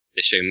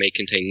This show may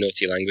contain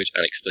naughty language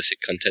and explicit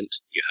content.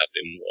 You have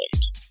been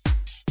warned.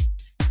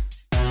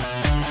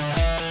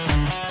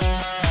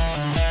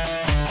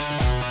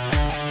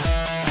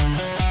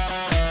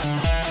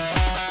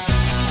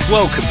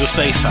 Welcome to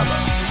Facehammer,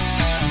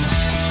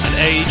 an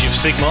Age of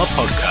Sigmar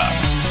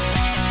podcast.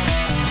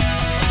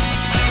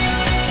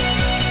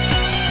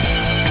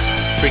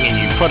 Bringing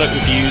you product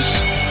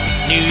reviews,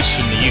 news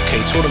from the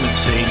UK tournament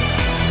scene,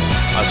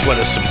 as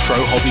well as some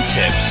pro hobby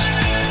tips.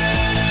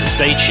 So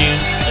stay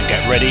tuned and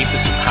get ready for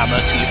some hammer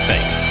to your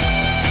face.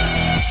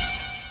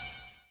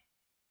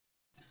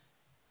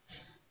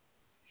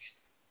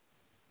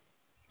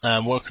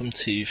 Welcome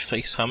to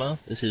Facehammer.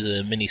 This is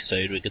a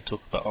mini-sode. We're going to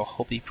talk about our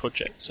hobby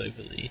projects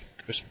over the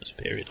Christmas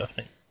period, I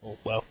think. Or,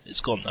 well,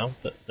 it's gone now,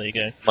 but there you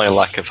go. My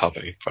lack of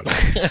hobby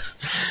projects.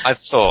 I've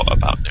thought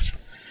about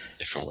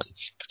different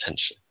ones,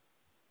 potentially.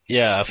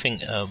 Yeah, I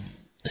think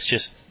it's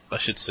just, I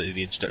should say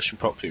the introduction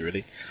properly,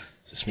 really.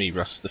 It's just me,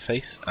 Russ the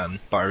Face, and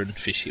Byron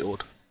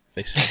Fishyord,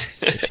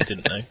 basically, if you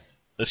didn't know.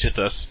 That's just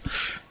us.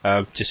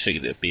 Just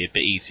figured it'd be a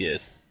bit easier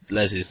as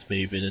Les is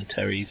moving and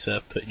Terry's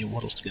putting your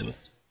models together.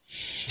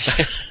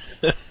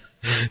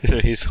 So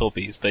his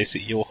hobby is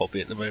basically your hobby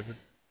at the moment.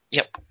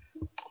 Yep.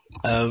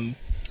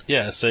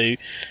 Yeah, so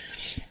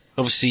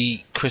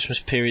obviously Christmas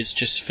period's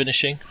just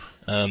finishing.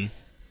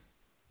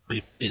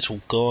 It's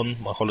all gone.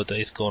 My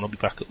holiday's gone. I'll be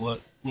back at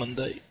work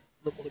Monday.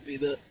 Don't want to be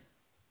there.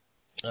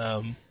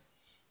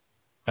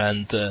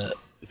 And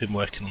we've been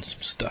working on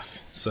some stuff.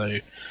 So,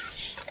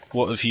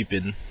 what have you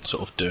been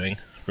sort of doing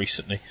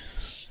recently?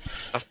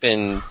 I've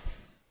been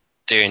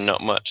doing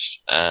not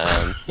much,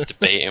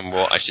 debating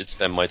what I should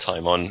spend my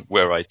time on,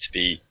 were I to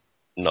be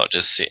not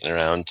just sitting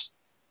around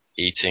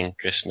eating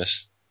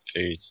Christmas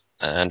food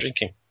and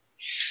drinking.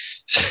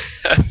 So,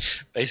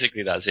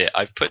 basically that's it.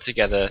 I've put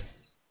together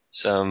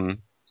some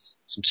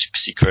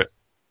secret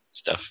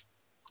stuff.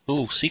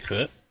 Ooh,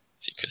 secret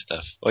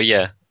stuff. Well,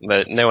 yeah,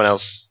 but no one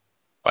else,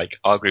 like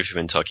our group have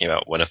been talking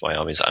about one of my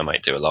armies that I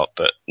might do a lot,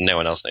 but no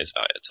one else knows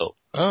about it at all.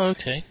 Oh,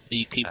 okay.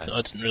 I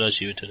didn't realise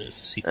you were doing it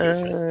as a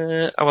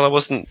secret. Well, I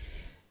wasn't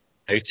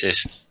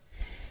noticed.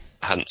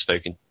 I hadn't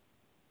spoken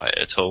about it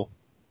at all.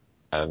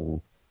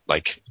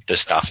 Like the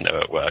staff know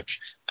at work,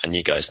 and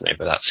you guys know,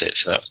 but that's it.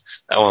 So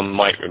that one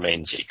might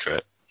remain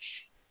secret.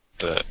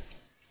 But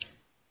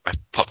I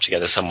popped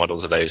together some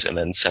models of those and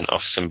then sent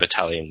off some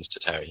battalions to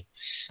Terry.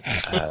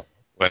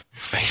 Where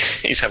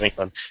he's having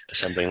fun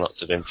assembling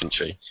lots of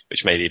infantry,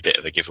 which may be a bit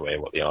of a giveaway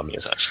of what the army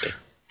is actually.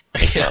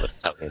 Making out of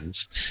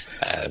battalions.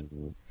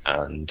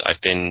 And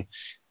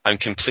I'm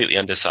completely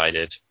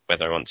undecided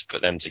whether I want to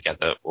put them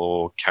together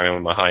or carry on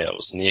with my high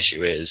elves. And the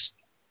issue is,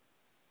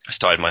 I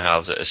started my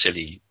halves at a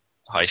silly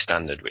high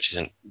standard, which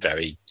isn't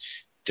very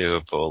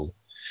doable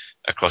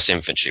across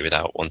infantry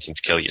without wanting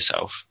to kill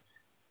yourself.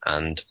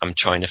 And I'm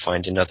trying to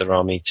find another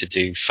army to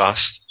do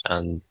fast.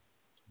 And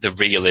the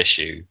real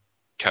issue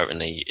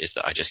currently is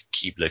that I just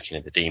keep looking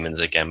at the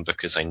demons again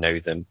because I know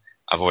them.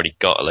 I've already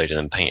got a load of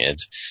them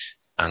painted,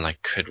 and I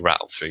could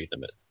rattle through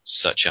them at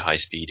such a high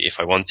speed if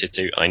I wanted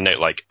to. I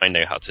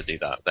know how to do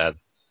that.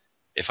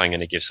 If I'm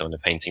going to give someone a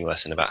painting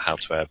lesson about how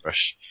to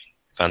airbrush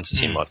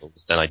fantasy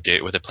models, then I do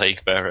it with a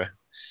plague bearer.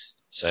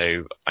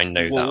 So I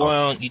know that. Well, why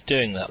aren't you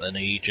doing that then?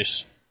 You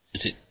just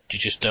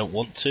don't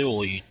want to,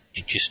 or you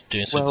just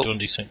doing something? Do you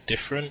want to do something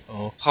different?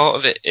 Or part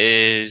of it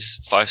is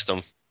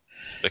Firestorm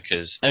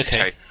because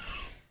okay.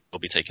 will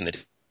be taking the.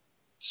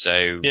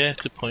 So yeah,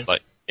 good point.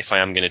 Like if I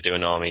am going to do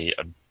an army,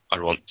 I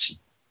want to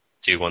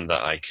do one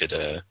that I could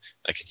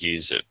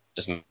use it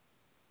as much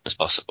as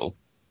possible.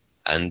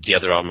 And the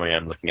other armory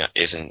I'm looking at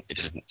doesn't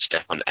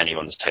step on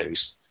anyone's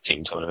toes for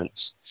team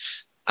tournaments.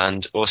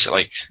 And also,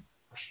 like,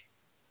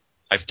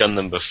 I've done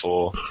them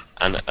before,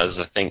 and as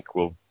I think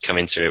we'll come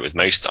into it with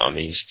most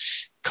armies,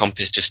 comp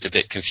is just a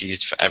bit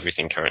confused for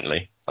everything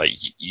currently. Like,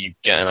 you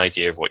get an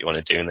idea of what you want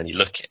to do, and then you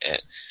look at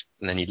it,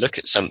 and then you look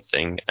at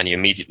something, and you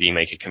immediately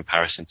make a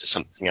comparison to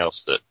something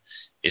else that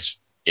is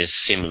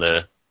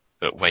similar,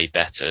 but way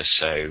better.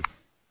 So,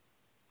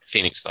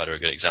 Phoenix Guard are a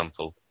good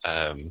example.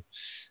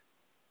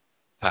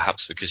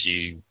 Perhaps because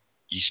you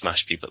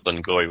smash people at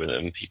Lungoy with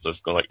them, people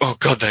have gone like, oh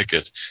god, they're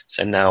good.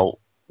 So now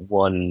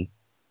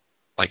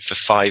for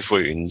 5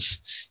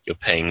 wounds, you're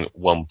paying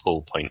 1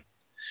 pull point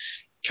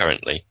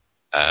currently,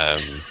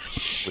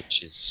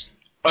 which is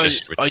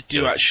just ridiculous. I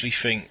do actually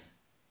think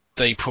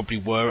they probably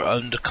were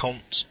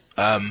undercomped,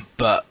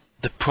 but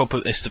the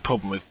problem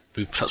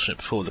we've touched on it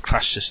before, the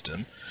clash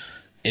system,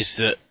 is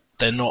that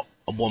they're not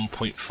a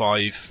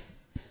 1.5,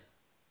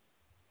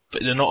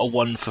 but they're not a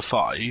 1 for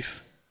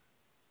 5.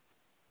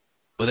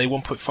 Were they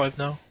 1.5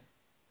 now?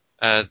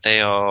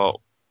 They are.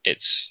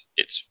 It's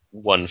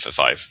 1 for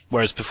 5.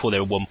 Whereas before they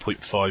were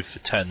 1.5 for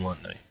 10,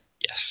 weren't they?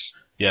 Yes.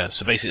 Yeah,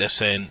 so basically they're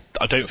saying,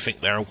 I don't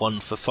think they're a 1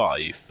 for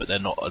 5, but they're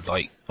not a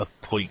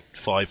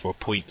 0.5 or a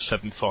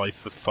 0.75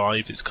 for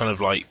 5. It's kind of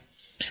like,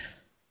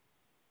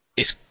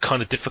 it's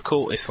kind of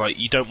difficult. It's like,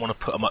 you don't want to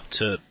put them up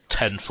to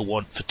 10 for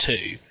 1 for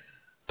 2.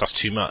 That's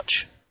too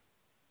much.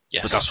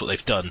 Yes. But that's what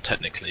they've done,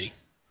 technically,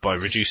 by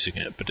reducing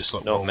it, but it's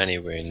like... Not many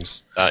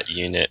wounds. That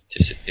unit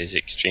disappears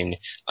extremely.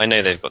 I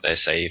know they've got their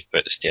save,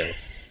 but still,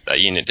 that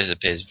unit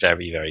disappears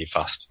very, very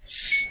fast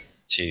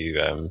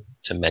to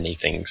many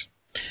things.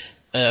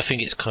 I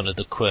think it's kind of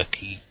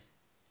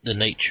the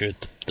nature of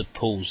the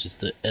pools is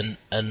that,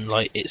 and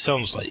like it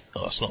sounds like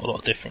it's not a lot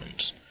of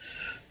difference,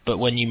 but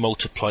when you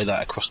multiply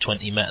that across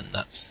 20 men,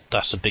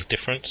 that's a big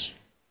difference.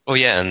 Oh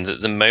yeah, and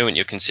the moment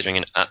you're considering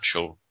an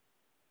actual,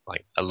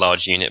 like a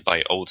large unit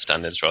by old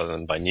standards rather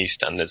than by new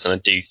standards, and I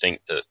do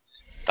think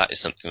that is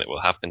something that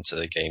will happen to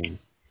the game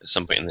at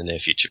some point in the near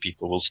future.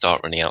 People will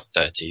start running out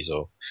 30s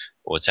or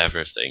whatever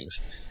of things.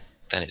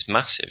 Then it's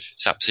massive.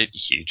 It's absolutely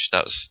huge.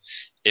 That's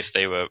if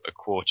they were a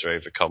quarter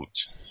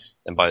overcomped,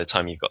 then by the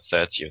time you've got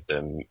 30 of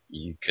them,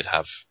 you could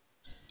have,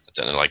 I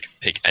don't know, like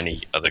pick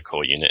any other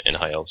core unit in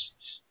High Elves.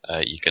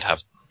 You could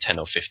have 10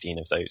 or 15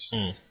 of those.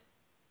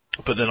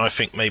 But then I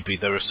think maybe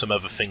there are some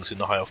other things in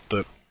the High Elf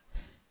book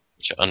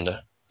which are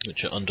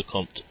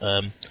undercomped.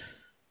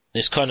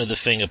 It's kind of the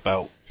thing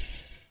about,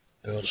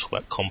 I don't talk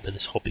about comp in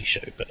this hobby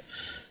show, but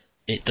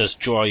it does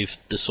drive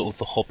the sort of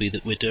the hobby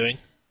that we're doing.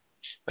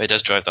 It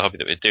does drive the hobby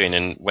that we're doing,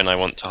 and when I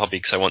want to hobby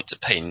because I want to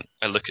paint,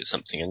 I look at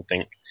something and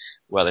think,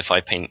 well, if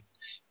I paint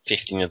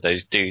 15 of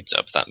those dudes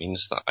up, that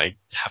means that I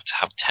have to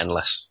have 10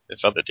 less of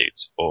other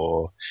dudes,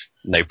 or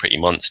no pretty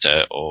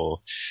monster,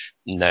 or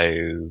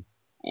no.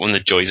 One of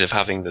the joys of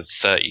having the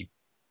 30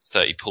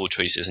 pool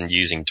choices and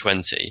using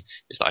 20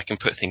 is that I can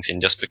put things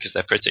in just because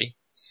they're pretty,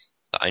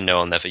 that I know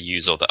I'll never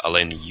use, or that I'll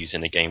only use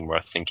in a game where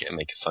I think it'll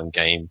make a fun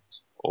game,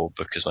 or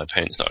because my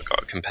opponent's not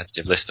got a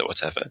competitive list or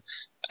whatever.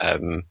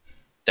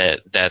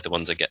 They're the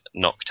ones that get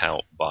knocked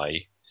out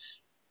by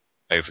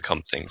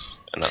overcome things,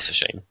 and that's a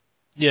shame.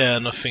 Yeah,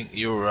 and I think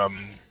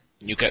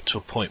you get to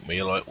a point where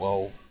you're like,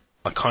 well,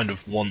 I kind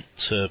of want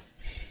to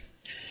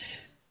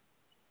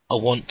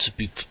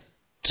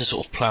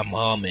sort of plan my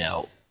army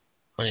out,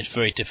 and it's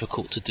very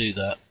difficult to do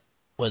that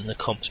when the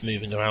comp's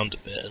moving around a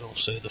bit, and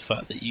also the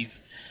fact that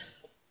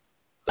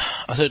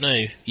I don't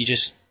know, you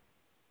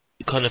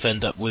kind of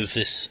end up with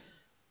this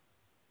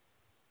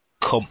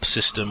comp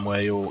system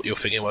where you're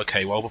thinking,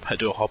 okay, well, we'll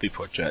do a hobby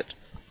project,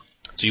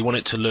 so you want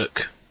it to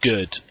look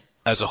good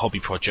as a hobby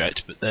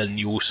project, but then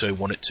you also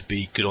want it to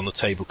be good on the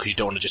table because you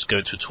don't want to just go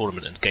into a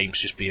tournament and games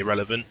just be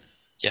irrelevant.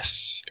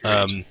 Yes,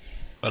 and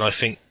I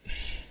think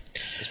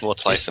it's more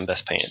to life than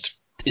best painted.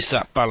 It's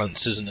that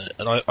balance, isn't it?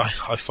 And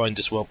I find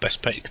as well,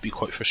 best painted can be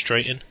quite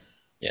frustrating.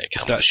 Yeah, it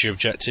can. If that's your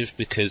objective,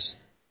 because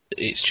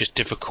it's just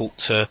difficult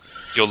to.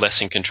 You're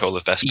less in control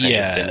of best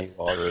painted than you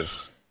are of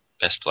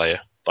best player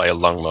by a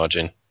long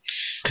margin.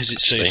 Because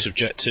it's so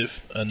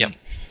subjective, and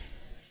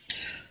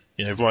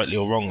rightly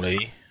or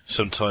wrongly,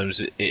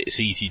 sometimes it's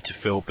easy to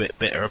feel a bit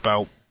bitter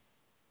about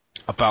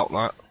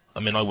that. I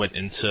mean, I went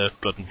into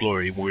Blood and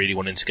Glory really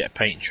wanting to get a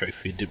painting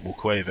trophy and didn't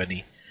walk away with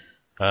any.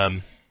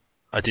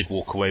 I did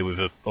walk away with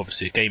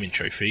obviously a gaming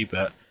trophy,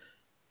 but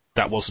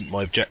that wasn't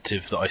my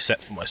objective that I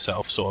set for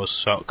myself. So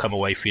I come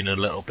away feeling a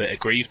little bit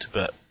aggrieved,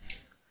 but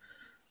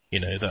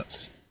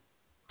that's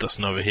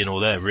neither here nor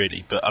there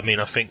really. But I mean,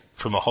 I think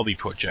from a hobby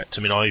project,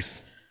 I mean,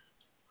 I've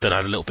then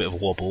had a little bit of a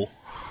wobble.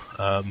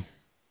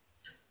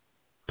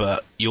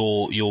 But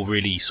you're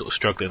really sort of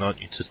struggling,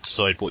 aren't you, to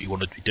decide what you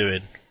want to be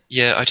doing?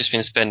 Yeah, I've just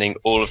been spending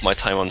all of my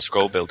time on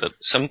Scroll Builder.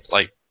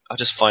 I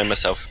just find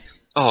myself,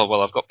 oh,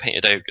 well, I've got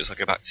painted ogres, I'll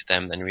go back to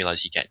them, then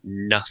realise you get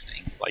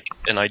nothing.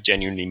 And I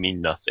genuinely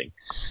mean nothing.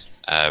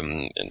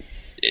 And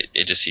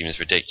it just seems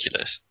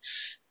ridiculous,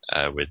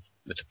 with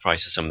the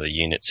price of some of the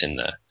units in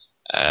there.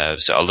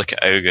 So I'll look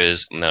at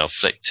ogres, and then I'll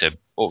flick to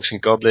orcs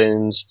and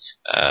goblins,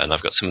 and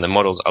I've got some of the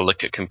models. I'll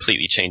look at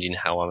completely changing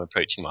how I'm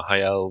approaching my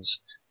high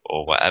elves,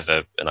 or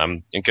whatever, and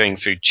I'm going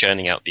through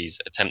churning out these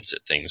attempts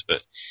at things,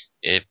 but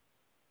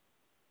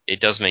it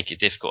does make it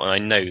difficult, and I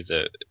know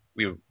that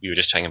we were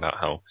just chatting about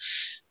how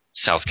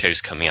South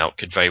Coast coming out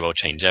could very well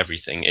change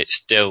everything.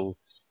 It's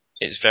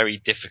very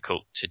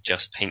difficult to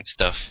just paint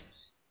stuff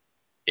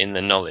in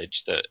the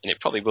knowledge that, and it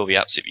probably will be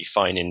absolutely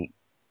fine in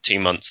 2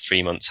 months,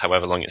 3 months,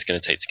 however long it's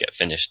going to take to get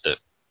finished, that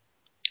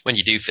when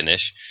you do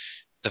finish,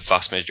 the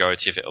vast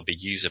majority of it will be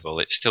usable.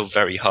 It's still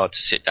very hard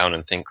to sit down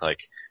and think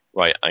like,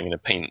 right, I'm going to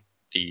paint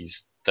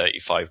these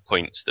 35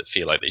 points that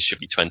feel like they should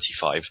be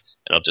 25,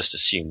 and I'll just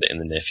assume that in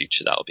the near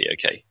future that'll be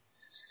okay.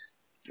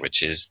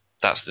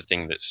 That's the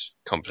thing that's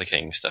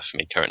complicating stuff for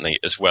me currently,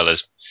 as well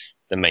as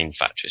the main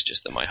factor is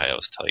just that my high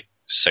elves take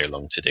so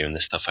long to do, and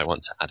the stuff I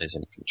want to add is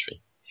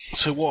infantry.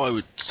 So what I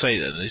would say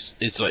then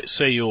is like,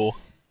 say you're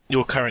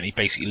currently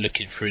basically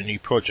looking for a new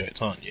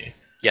project, aren't you?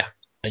 Yeah.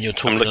 And you're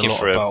talking I'm looking a lot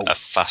for about a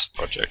fast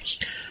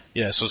project.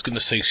 Yeah, so I was going to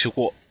say,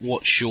 so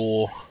what's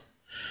your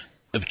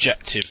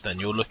objective then?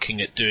 You're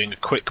looking at doing a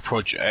quick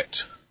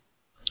project.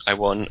 I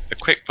want a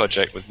quick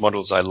project with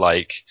models I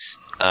like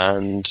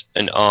and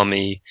an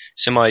army.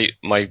 So my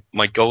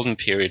golden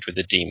period with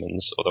the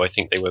demons, although I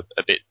think they were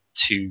a bit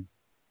too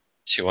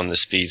on the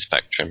speed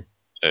spectrum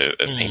of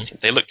painting.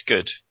 They looked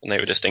good and they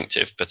were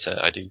distinctive, but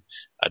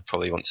I'd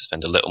probably want to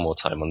spend a little more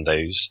time on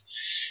those,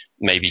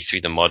 maybe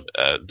through the mod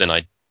than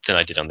I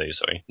did on those.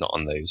 Sorry, not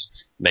on those.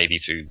 Maybe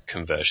through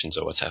conversions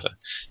or whatever.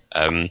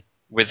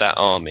 With that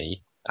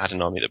army, I had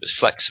an army that was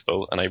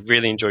flexible, and I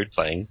really enjoyed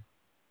playing.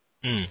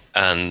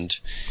 And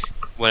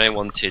when I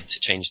wanted to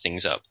change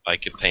things up, I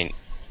could paint,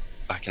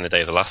 back in the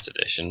day of the last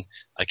edition,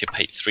 I could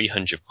paint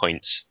 300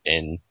 points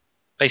in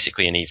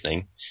basically an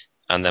evening,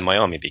 and then my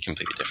army would be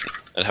completely different.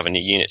 I'd have a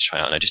new unit try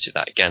out, and I just did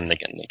that again and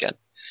again and again.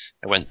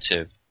 I went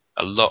to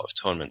a lot of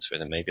tournaments with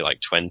them, maybe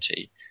like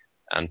 20,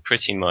 and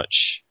pretty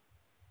much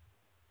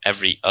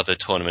every other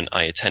tournament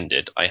I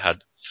attended, I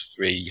had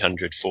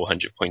 300,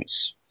 400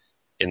 points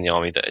in the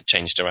army that had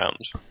changed around.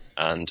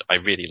 And I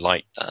really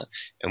liked that.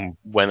 And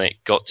when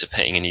it got to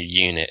painting a new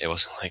unit, it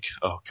was like,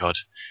 oh god,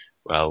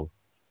 well,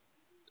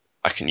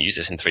 I can use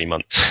this in 3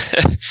 months.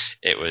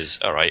 It was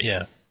alright.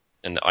 Yeah.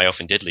 And I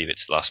often did leave it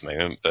to the last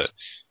moment, but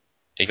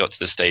it got to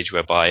the stage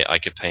whereby I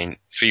could paint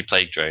 3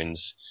 plague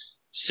drones,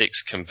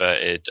 12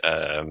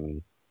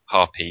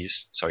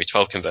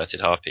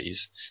 converted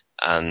harpies,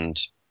 and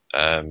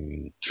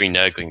 3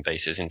 Nurgling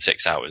bases in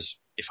 6 hours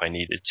if I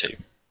needed to.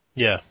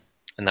 Yeah.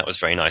 And that was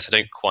very nice. I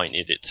don't quite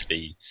need it to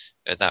be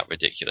at that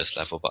ridiculous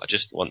level, but I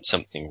just want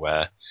something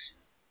where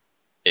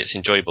it's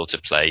enjoyable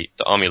to play.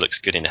 The army looks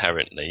good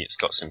inherently. It's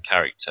got some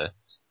character,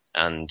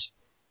 and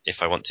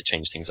if I want to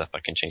change things up, I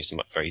can change them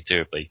up very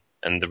doably.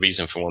 And the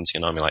reason for wanting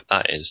an army like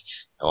that is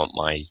I want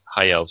my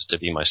high elves to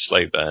be my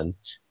slow burn,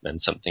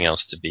 and something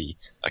else to be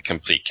a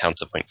complete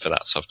counterpoint for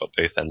that. So I've got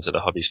both ends of the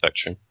hobby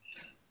spectrum.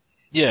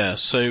 Yeah.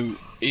 So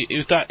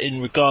is that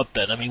in regard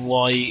then? I mean,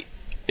 why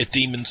are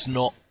demons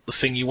not the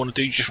thing you want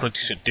to do? You just want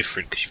to do something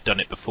different because you've done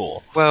it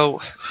before.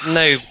 Well,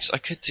 no,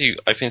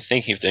 I've been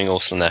thinking of doing all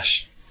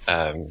Slaanesh.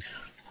 So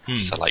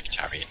I like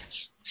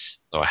chariots.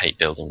 Though I hate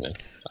building them.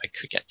 I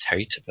could get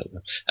Terry to build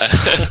them.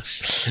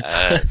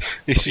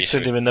 You should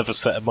send him another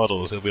set of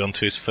models. He'll be on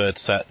to his 3rd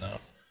set now.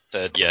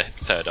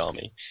 Third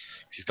army.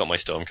 He's got my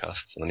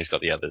Stormcasts, and then he's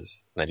got the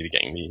others, and then he'll be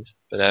getting these.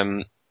 But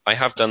I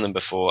have done them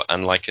before,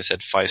 and like I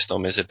said,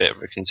 Firestorm is a bit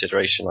of a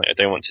consideration. Like, I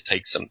don't want to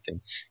take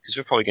something, because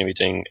we're probably going to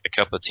be doing a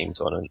couple of team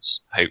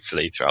tournaments,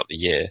 hopefully, throughout the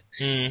year.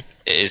 It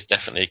is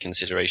definitely a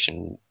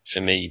consideration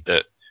for me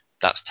that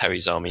that's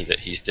Terry's army that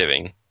he's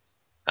doing,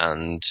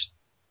 and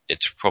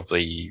it's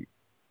probably,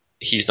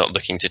 he's not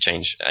looking to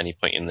change at any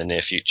point in the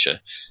near future.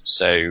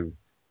 So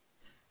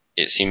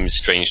it seems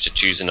strange to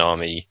choose an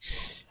army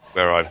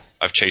where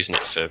I've chosen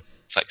it for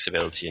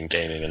flexibility in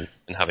gaming and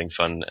having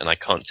fun, and I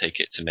can't take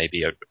it to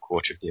maybe a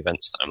quarter of the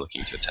events that I'm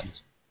looking to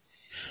attend.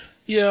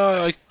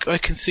 Yeah, I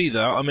can see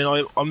that. I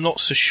mean, I'm not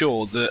so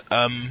sure that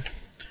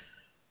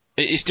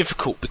it is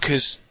difficult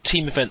because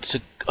team events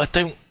are. I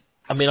don't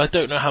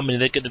know how many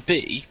they're going to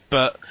be,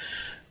 but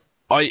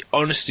I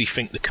honestly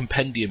think the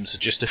compendiums are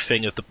just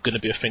going to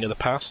be a thing of the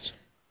past.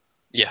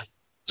 Yeah.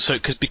 So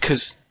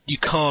because you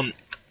can't,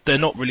 they're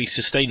not really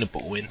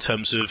sustainable in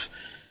terms of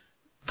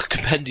the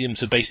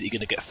compendiums are basically going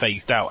to get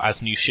phased out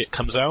as new shit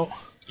comes out.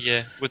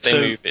 Yeah. Would they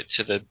move it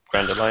to the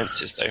Grand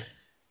Alliances though?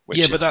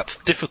 But that's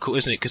difficult,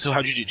 isn't it? Because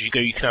how do you do? Do you go?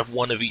 You can have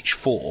one of each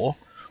 4,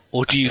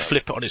 or do you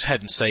flip it on its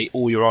head and say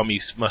all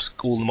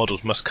the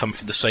models must come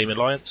from the same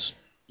alliance?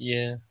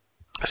 Yeah.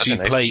 So you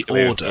play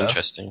order.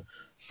 Interesting.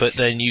 But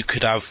then you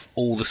could have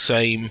all the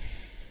same.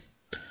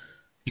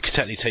 You could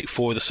technically take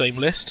 4 of the same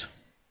list.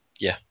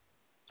 Yeah.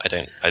 I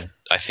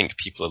think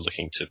people are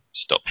looking to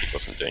stop people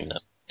from doing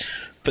that.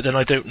 But then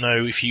I don't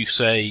know if you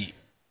say.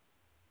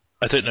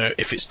 I don't know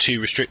if it's too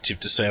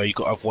restrictive to say, oh, you've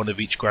got to have one of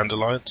each Grand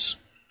Alliance.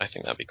 I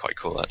think that'd be quite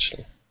cool,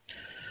 actually.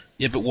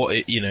 Yeah, but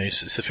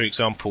so for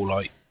example,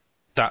 like,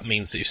 that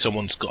means that if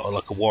someone's got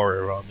a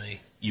warrior army,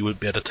 you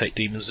would be able to take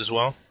demons as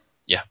well.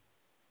 Yeah.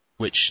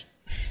 Which,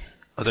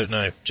 I don't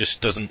know,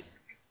 just doesn't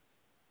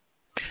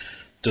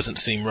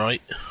seem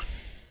right.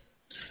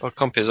 Well,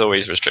 comp is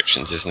always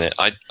restrictions, isn't it?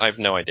 I have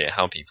no idea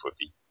how people would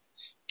be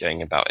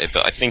going about it,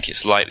 but I think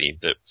it's likely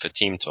that for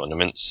team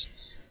tournaments,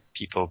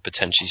 people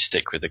potentially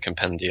stick with the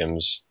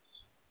compendiums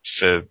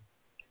for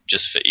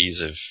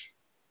ease of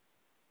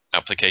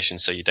application,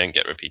 so you don't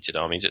get repeated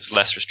armies. It's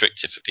less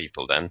restrictive for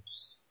people then,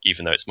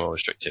 even though it's more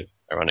restrictive,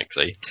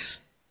 ironically.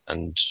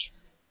 And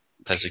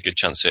there's a good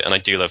chance of it. And I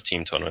do love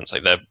team tournaments.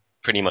 Like, they're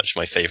pretty much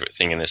my favourite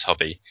thing in this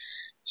hobby.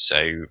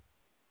 So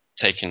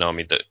taking an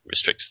army that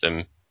restricts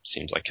them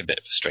seems like a bit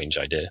of a strange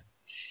idea.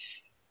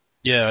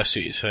 Yeah, I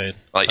see what you're saying.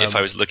 Like, if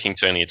I was looking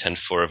to only attend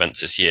 4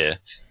 events this year,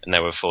 and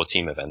there were 4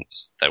 team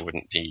events, there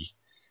wouldn't be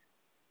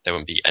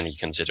any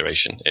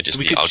consideration. It'd just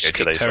I'll go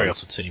to those Terry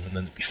ones. off the team and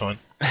then it'd be fine.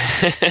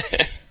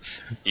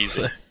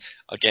 Easy.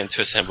 I'll get him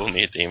to assemble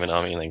me a demon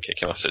army and then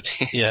kick him off the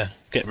team. Yeah,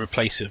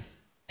 replace him.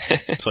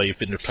 So you've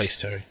been replaced,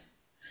 Terry.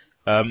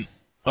 I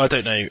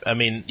don't know. I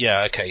mean,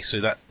 yeah, okay,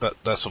 so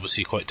that's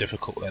obviously quite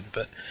difficult then.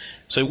 But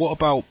so what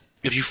about,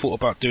 have you thought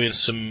about doing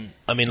some?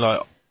 I mean,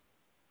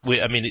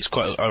 it's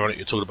quite ironic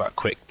you're talking about a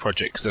quick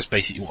project because that's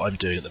basically what I'm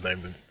doing at the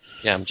moment.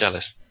 Yeah, I'm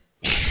jealous.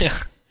 Yeah,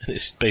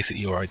 it's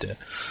basically your idea,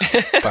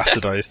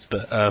 bastardized.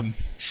 But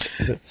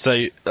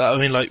so I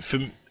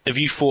mean, have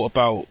you thought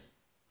about,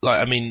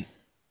 I mean,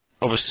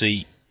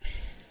 obviously,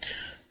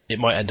 it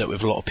might end up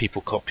with a lot of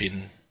people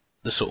copying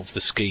the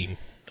scheme,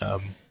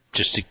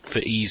 just for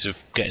ease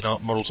of getting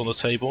art models on the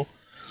table.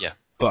 Yeah.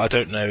 But I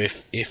don't know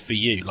if for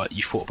you, like,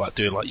 you thought about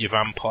doing like your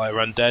Vampire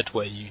Undead,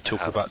 where you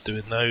talk about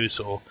doing those,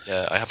 or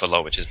yeah, I have a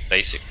lot which is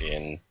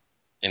basically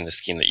in the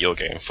scheme that you're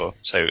going for.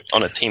 So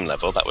on a team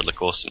level, that would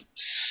look awesome.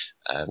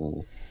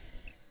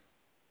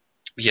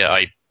 Yeah,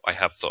 I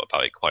have thought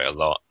about it quite a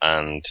lot,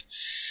 and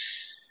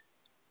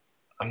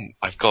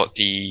I've got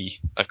the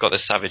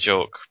Savage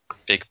Orc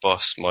Big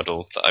Boss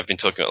model that I've been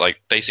talking about,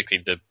 like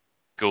basically the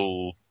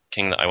Ghoul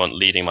King that I want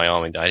leading my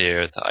army. The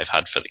idea that I've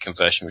had for the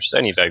conversion, which is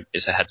only though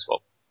is a head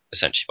swap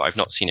essentially, but I've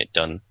not seen it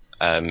done.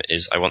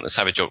 Is I want the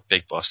Savage Orc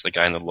Big Boss, the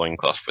guy in the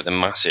loincloth with a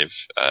massive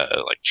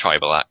like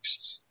tribal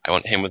axe. I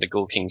want him with the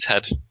Ghoul King's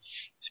head to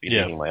be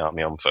leading my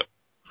army on foot.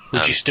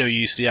 Would you still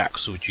use the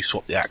axe, or would you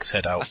swap the axe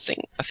head out? I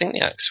think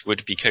the axe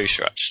would be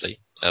kosher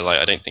actually. Like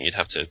I don't think you'd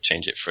have to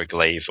change it for a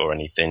glaive or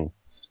anything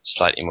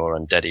slightly more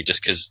undeady,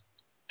 just because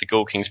the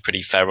Ghoul King's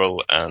pretty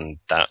feral, and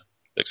that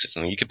looks at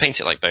something. You could paint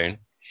it like bone.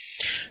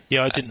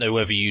 Yeah, I didn't know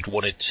whether you'd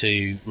wanted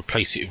to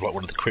replace it with like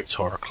one of the Crypt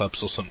Horror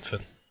clubs or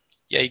something.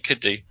 Yeah, you could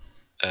do.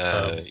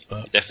 You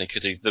definitely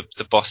could do.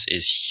 The boss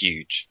is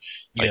huge.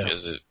 Like,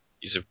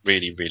 he's a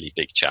really, really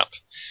big chap.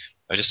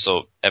 I just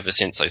thought, ever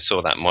since I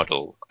saw that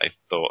model, I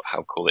thought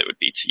how cool it would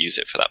be to use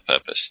it for that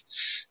purpose.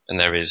 And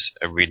there is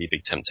a really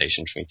big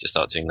temptation for me to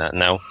start doing that.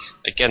 Now,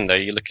 again though,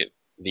 you look at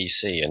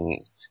VC,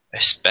 and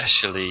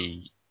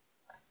especially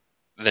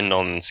the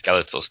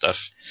non-skeletal stuff.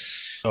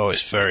 Oh,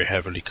 it's very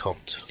heavily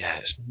comped. Yeah,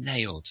 it's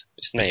nailed.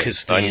 It's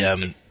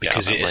nailed.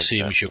 Because it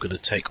assumes you're going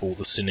to take all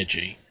the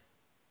synergy.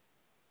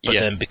 But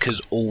then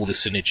because all the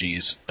synergy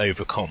is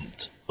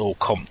overcomped, or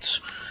comped,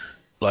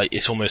 like,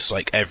 it's almost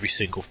like every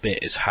single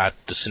bit has had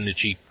the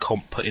synergy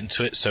comp put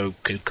into it, so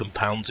it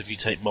compounds if you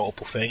take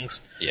multiple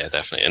things. Yeah,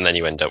 definitely. And then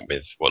you end up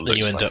with what looks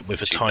like... Then you end up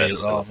with a tiny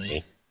little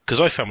army.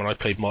 Because I found when I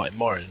played Martin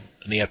Morin,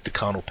 and he had the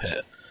Carnal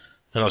Pit,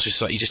 and I was just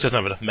like, he just doesn't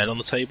have enough men on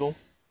the table.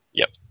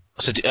 Yep.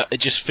 So it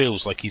just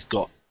feels like he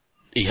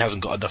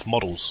hasn't got enough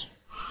models.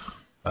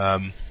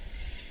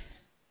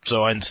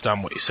 So I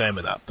understand what you're saying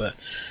with that, but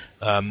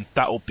I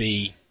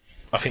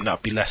think that'll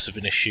be less of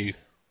an issue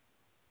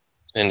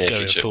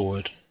going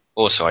forward.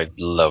 Also, I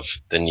love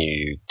the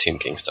new Tomb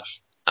King stuff.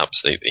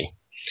 Absolutely.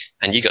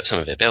 And you got some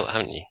of it built,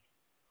 haven't you?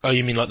 Oh,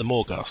 you mean like the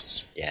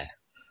Morghasts? Yeah.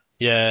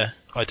 Yeah,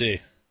 I do.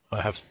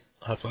 I have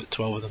like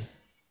 12 of them.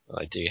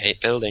 I do hate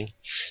building.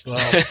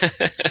 Well,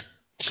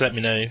 just let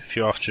me know if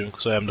you're after them,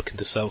 because I am looking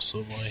to sell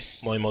some of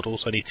my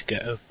models. I need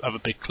to have a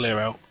big clear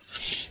out.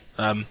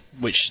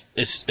 Which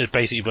is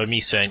basically by me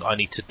saying I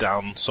need to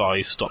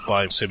downsize, stop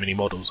buying so many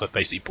models. I've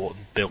basically bought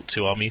and built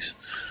 2 armies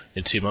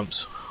in 2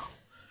 months.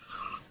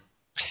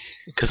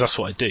 Because that's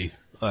what I do.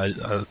 I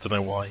don't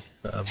know why.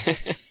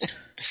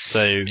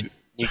 So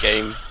new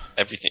game,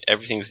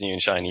 everything's new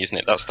and shiny, isn't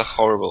it? That's the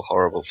horrible,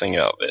 horrible thing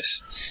about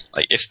this.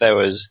 Like, if there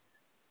was,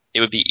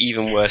 it would be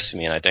even worse for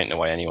me, and I don't know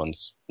why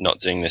anyone's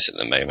not doing this at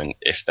the moment,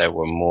 if there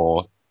were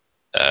more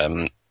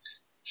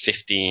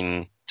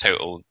 15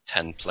 total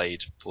 10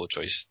 played poor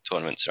choice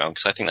tournaments around,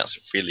 because I think that's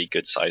a really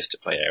good size to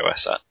play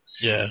AOS at.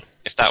 Yeah.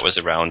 If that was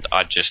around,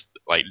 I'd just,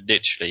 like,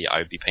 literally, I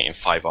would be painting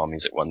 5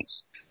 armies at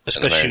once.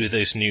 Especially with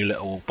those new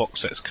little box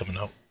sets coming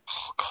out.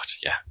 Oh god,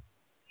 yeah.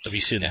 Have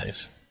you seen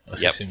those?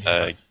 Yep.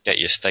 Get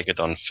your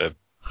Stegodon for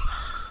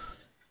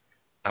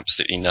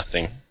absolutely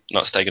nothing.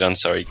 Not Stegodon,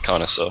 sorry,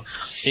 Carnosaur.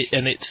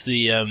 And it's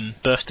the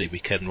birthday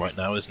weekend right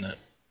now, isn't it?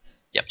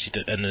 Yep.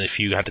 And then if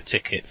you had a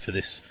ticket for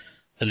this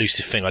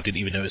elusive thing, I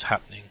didn't even know was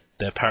happening.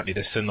 Apparently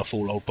they're sending off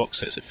all old box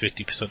sets at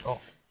 50%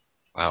 off.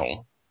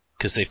 Wow.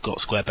 Because they've got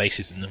square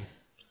bases in them.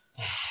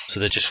 So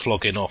they're just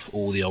flogging off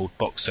all the old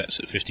box sets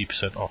at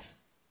 50% off.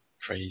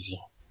 Crazy.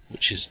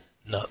 Which is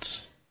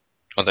nuts.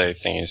 Although the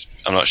thing is,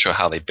 I'm not sure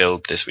how they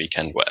build this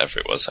weekend, whatever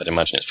it was. I'd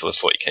imagine it's for the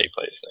 40k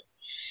players,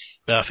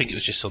 though. No, I think it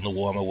was just on the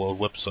Warhammer World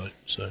website.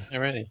 So. Oh,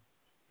 really?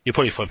 You'll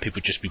probably find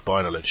people just be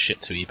buying a load of shit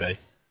to eBay.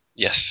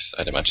 Yes,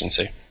 I'd imagine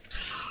so.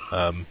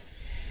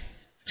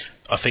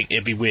 I think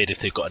it'd be weird if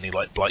they've got any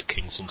like Blight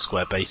Kings on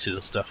square bases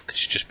and stuff,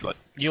 because you'd just be like,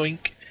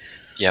 yoink.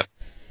 Yep.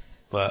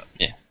 But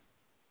yeah.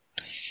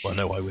 Well,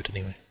 no, I would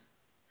anyway.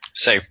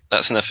 So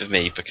that's enough of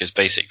me, because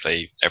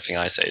basically everything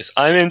I say is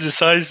I'm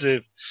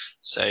indecisive.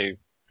 So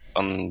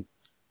on the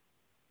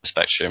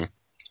spectrum,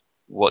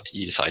 what did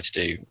you decide to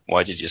do?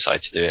 Why did you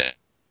decide to do it?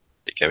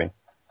 Get going.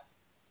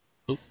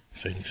 Oh,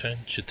 phone.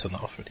 Should turn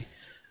that off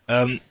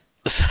already.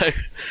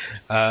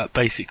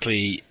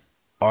 Basically,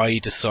 I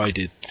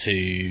decided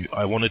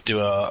I want to do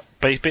a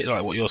bit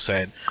like what you're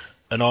saying,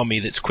 an army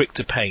that's quick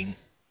to paint,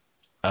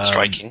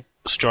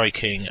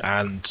 striking,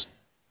 and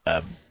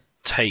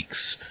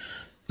takes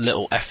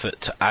little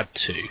effort to add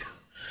to.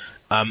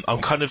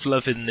 I'm kind of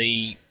loving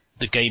the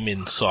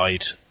gaming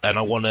side, and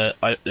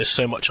there's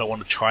so much I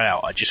want to try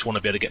out. I just want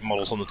to be able to get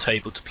models on the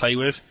table to play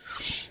with.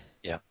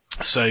 Yeah.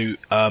 So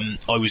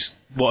what I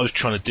was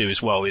trying to do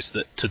as well is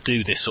that to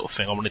do this sort of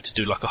thing, I wanted to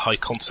do like a high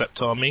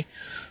concept army.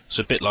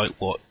 So a bit like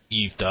what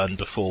you've done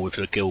before with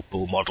the Guild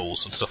Ball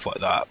models and stuff like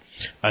that,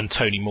 and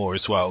Tony Moore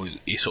as well.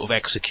 He sort of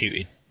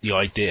executed the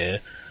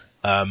idea.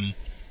 I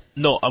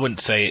wouldn't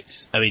say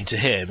to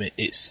him, I think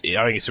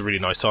it's a really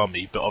nice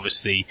army, but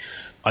obviously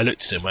I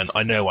looked at it and went,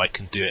 I know I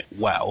can do it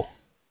well.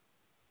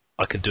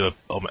 I can do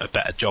a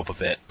better job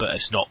of it, but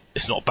it's not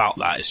about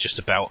that. It's just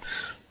about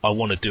I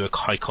want to do a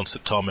high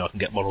concept army. I can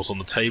get models on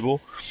the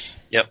table.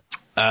 Yep.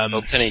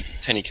 Well,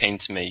 Tony came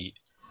to me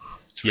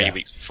 3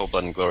 weeks before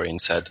Blood and Glory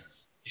and said,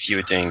 if you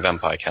were doing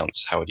vampire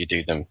counts, how would you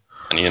do them?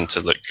 I need them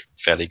to look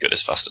fairly good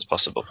as fast as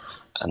possible.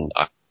 And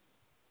I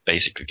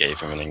basically gave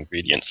him an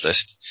ingredients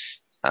list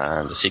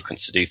and a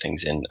sequence to do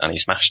things in, and he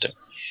smashed it.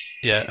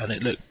 Yeah, and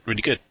it looked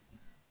really good.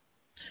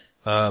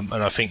 And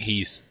I think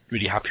he's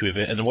really happy with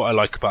it. And what I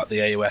like about the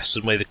AOS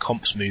and the way the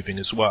comp's moving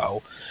as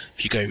well,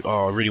 if you go,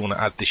 oh, I really want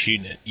to add this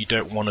unit, you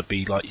don't want to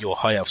be like your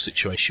high elf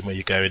situation where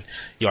you're going,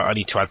 yeah, I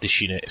need to add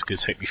this unit, it's going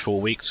to take me 4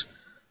 weeks.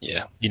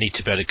 Yeah. You need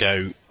to be able to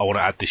go, I want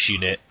to add this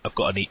unit, I've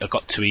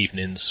got 2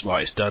 evenings,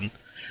 right, it's done.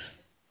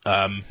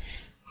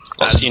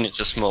 Lots of units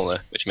are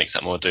smaller, which makes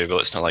that more doable.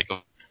 It's not like,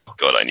 oh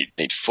god, I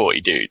need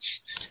 40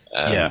 dudes.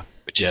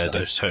 Which is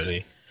nice.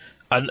 Totally.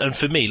 And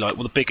for me, like,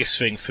 well, the biggest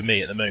thing for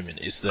me at the moment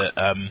is that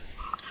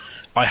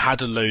I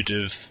had a load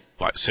of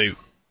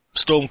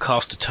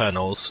Stormcast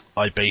Eternals.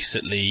 I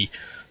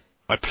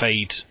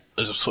played,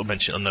 as I sort of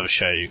mentioned on another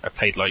show, I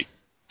played like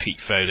Pete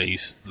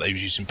Foley's. They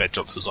was using Ben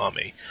Johnson's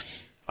army.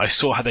 I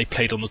saw how they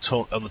played on the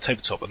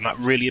tabletop, and that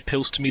really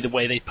appeals to me the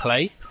way they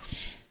play.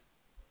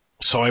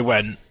 So I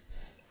went.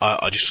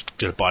 I just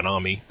did buy an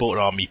army, bought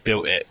an army,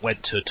 built it,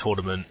 went to a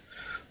tournament,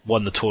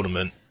 won the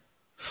tournament.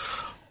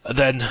 And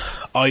then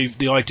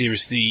the idea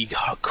is the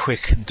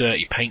quick and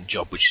dirty paint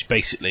job, which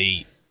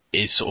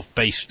is sort of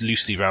based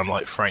loosely around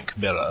like Frank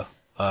Miller,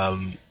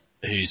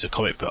 who's a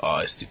comic book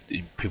artist.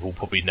 People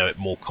probably know it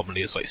more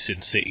commonly as like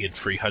Sin City and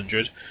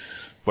 300,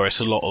 where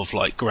it's a lot of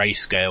like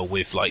grayscale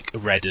with like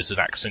red as an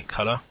accent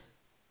colour.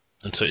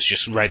 And so it's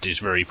just red is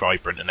very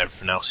vibrant and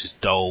everything else is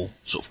dull,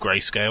 sort of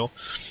grayscale.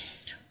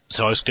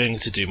 So I was going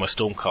to do my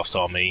Stormcast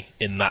army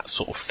in that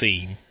sort of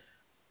theme.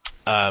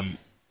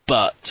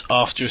 But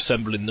after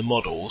assembling the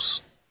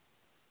models,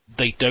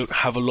 they don't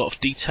have a lot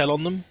of detail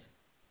on them.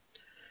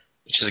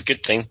 Which is a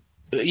good thing.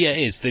 Yeah, it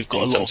is. They've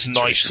got a lot of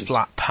nice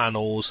flat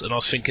panels, and I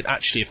was thinking,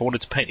 actually, if I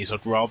wanted to paint these,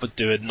 I'd rather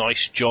do a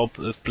nice job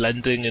of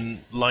blending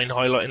and line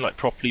highlighting, like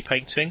properly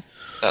painting.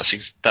 That's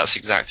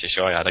exactly the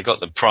issue I had. I got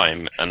the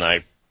Prime, and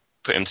I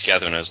put him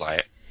together, and I was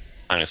like,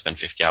 I'm going to spend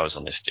 50 hours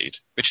on this dude,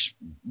 which is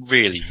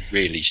really,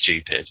 really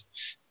stupid.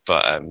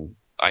 But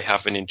I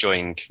have been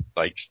enjoying,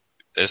 like,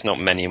 there's not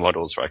many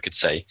models where I could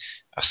say,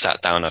 I've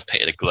sat down, I've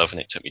painted a glove,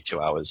 and it took me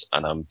 2 hours,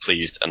 and I'm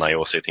pleased, and I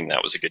also think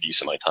that was a good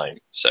use of my time.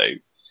 So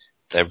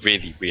they're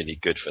really, really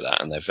good for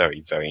that, and they're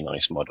very, very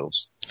nice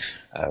models.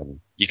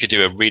 You could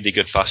do a really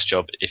good fast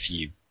job if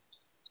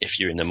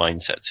you're in the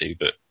mindset to,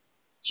 but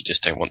you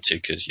just don't want to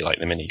because you like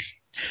the minis.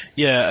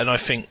 Yeah, and I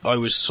think I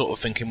was sort of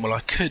thinking, well, I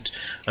could,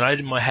 and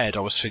in my head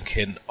I was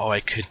thinking, I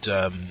could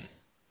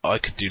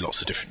do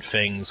lots of different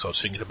things. I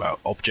was thinking about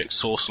object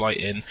source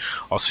lighting.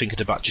 I was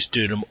thinking about just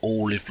doing them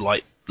all with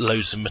like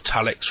loads of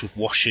metallics with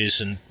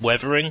washes and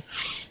weathering.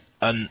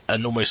 And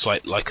almost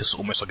like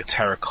a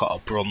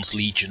terracotta bronze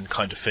legion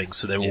kind of thing.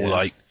 So they're all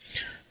like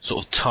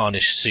sort of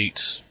tarnished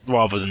suits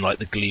rather than like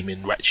the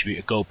gleaming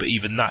retributor gold. But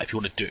even that, if you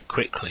want to do it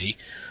quickly,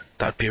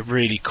 that'd be a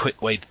really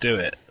quick way to do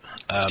it.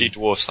 Do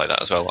dwarfs like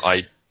that as well.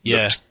 I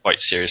looked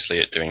quite seriously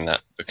at doing that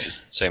because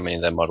so many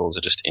of their models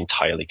are just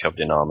entirely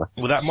covered in armor.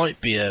 Well, that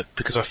might be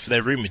because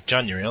they're rumoured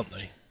January, aren't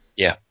they?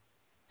 Yeah.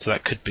 So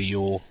that could be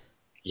your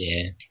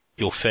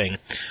thing.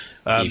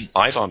 5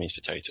 armies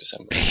for Terry to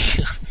assemble.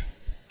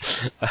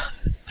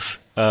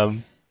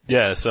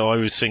 So I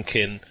was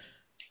thinking,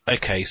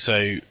 okay,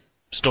 so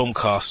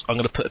Stormcast, I'm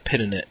going to put a pin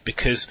in it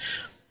because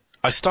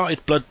I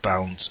started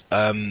Bloodbound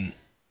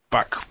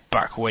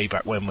way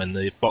back when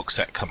the box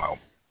set came out,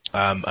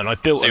 and I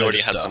built so a you load already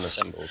of had stuff. Some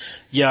assembled.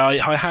 Yeah,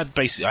 I had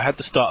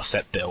the starter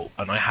set built,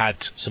 and I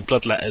had some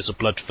Bloodletters, a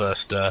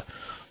Bloodthirster,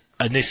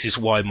 and this is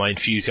why my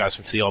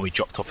enthusiasm for the army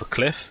dropped off a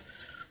cliff,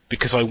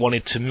 because I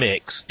wanted to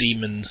mix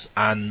demons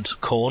and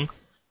Khorne.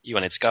 You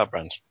wanted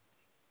Scarbrand.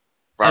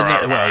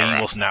 Well,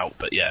 he wasn't out,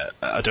 but yeah,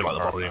 I don't like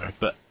the model anyway.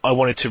 But I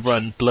wanted to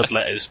run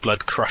Bloodletters,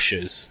 Blood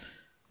Crushers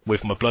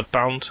with my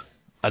Bloodbound,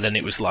 and then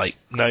it was like,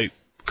 no,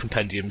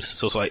 compendiums.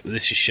 So I was like,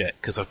 this is shit,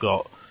 because I've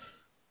got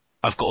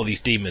all these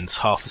demons.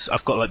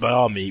 I've got like my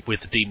army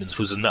with the demons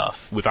was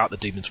enough. Without the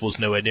demons was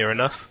nowhere near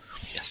enough.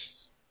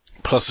 Yes.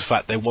 Plus the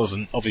fact there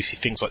wasn't, obviously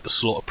things like the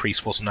Slaughter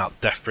Priest wasn't out,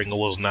 Deathbringer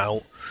wasn't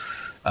out,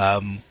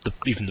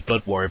 even the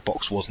Blood Warrior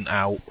box wasn't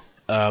out.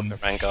 The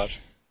Vanguard.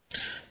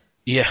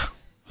 Yeah.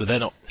 But they're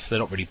not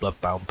really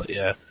bloodbound, but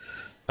yeah.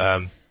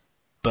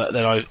 But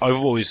then I've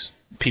always,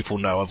 people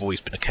know I've always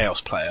been a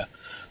Chaos player,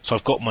 so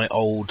I've got my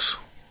old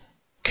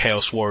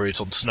Chaos Warriors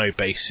on snow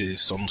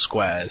bases, on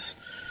squares,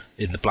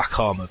 in the black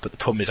armor, but the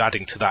problem is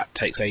adding to that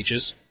takes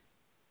ages.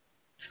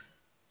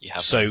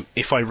 So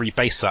if I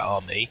rebase that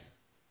army,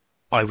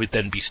 I would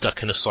then be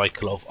stuck in a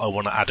cycle of, I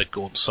want to add a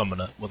Gaunt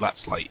Summoner. Well,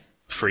 that's like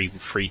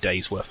three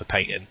days worth of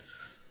painting,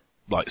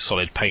 like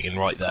solid painting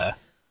right there.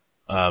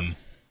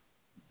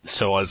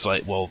 So I was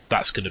like, well,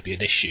 that's going to be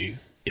an issue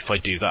if I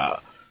do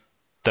that.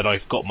 then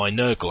I've got my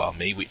Nurgle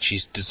army, which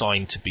is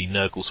designed to be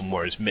Nurgles and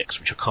Warriors mixed,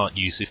 which I can't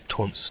use if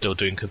tournaments are still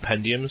doing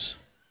compendiums.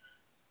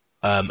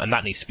 And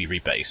that needs to be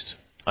rebased.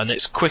 And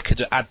it's quicker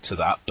to add to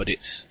that, but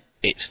it's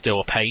still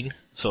a pain.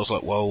 So I was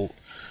like, well,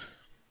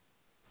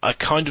 I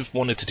kind of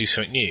wanted to do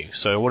something new.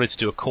 So I wanted to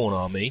do a Khorne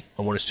army,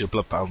 I wanted to do a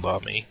Bloodbound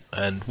army,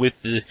 and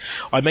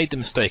I made the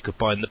mistake of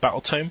buying the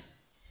Battle Tome.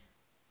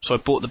 So I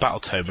bought the Battle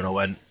Tome and I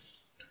went,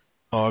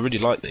 oh, I really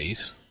like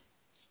these.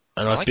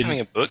 And I like having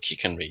a book you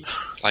can read.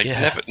 Like,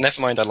 Yeah.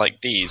 never mind I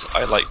like these,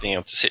 I like being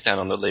able to sit down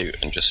on the loot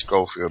and just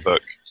scroll through a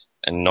book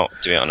and not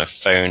do it on a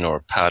phone or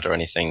a pad or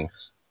anything,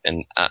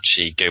 and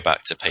actually go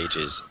back to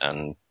pages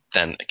and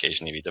then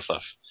occasionally read the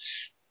fluff.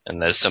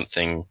 And there's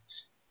something,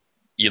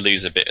 you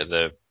lose a bit of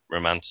the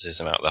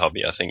romanticism out of the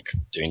hobby, I think,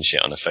 doing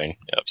shit on a phone.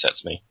 It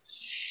upsets me.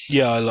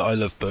 Yeah, I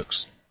love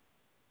books.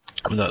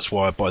 I mean, that's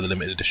why I buy the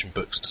limited edition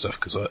books and stuff,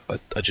 because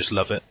I just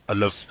love it. I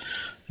love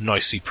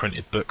nicely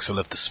printed books. I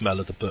love the smell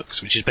of the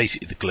books, which is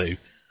basically the glue.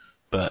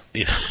 But,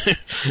 you know.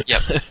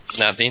 Yep.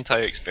 Now, the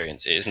entire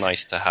experience, it is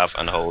nice to have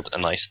and hold a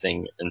nice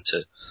thing, and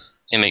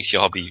it makes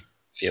your hobby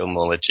feel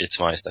more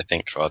legitimized, I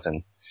think, rather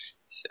than,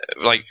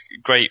 like,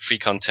 great free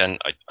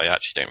content. I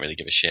actually don't really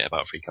give a shit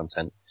about free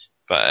content,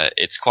 but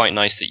it's quite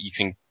nice that you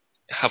can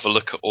have a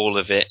look at all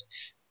of it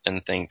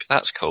and think,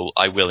 that's cool,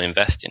 I will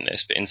invest in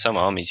this. But in some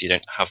armies, you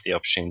don't have the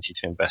opportunity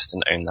to invest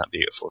and own that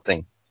beautiful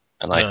thing.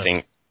 And I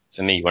think,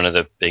 for me, one of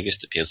the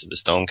biggest appeals of the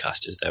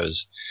Stormcast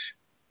is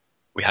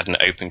we had an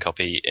open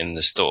copy in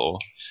the store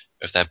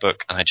of their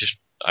book, and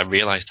I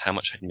realized how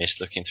much I'd missed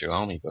looking through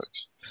army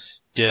books.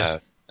 Yeah.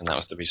 And that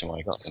was the reason why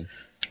I got them.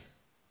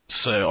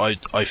 So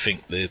I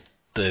think the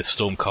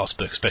Stormcast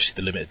book, especially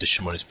the limited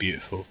edition one, is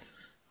beautiful.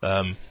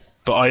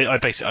 But I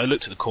basically, I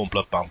looked at the Khorne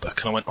Bloodbound book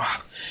and I went,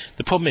 oh.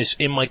 The problem is,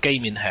 in my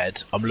gaming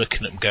head, I'm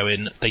looking at them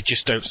going, they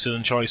just don't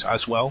synergize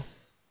as well.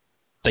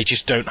 They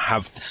just don't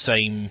have the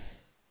same,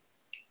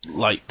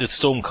 like, the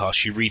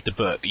Stormcast, you read the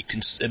book, you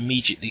can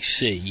immediately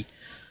see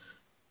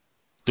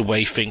the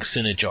way things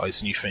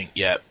synergize, and you think,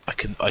 yeah, I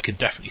can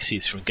definitely see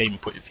this from a gaming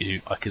point of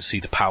view, I can see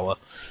the power.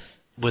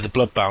 With the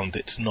Bloodbound,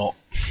 it's not,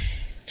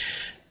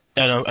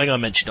 and I think I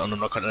mentioned it on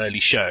like an early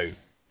show,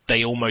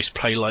 they almost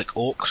play like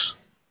orcs.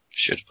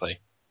 Should play.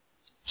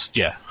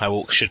 Yeah, how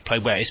orcs should play,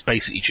 where it's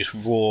basically just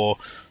raw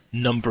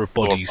number of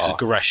bodies,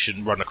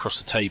 aggression, run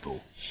across the table.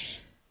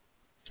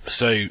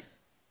 So,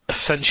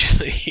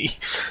 essentially,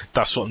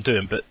 that's what I'm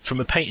doing. But from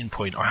a painting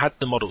point, I had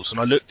the models,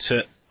 and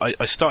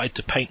I started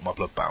to paint my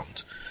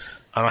Bloodbound,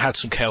 and I had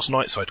some Chaos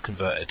Nightside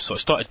converted, so I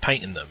started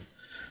painting them,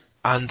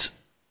 and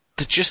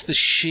just the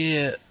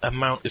sheer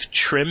amount of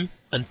trim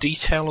and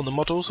detail on the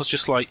models, I was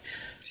just like,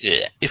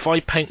 yeah. If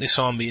I paint this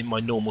army in my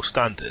normal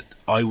standard,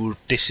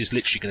 this is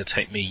literally going to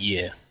take me a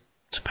year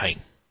to paint.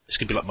 It's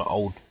going to be like my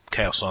old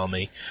Chaos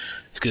army.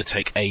 It's going to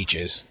take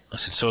ages. I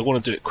said, so I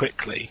want to do it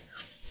quickly.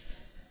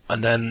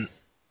 And then,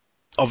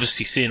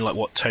 obviously, seeing like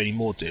what Tony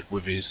Moore did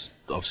with his,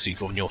 obviously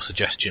on your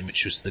suggestion,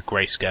 which was the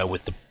grayscale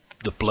with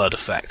the blood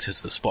effect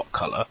as the spot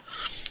colour.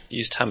 He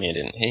used Tamiya,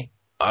 didn't he?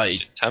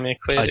 Tamiya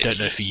clear? I don't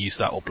know if he used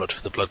that or blood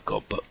for the blood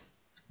god, but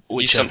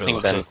whichever.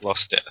 Something then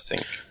lost it, I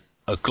think.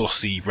 A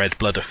glossy red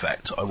blood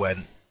effect. I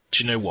went,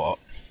 do you know what?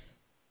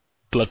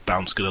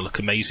 Bloodbound's going to look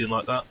amazing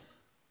like that.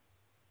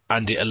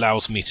 And it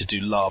allows me to do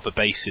lava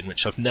basing,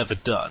 which I've never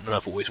done and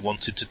I've always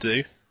wanted to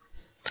do.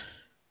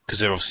 Because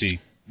they're obviously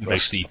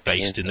mostly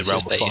based in the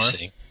realm of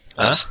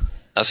fire.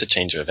 That's a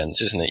change of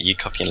events, isn't it? You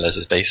copying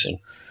Les's basing.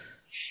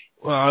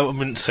 Well, I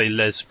wouldn't say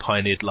Les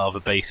pioneered lava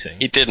basing.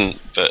 He didn't,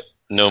 but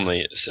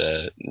normally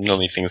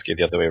things go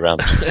the other way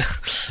around.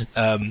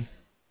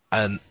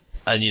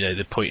 And you know,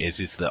 the point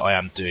is that I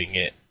am doing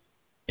it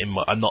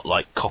I'm not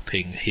like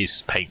copying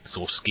his paints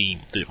or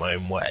scheme, doing it my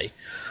own way.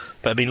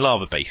 But I mean,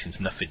 lava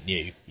basing's nothing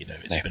new. You know,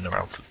 it's been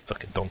around for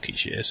fucking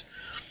donkey's years.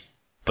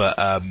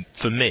 But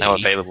for me, now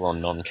available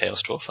on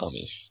non-Chaos Dwarf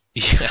armies.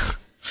 Yeah,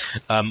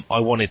 I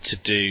wanted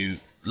to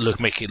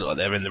make it look like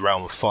they're in the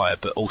realm of fire,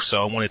 but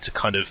also I wanted to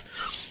kind of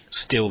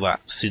steal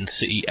that Sin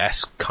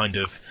City-esque kind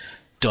of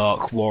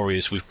dark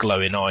warriors with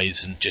glowing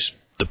eyes, and just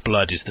the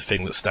blood is the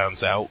thing that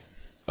stands out.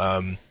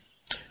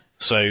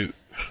 So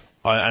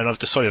I've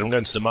decided I'm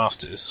going to the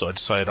Masters, so I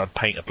decided I'd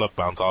paint a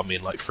Bloodbound army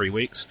in like 3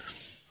 weeks.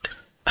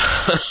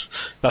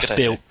 That's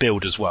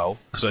build as well,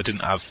 because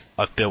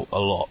I've built a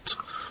lot.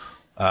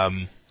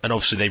 And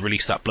obviously they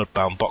released that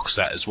Bloodbound box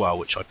set as well,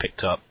 which I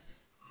picked up.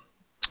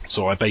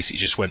 So I basically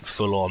just went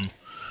full on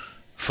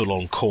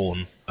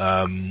Khorne.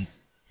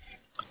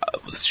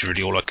 That's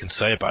really all I can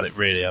say about it,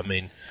 really. I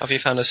mean, have you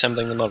found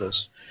assembling the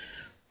models?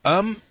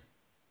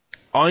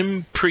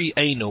 I'm pretty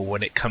anal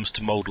when it comes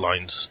to mold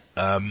lines.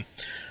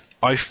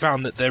 I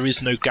found that there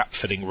is no gap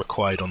filling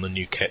required on the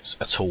new kits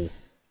at all.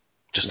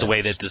 Just the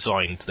way they're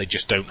designed, they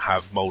just don't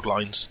have mold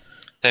lines.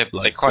 They're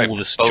quite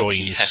all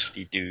bulky,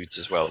 hefty dudes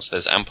as well, so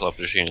there's ample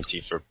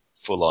opportunity for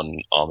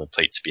full-on armor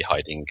plate to be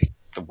hiding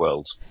the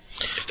world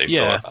if they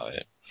thought about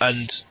it.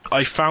 And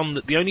I found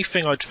that the only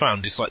thing I'd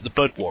found is like the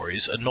Blood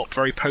Warriors are not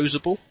very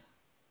poseable.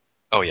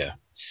 Oh yeah.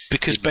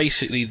 Because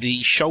basically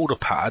the shoulder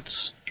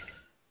pads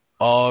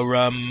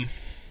are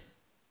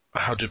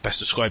how to best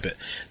describe it?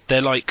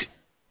 They're like,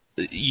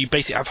 you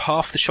basically have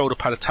half the shoulder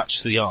pad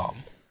attached to the arm,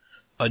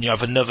 and you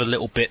have another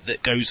little bit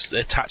that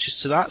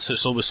attaches to that, so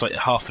it's almost like a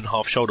half and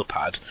half shoulder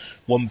pad.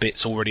 One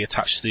bit's already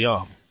attached to the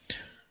arm.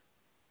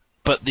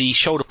 But the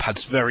shoulder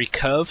pad's very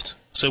curved,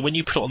 so when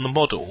you put it on the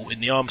model in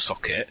the arm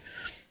socket,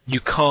 you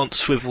can't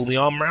swivel the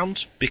arm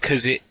round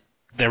because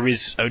there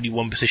is only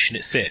one position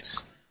it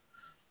sits.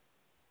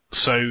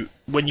 So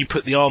when you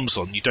put the arms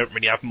on, you don't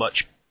really have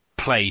much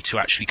play to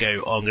actually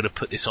go, oh, I'm going to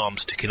put this arm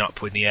sticking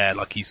up in the air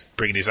like he's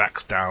bringing his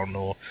axe down.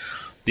 Or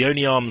the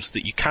only arms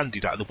that you can do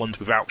that are the ones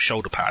without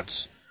shoulder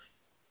pads.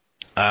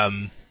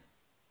 And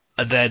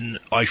then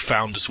I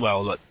found as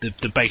well that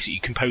the basic, you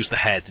compose the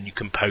head and you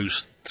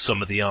compose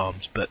some of the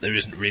arms, but there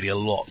isn't really a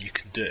lot you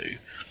can do.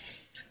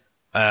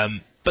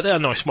 But they are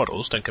nice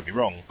models, don't get me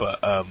wrong.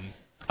 But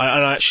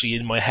I actually,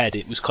 in my head,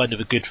 it was kind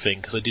of a good thing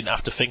because I didn't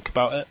have to think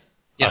about it.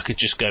 Yeah. I could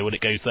just go when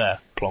it goes there,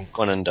 plonk.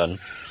 Gone and done.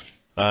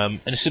 And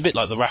it's a bit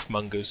like the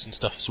Wrathmongers and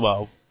stuff as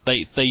well.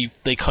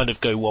 They kind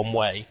of go one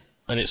way,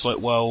 and it's like,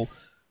 well,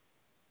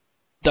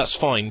 that's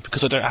fine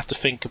because I don't have to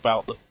think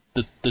about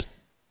the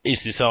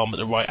is this arm at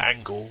the right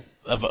angle?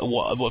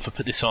 What if I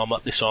put this arm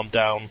up, this arm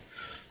down?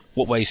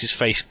 What way is his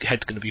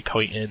head going to be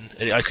pointing?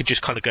 And I could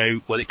just kind of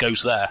go, well, it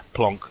goes there,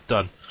 plonk,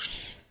 done.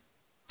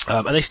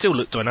 And they still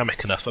look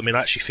dynamic enough. I mean, I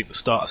actually think the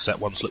starter set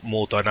ones look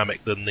more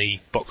dynamic than the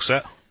box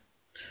set.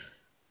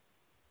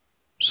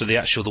 So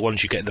the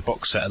ones you get in the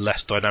box set are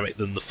less dynamic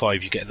than the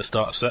 5 you get in the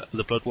starter set of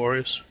the Blood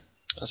Warriors.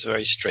 That's a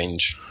very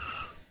strange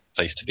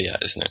place to be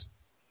at, isn't it?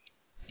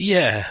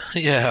 Yeah,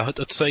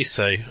 I'd say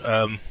so.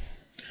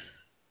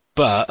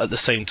 But at the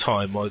same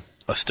time, I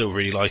still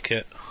really like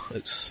it.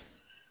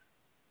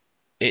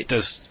 It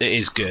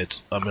is good.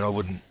 I mean, I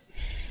wouldn't.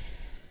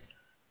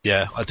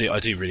 Yeah, I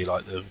do really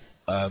like them.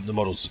 The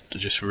models are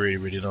just really,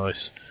 really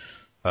nice.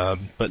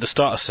 But the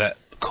starter set,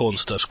 Khorne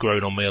stuff's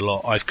grown on me a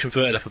lot. I've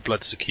converted up a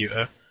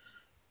Bloodsecutor.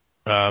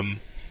 And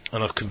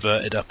I've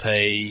converted up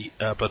a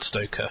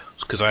Bloodstoker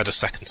because I had a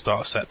second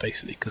starter set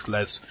basically because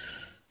Les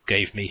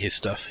gave me his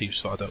stuff. He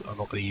was like, I'm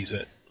not going to use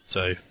it.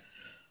 So,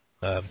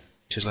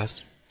 cheers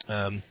Les.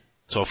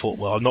 So I thought,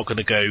 well, I'm not going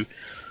to go.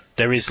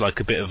 There is like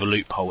a bit of a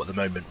loophole at the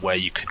moment where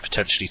you could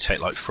potentially take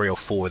like 3 or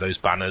 4 of those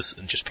banners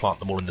and just plant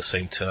them all in the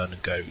same turn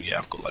and go, yeah,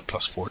 I've got like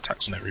 +4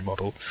 attacks on every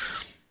model.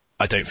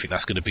 I don't think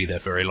that's going to be there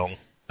very long.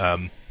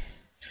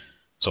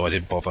 So I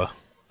didn't bother.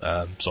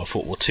 So I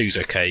thought, well, 2's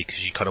okay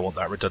because you kind of want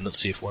that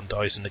redundancy if one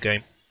dies in the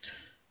game.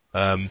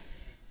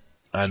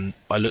 And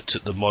I looked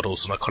at the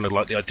models and I kind of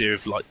like the idea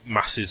of like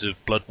masses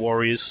of Blood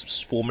Warriors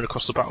swarming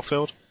across the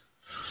battlefield.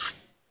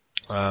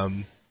 Are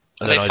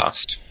they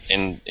fast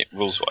in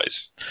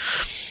rules-wise?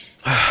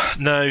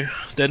 No,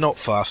 they're not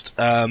fast.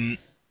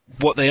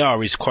 What they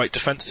are is quite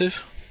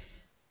defensive.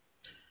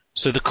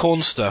 So the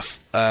Khorne stuff,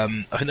 I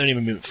think they're only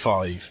movement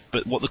 5,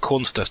 but what the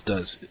Khorne stuff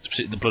does,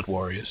 particularly the Blood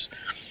Warriors,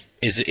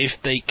 is that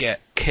if they get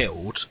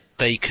killed,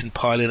 they can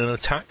pile in an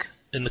attack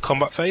in the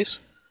combat phase.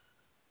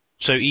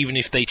 So even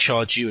if they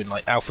charge you and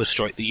like Alpha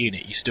Strike the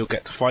unit, you still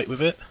get to fight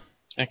with it.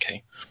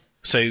 Okay.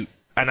 So,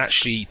 and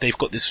actually, they've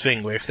got this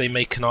thing where if they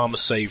make an armor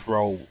save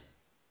roll,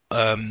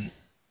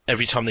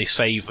 every time they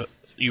save,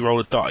 you roll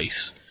a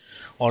dice.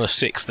 On a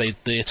 6,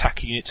 the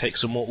attacking unit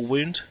takes a mortal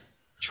wound.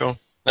 Sure.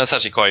 That's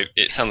actually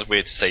it sounds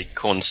weird to say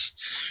Khorne's,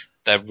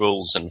 their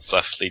rules and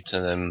fluff lead to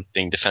them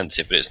being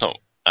defensive, but it's not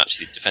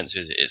actually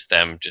defensive, is it? It's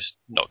them just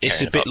not caring.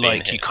 It's a bit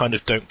like hit. You kind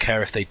of don't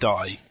care if they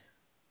die.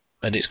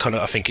 And it's kind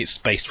of, I think it's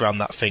based around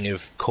that thing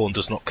of Khorne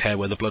does not care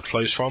where the blood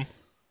flows from.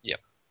 Yeah.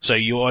 So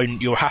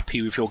you're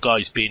happy with your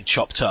guys being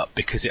chopped up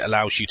because it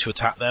allows you to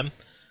attack them,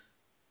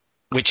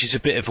 which is a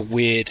bit of a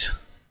weird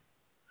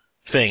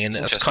thing, and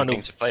that's kind of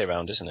thing to play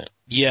around, isn't it?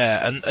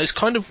 Yeah, and it's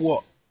kind of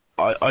what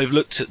I've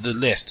looked at the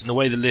list, and the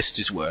way the list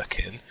is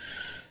working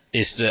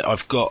is that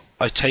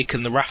I've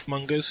taken the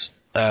Wrathmongers,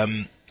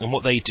 and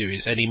what they do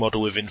is any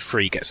model within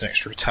 3 gets an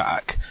extra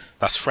attack.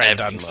 That's friend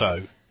and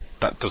foe.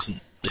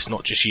 It's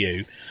not just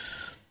you.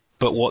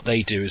 But what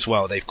they do as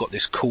well, they've got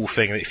this cool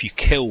thing that if you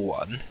kill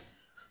one,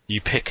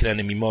 you pick an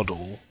enemy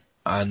model,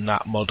 and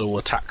that model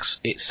attacks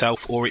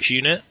itself or its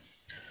unit.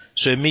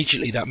 So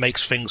immediately that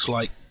makes things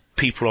like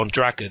people on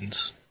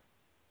dragons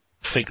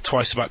think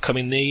twice about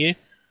coming near you.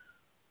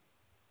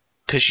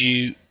 Because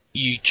you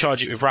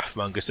charge it with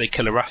Wrathmongers, they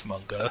kill a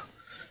Wrathmonger,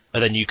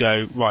 and then you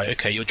go, right,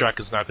 okay, your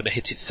dragon's now going to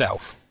hit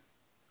itself.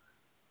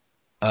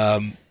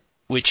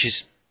 Which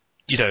is,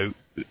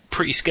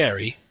 pretty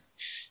scary.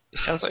 It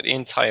sounds like the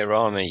entire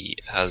army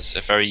has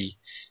a very...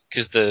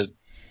 Because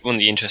one of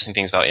the interesting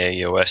things about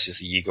AEOS is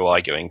the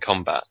Yigo-Igo in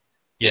combat.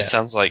 Yeah. It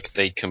sounds like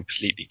they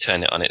completely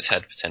turn it on its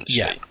head, potentially.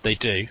 Yeah, they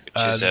do.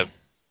 Which is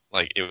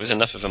it was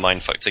enough of a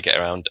mindfuck to get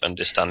around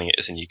understanding it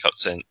as a new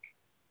cutscene,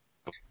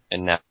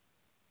 and now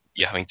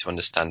you're having to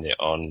understand it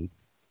on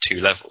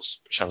 2 levels,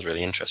 which sounds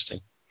really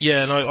interesting.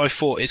 Yeah, and I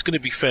thought it's going to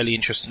be fairly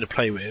interesting to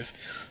play with.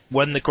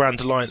 When the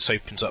Grand Alliance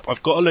opens up,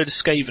 I've got a load of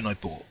Skaven I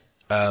bought,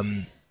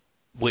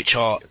 which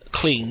are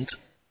cleaned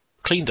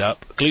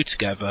up, glued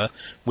together,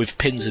 with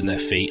pins in their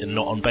feet and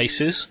not on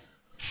bases,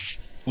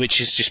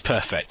 which is just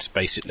perfect,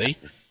 basically.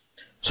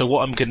 So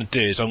what I'm going to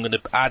do is I'm going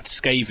to add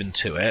Skaven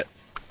to it,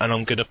 and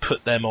I'm going to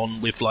put them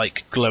on with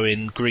like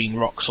glowing green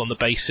rocks on the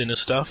basin and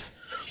stuff,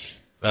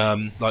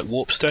 like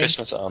Warpstone.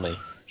 Christmas army.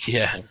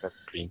 Yeah,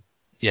 Green.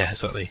 yeah,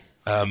 exactly.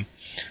 And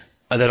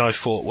then I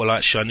thought, well,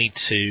 actually, I need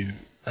to.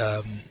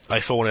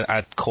 If I want to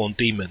add Khorne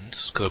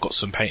Demons, because I've got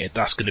some painted,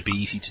 that's going to be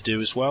easy to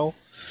do as well.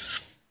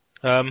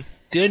 The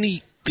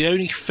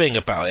only thing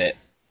about it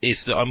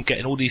is that I'm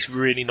getting all these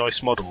really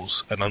nice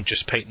models, and I'm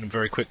just painting them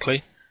very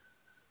quickly.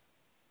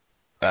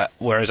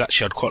 Whereas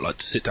actually, I'd quite like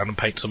to sit down and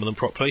paint some of them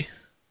properly.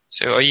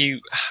 So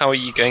how are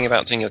you going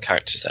about doing your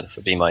characters then?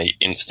 Would be my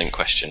instant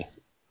question.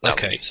 Now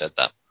that you've said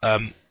that.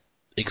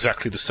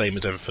 Exactly the same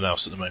as everything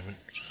else at the moment.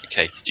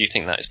 Okay. Do you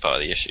think that is part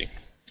of the issue?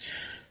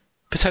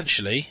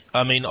 Potentially.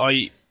 I mean,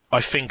 I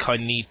think I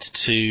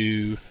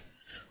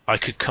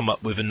could come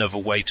up with another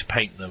way to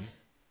paint them.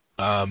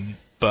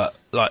 But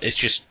like, it's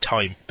just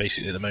time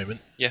basically at the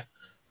moment. Yeah.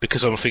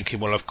 Because I'm thinking,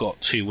 well, I've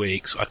got 2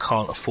 weeks. I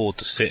can't afford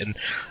to sit and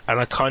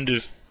I kind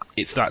of,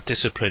 it's that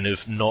discipline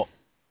of not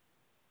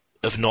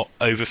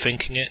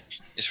overthinking it.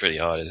 It's really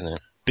hard, isn't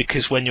it?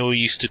 Because when you're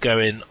used to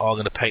going, oh, I'm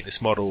going to paint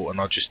this model and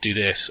I'll just do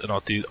this and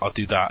I'll do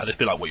that, and it's a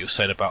bit like what you're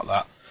saying about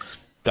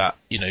that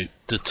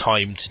the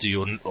time to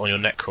do on your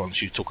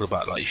Necrons. You're talking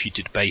about, like, if you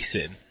did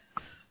basing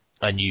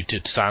and you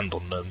did sand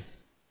on them,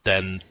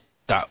 then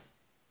that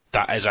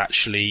is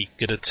actually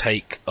going to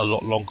take a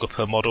lot longer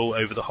per model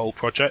over the whole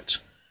project.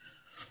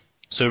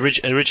 So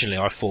originally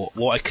I thought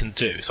what I can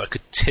do is I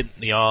could tint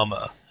the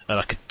armour and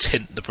I could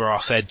tint the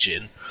brass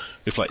edging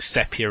with like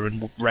sepia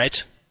and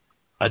red,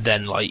 and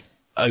then like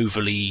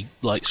overly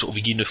like sort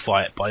of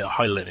unify it by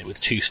highlighting it with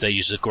 2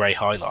 stages of grey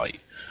highlight,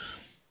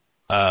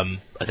 and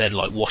then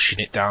like washing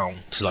it down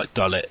to like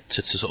dull it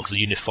to sort of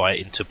unify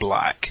it into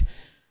black.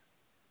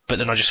 But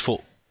then I just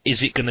thought,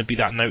 is it going to be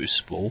that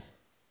noticeable?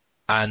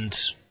 And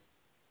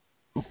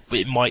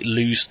it might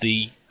lose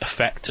the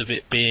effect of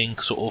it being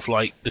sort of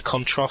like the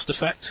contrast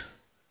effect.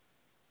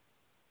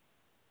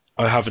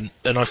 I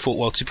thought,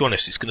 well, to be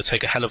honest, it's going to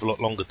take a hell of a lot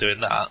longer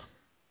doing that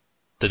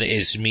than it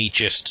is me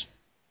just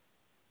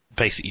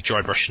basically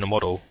dry brushing a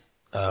model,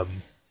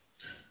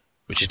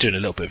 which is doing a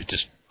little bit of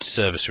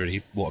disservice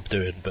really what I'm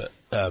doing. But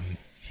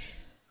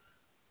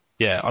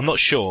yeah, I'm not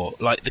sure.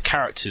 Like the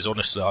characters,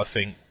 honestly, I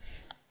think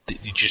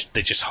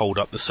they just hold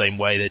up the same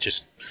way. They're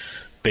just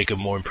bigger,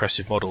 more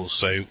impressive models.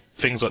 So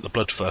things like the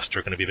Bloodthirster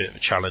are going to be a bit of a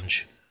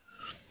challenge.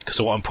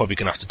 So what I'm probably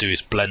going to have to do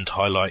is blend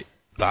highlight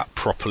that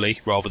properly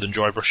rather than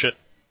dry brush it.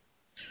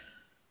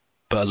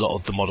 But a lot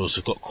of the models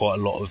have got quite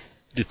a lot of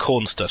the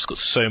Khorne stuff's got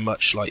so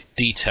much like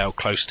detail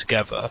close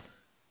together.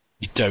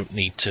 You don't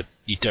need to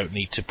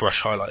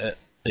brush highlight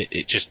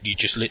it. You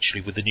just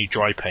literally with the new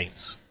dry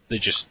paints,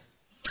 there's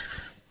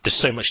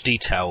so much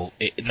detail.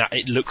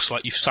 It looks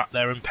like you've sat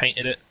there and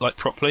painted it like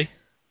properly.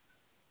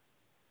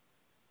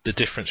 The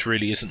difference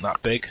really isn't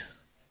that big.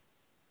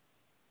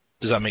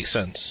 Does that make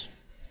sense?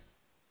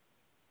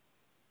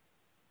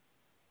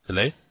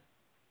 Hello?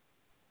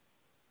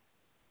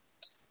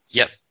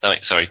 Yep.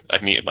 Sorry,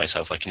 I've muted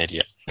myself like an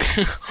idiot.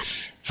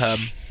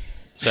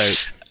 So.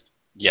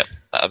 Yep,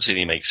 that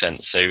absolutely makes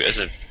sense. So as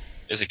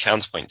a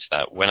counterpoint to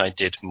that, when I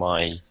did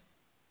my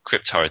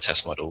Crypt Horror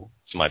test model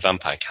for my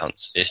vampire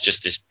counts, it's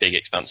just this big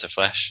expanse of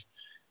flesh.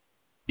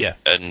 Yeah.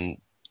 And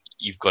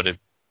you've got to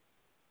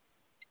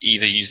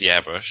either use the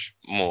airbrush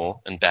more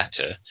and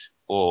better,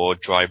 or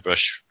dry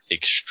brush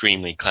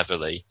extremely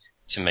cleverly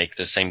to make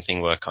the same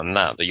thing work on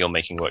that you're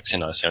making work so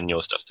nicely on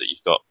your stuff that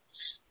you've got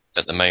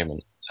at the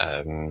moment.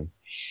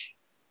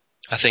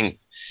 I think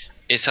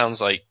it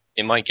sounds like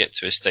it might get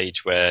to a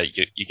stage where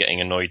you're getting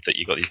annoyed that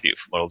you've got these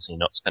beautiful models and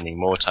you're not spending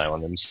more time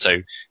on them.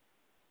 So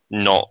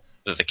not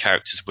that the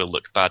characters will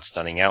look bad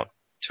standing out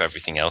to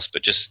everything else,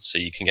 but just so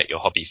you can get your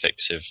hobby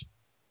fix of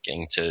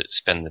getting to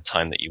spend the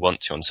time that you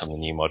want to on some of the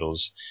new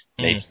models.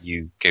 Maybe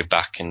you go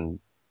back and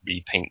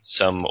repaint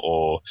some,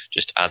 or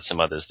just add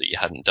some others that you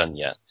hadn't done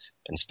yet,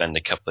 and spend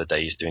a couple of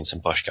days doing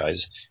some posh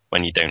guys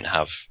when you don't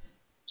have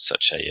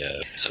such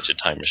a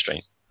time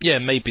restraint. Yeah,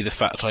 maybe the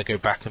fact that I go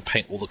back and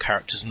paint all the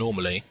characters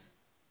normally,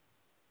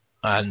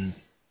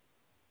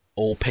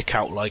 or pick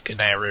out like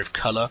an area of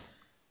colour.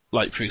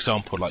 Like for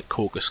example, like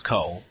Corgus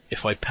Cull,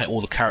 if I paint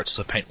all the characters,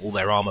 I paint all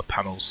their armour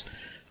panels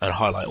and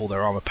highlight all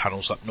their armour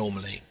panels up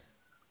normally.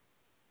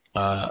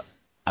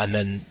 And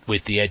then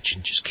with the edge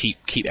and just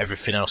keep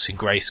everything else in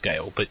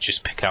grayscale, but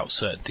just pick out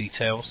certain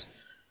details.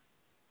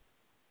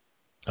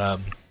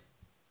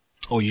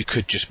 Or you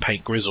could just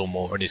paint Grizzle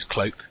more in his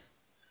cloak.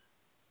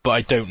 But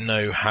I don't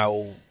know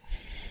how.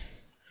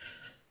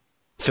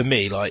 For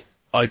me,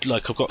 I've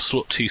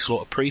got 2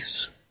 Slaughter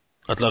Priests.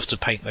 I'd love to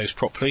paint those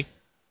properly.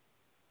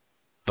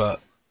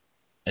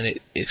 And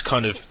it's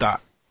kind of that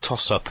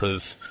toss up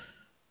of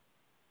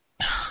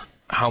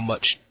how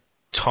much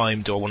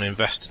time do I want to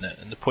invest in it?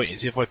 And the point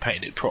is, if I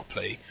painted it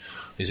properly,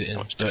 is it in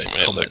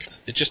comment?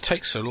 It just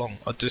takes so long.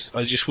 I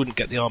just wouldn't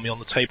get the army on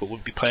the table.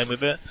 Wouldn't be playing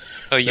with it.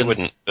 Oh, you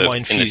wouldn't. But my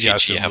enthusiasm in the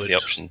future, you have the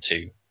option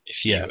to,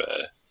 if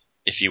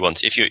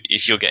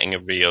you're getting a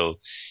real,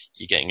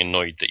 you're getting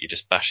annoyed that you're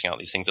just bashing out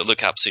these things that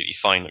look absolutely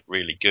fine, look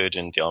really good,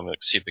 and the army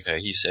looks super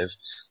cohesive.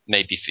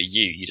 Maybe for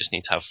you just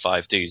need to have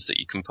 5 dudes that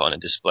you can put on a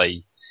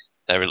display.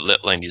 They're a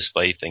little only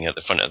display thing at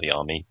the front of the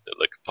army that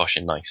look posh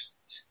and nice,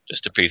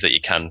 just to prove that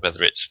you can,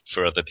 whether it's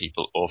for other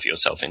people or for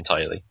yourself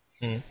entirely.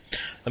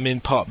 I mean,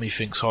 part of me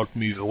thinks I'd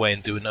move away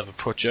and do another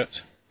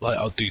project. Like,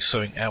 I'll do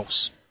something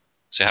else.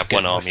 So have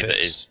one army that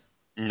is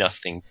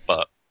nothing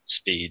but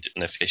speed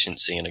and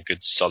efficiency and a good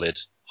solid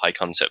high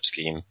concept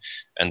scheme,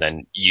 and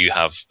then you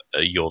have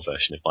your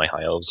version of My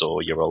High Elves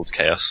or your old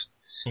Chaos.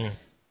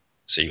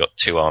 So you've got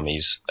 2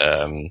 armies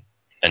and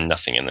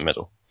nothing in the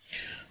middle.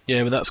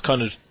 Yeah, but that's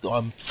kind of,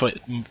 I'm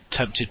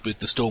tempted with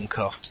the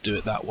Stormcast to do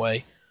it that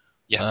way.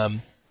 Yeah.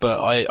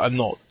 But I'm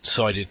not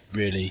decided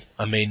really.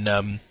 I mean,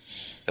 a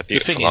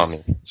beautiful army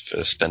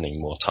for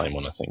spending more time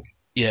on, I think.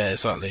 Yeah,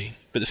 exactly.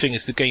 But the thing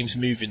is, the game's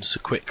moving so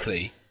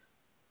quickly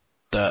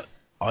that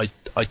I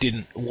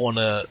didn't want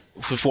to.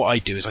 With what I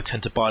do is I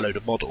tend to buy a load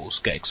of models,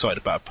 get excited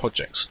about a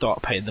project,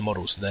 start painting the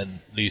models, and then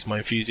lose my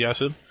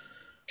enthusiasm.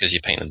 Because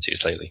you paint them too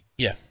slowly.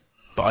 Yeah,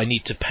 but I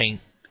need to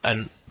paint,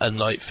 and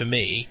like for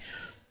me,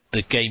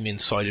 the gaming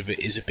side of it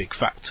is a big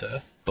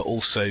factor. But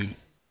also,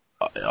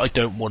 I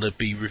don't want to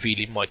be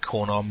revealing my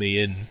Khorne army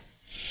in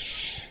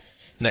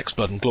Next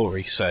Blood and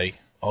Glory. Say,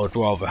 I would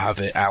rather have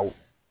it out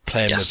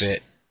playing with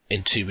it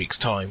in 2 weeks'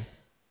 time.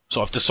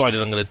 So I've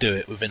decided I'm going to do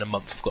it within a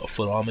month. I've got a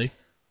full army.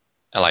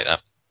 I like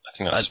that. I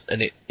think that's...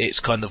 And it's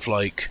kind of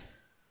like,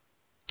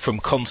 from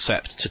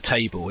concept to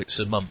table, it's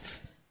a month.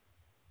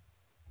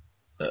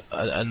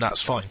 And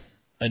that's fine.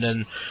 And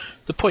then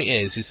the point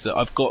is that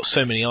I've got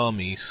so many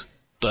armies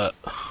that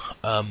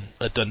are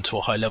done to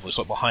a high level. It's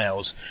like my High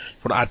Elves.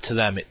 If I want to add to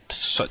them, it's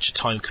such a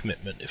time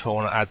commitment. If I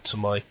want to add to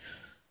my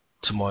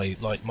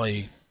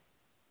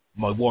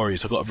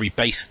warriors, I've got to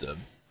rebase them.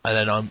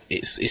 And then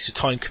it's a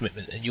time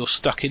commitment, and you're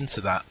stuck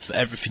into that for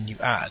everything you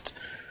add.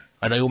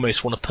 And I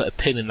almost want to put a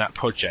pin in that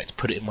project,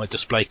 put it in my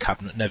display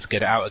cabinet, never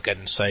get it out again,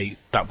 and say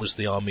that was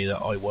the army that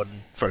I won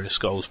Throne of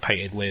Skulls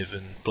painted with,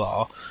 and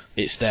blah.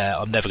 It's there.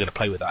 I'm never going to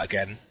play with that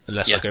again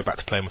unless I go back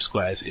to playing with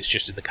squares. It's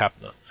just in the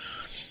cabinet.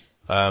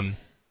 And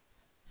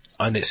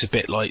it's a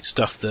bit like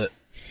stuff that,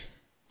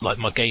 like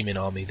my gaming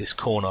army, this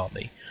Khorne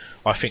army,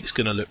 I think it's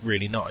going to look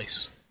really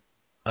nice.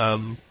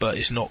 But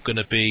it's not going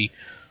to be,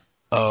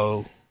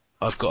 oh,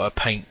 I've got to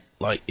paint,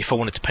 like, if I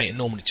wanted to paint it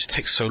normally, it just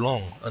takes so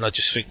long. And I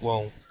just think,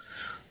 well,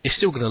 it's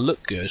still going to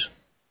look good,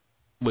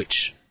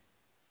 which,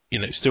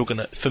 it's still going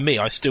to, for me,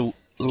 I still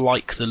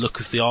like the look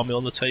of the army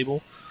on the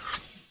table.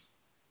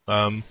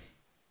 But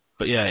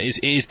yeah,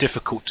 it is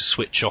difficult to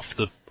switch off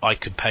the, I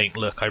can paint,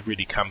 look, I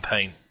really can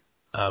paint.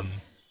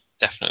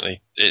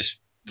 Definitely. It's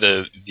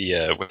whether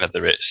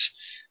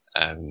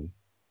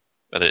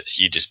it's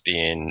you just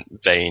being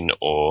vain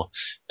or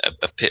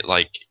a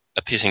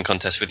pissing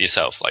contest with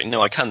yourself. Like,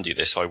 no, I can do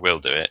this, so I will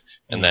do it.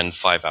 And then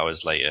 5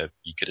 hours later,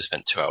 you could have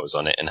spent 2 hours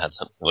on it and had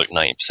something that looked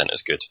 90%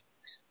 as good.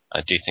 I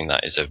do think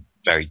that is a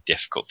very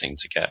difficult thing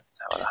to get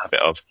out of the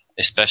habit of,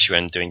 especially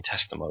when doing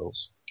tester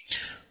models.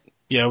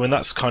 Yeah, well,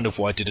 that's kind of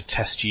why I did a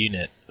test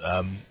unit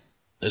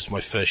as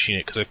my first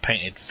unit, because I've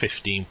painted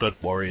 15 Blood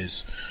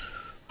Warriors,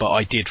 but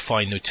I did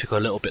find it took a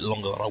little bit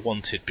longer than I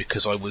wanted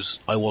because I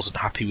wasn't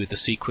happy with the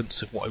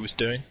sequence of what I was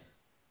doing.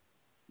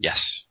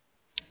 Yes.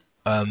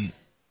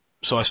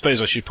 So I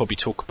suppose I should probably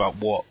talk about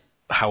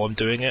how I'm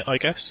doing it, I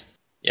guess.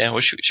 Yeah,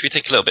 well, should we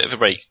take a little bit of a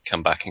break,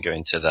 come back and go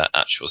into the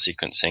actual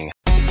sequencing?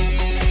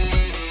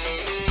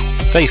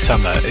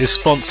 Facehammer is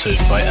sponsored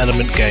by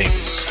Element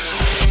Games.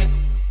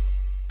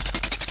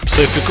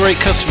 So for great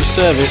customer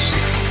service,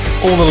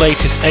 all the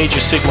latest Age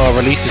of Sigmar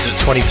releases at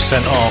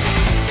 20% off,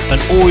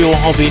 and all your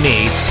hobby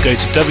needs, go to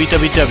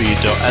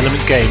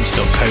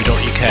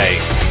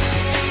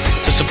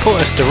www.elementgames.co.uk. To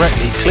support us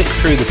directly, click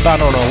through the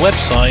banner on our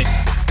website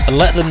and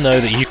let them know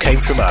that you came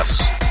from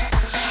us.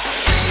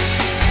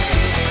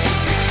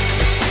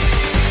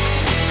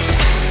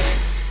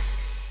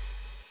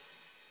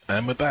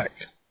 And we're back.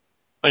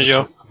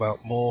 Bonjour. Talk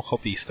about more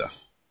hobby stuff.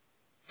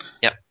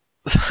 Yep.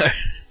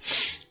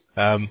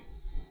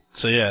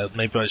 So yeah,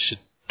 maybe I should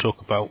talk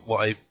about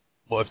what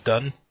I've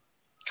done.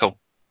 Cool.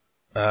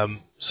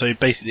 So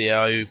basically,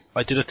 I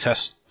did a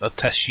test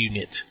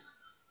unit,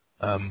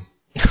 and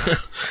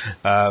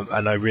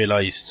I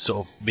realised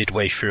sort of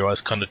midway through I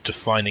was kind of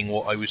defining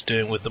what I was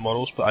doing with the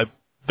models, but I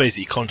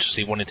basically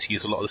consciously wanted to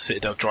use a lot of the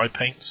Citadel dry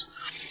paints,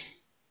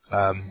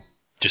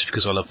 just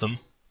because I love them.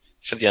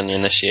 For the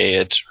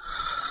uninitiated,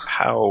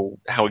 how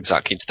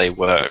exactly do they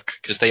work?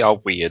 Because they are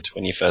weird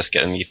when you first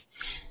get them. You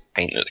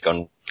paint that's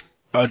gone.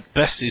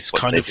 Best is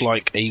kind of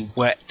like a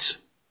wet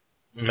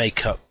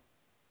makeup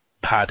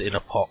pad in a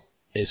pot.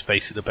 Is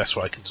basically the best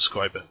way I can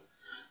describe it.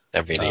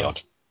 They're really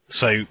odd.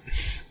 So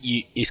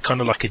it's kind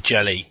of like a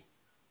jelly,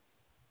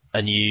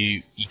 and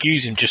you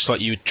use them just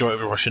like you would dry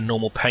brush a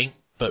normal paint,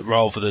 but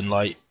rather than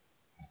I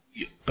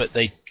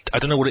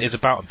don't know what it is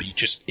about them, but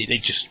they're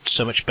just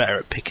so much better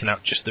at picking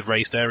out just the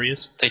raised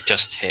areas. They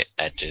just hit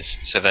edges.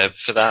 So they're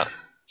for that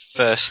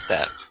first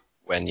step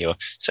when you're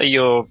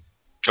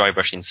dry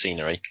brushing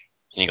scenery,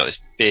 and you got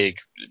this big,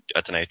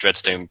 I don't know,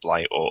 Dreadstone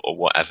Blight or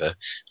whatever,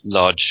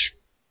 large,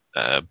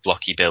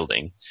 blocky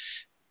building.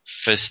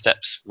 For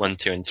steps 1,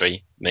 2, and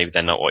 3, maybe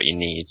they're not what you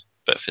need,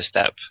 but for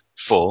step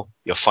 4,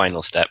 your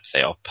final step,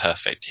 they are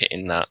perfect.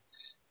 Hitting that,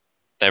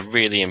 they're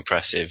really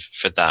impressive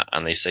for that,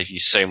 and they save you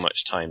so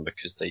much time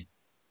because they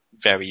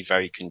very,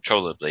 very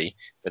controllably,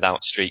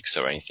 without streaks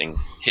or anything,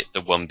 hit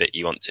the one bit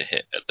you want to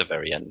hit at the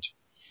very end.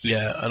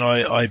 Yeah, and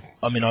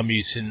I mean, I'm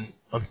using.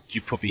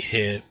 You probably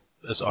hear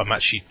as I'm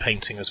actually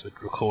painting as we're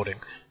recording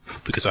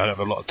because I don't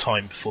have a lot of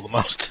time before the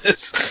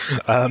Masters,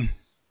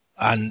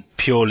 and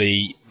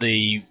purely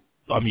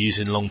I'm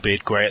using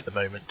Longbeard Grey at the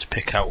moment to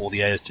pick out all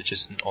the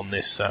edges on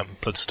this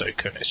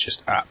Bloodstoker, and it's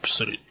just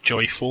absolute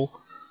joyful.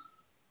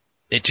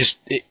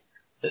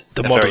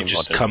 The model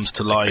just comes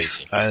to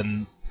life,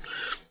 and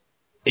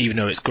even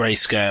though it's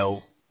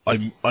grayscale,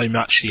 I'm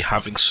actually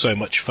having so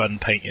much fun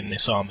painting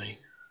this army,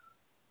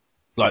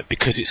 like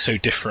because it's so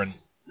different.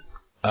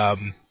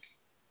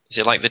 Is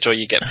it like the joy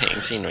you get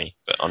painting scenery,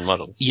 but on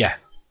models? Yeah,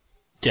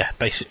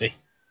 basically,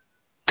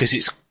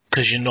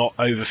 because you're not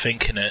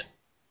overthinking it,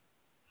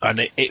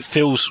 and it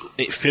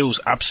feels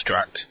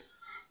abstract.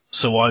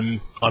 So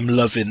I'm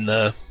loving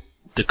the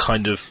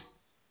kind of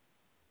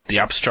the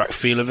abstract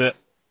feel of it.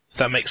 Does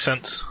that make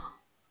sense?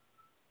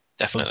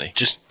 Definitely.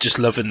 Just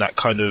loving that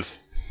kind of.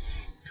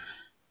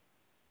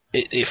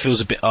 It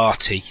feels a bit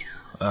arty.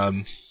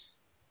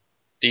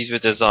 These were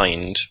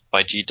designed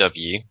by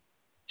GW,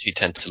 who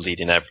tend to lead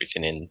in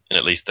everything in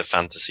at least the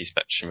fantasy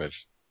spectrum of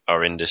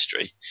our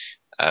industry,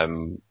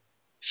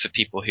 for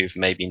people who've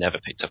maybe never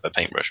picked up a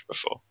paintbrush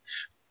before.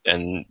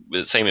 And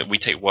the same, we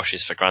take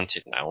washes for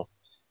granted now.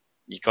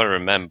 You've got to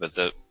remember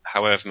that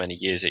however many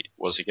years it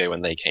was ago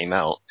when they came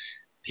out,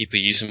 people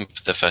used them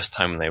for the first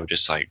time and they were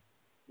just like,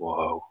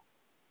 whoa,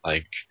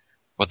 like,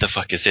 what the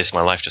fuck is this?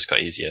 My life just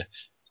got easier.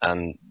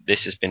 And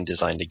this has been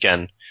designed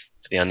again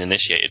for the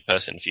uninitiated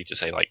person for you to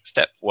say, like,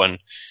 step 1,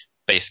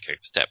 base coat,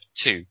 step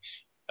 2,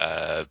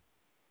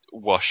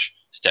 wash,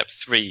 step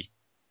 3,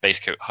 base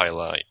coat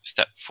highlight,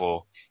 step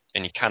 4,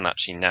 and you can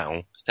actually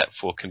now, step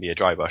 4 can be a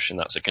dry brush, and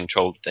that's a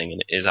controlled thing,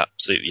 and it is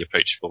absolutely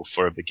approachable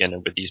for a beginner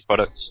with these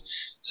products.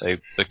 So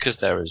because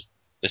they're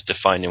as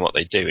defined in what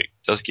they do, it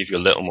does give you a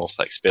little more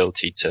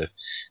flexibility to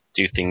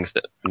do things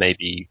that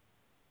maybe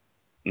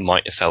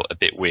might have felt a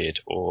bit weird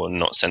or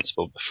not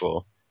sensible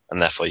before,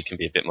 and therefore you can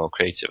be a bit more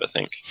creative, I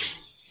think.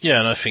 Yeah,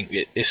 and I think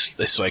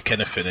it's like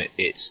anything,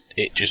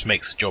 it just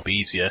makes the job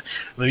easier.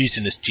 I'm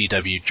using this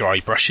GW dry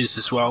brushes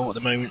as well at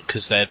the moment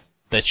because they're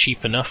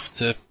cheap enough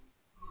to.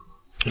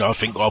 I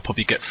think I'll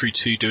probably get through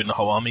 2 doing the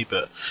whole army,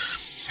 but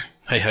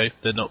hey ho,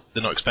 they're not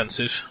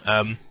expensive.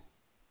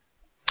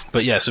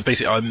 But yeah, so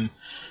basically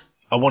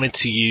I wanted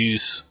to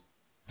use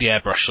the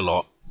airbrush a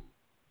lot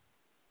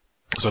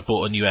because I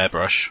bought a new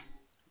airbrush.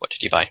 What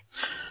did you buy?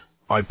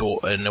 I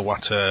bought an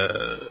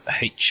Iwata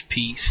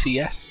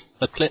HPCS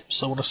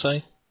Eclipse, I want to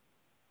say.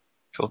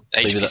 Cool.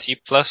 HPC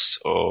Plus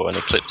or an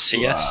Eclipse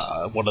CS?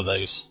 One of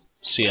those.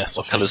 CS.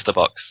 What colour's the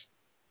box?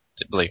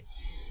 Is it blue?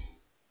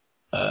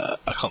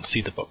 I can't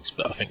see the box,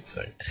 but I think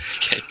so.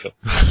 Okay, cool.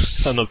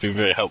 I'm not being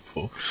very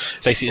helpful.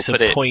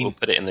 Basically, we'll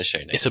put it in the show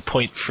notes. It's a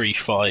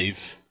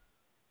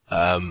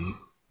 0.35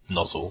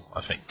 nozzle,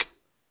 I think.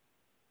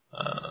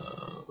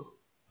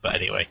 But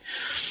anyway,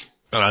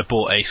 and I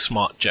bought a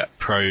SmartJet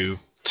Pro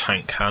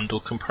tank handle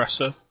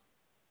compressor.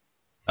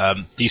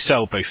 Do you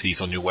sell both of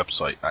these on your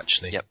website,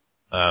 actually? Yep.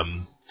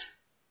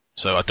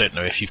 So I don't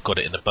know if you've got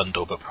it in a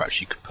bundle, but perhaps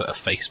you could put a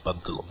face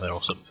bundle on there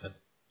or something.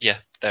 Yeah,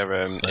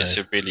 it's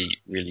a really,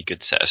 really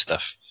good set of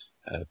stuff.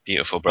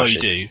 Beautiful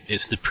brushes. Oh, you do?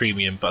 It's the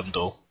premium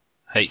bundle,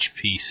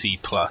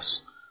 HPC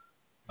Plus,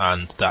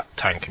 and that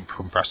tank and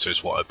compressor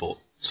is what I bought.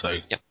 So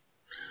yep.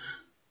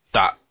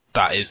 That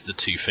is the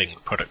 2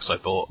 products I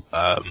bought.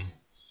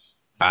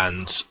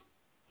 And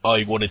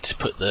I wanted to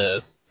put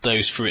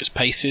those through its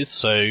paces,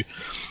 so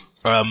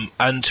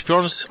and to be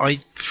honest, I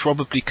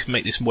probably could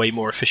make this way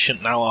more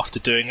efficient now after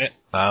doing it,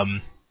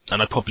 and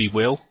I probably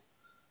will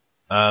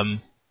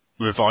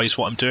revise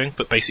what I'm doing,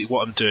 but basically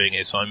what I'm doing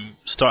is I'm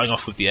starting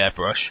off with the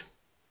airbrush,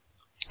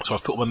 so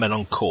I've put my men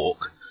on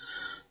cork,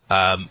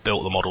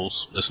 built the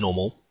models as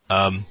normal,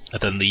 and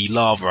then the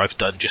lava I've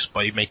done just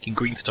by making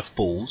green stuff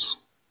balls,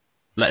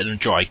 letting them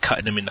dry,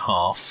 cutting them in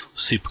half,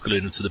 super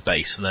gluing them to the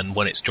base, and then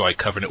when it's dry,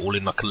 covering it all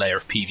in like a layer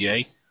of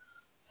PVA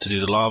to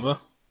do the lava.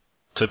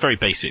 So very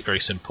basic, very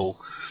simple.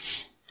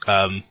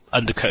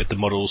 Undercoated the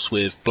models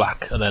with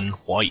black and then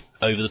white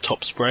over the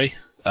top spray.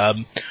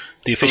 The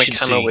efficiency.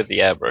 From a camera with the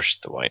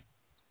airbrush, the white.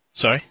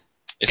 Sorry?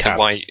 Is the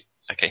white...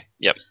 Okay,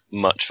 yep,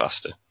 much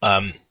faster.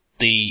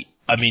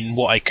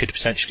 What I could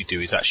potentially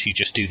do is actually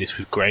just do this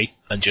with grey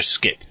and just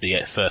skip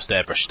the first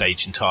airbrush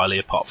stage entirely,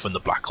 apart from the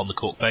black on the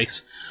cork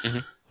base. Mm-hmm.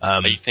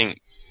 But you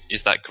think,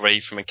 is that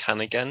grey from a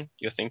can again,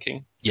 you're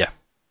thinking? Yeah.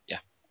 Yeah.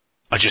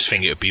 I just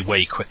think it would be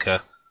way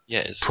quicker. Yeah,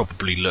 it is.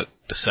 Probably look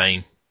the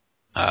same.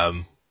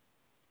 But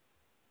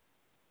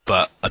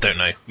I don't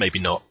know, maybe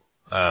not.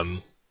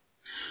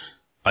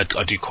 I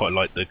do quite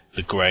like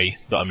the grey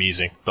that I'm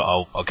using, but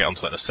I'll get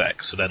onto that in a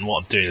sec. So then what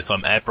I'm doing is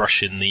I'm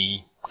airbrushing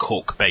the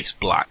cork base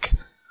black.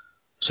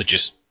 So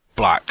just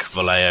black,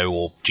 Vallejo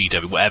or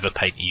GW, whatever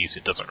paint you use,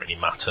 it doesn't really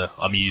matter.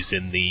 I'm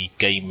using the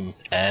Game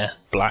Air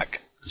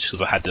black, just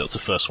because I had it was the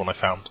first one I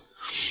found.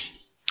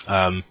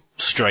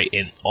 Straight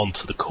in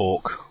onto the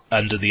cork,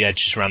 under the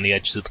edges, around the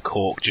edges of the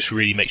cork, just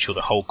really make sure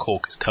the whole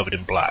cork is covered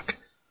in black.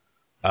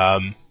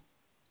 And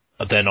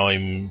then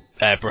I'm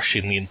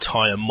airbrushing the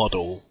entire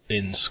model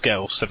in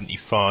scale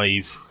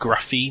 75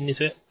 graphene,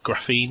 is it?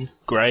 Graphene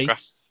grey?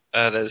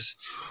 There's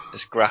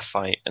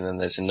graphite, and then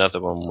there's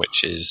another one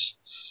which is...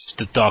 It's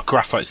the dark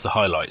graphite's the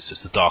highlight, so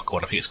it's the dark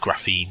one. I think it's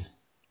graphene.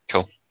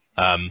 Cool.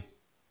 And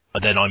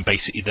then I'm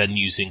basically then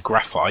using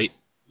graphite,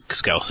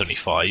 scale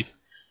 75,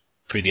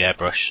 through the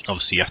airbrush.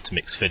 Obviously you have to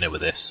mix thinner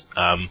with this,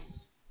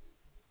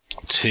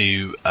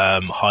 to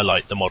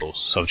highlight the models.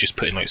 So I've just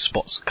put in like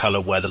spots of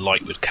colour where the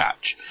light would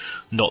catch.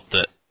 Not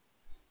that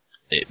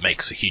it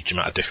makes a huge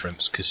amount of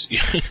difference, because you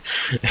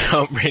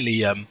can't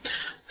really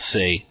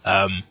see.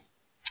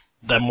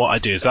 Then what I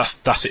do is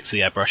that's it for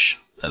the airbrush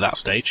at that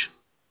stage.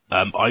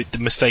 The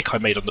mistake I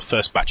made on the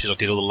first batch is I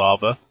did all the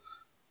lava,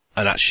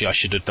 and actually I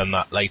should have done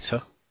that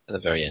later. At the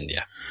very end,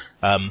 yeah.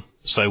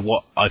 So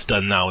what I've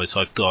done now is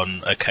I've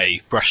gone,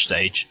 okay, brush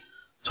stage.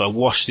 So I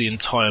washed the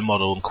entire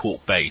model in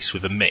cork base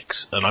with a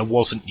mix, and I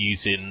wasn't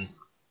using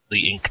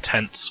the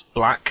Inktense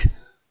black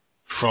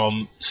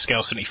from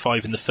scale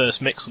 75 in the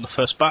first mix on the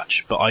first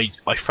batch, but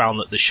I found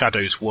that the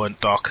shadows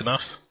weren't dark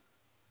enough.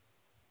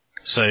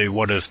 So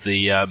one of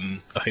the, I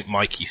think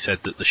Mikey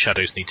said that the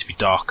shadows need to be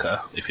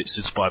darker if it's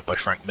inspired by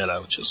Frank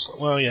Miller, which is,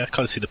 well, yeah, I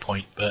kind of see the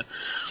point. But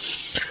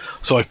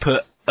so I've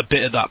put a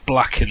bit of that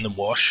black in the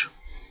wash,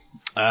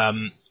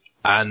 and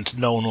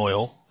Nuln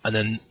Oil, and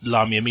then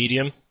Lamia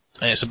Medium,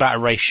 and it's about a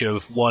ratio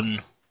of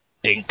 1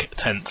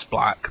 Inktense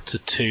black to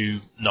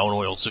 2 Nuln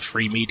Oil to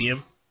 3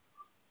 medium,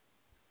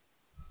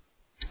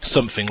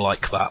 something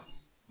like that,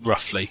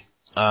 roughly.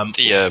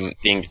 The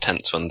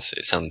Inktense ones,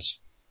 it sounds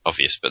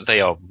obvious, but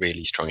they are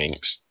really strong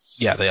inks.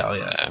 Yeah, they are,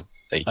 yeah.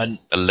 And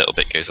a little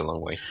bit goes a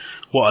long way.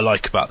 What I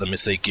like about them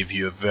is they give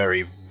you a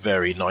very,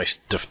 very nice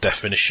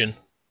definition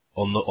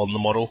on the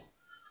model.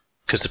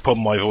 Because the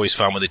problem I've always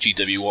found with the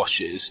GW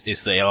washes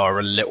is they are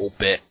a little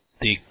bit,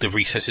 the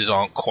recesses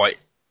aren't quite,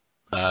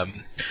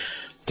 don't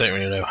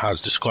really know how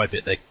to describe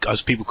it.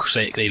 As people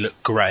say, they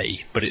look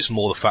grey, but it's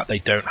more the fact they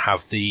don't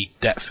have the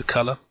depth of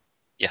colour.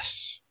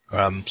 Yes.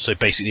 So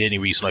basically the only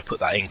reason I put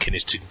that ink in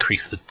is to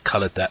increase the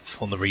colour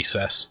depth on the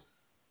recess.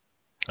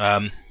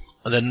 And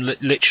then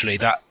literally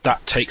that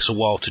takes a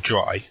while to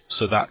dry,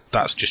 so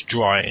that's just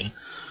drying.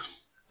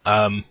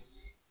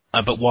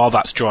 But while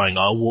that's drying,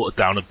 I'll water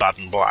down a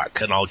Baden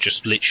Black, and I'll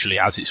just literally,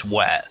 as it's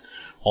wet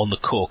on the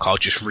cork, I'll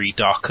just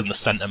redarken the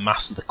centre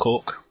mass of the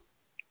cork.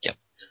 Yep.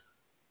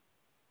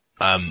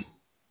 And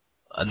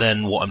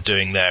then what I'm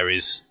doing there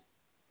is,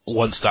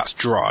 once that's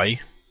dry,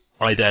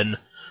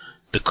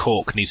 the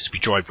cork needs to be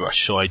dry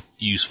brushed, so I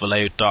use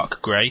Vallejo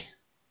Dark Grey,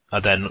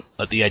 and then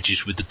at the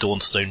edges with the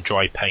Dawnstone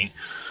dry paint,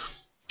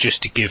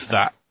 just to give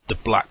the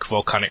black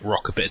volcanic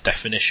rock a bit of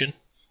definition.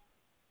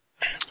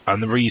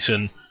 And the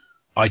reason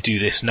I do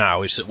this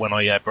now is that when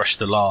I airbrush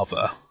the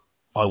lava,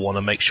 I want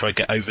to make sure I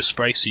get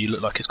overspray so you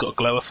look like it's got a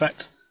glow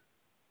effect.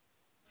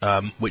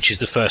 Which is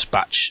the first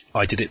batch,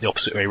 I did it the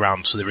opposite way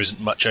around, so there isn't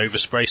much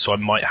overspray, so I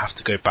might have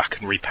to go back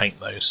and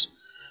repaint those.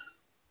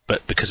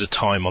 But because of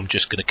time, I'm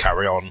just going to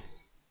carry on.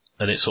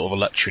 And it's sort of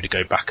a luxury to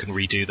go back and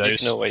redo those. You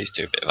can always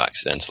do a bit of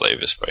accidental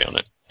overspray on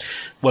it.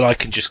 Well, I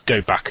can just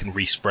go back and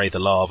respray the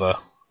lava,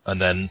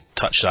 and then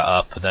touch that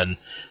up, and then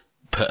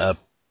put a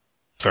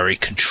very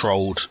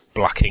controlled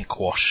black ink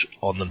wash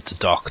on them to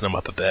darken them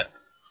up a bit.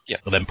 Yeah.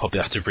 And then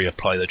probably have to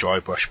reapply the dry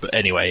brush. But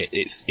anyway,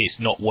 it's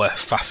not worth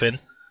faffing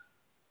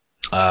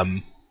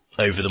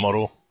over the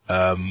model.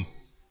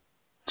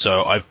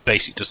 So I've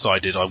basically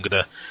decided I'm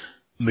going to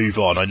move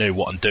on. I know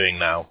what I'm doing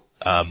now.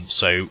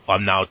 So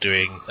I'm now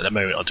doing, at the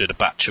moment, I'm doing a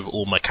batch of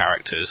all my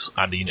characters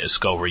and the unit of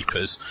Skull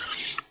Reapers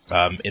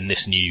in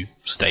this new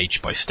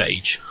stage by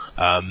stage.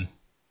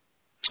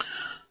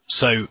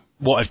 So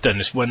what I've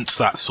done is, once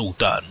that's all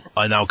done,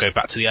 I now go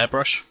back to the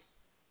airbrush.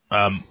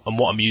 And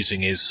what I'm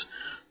using is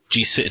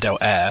G Citadel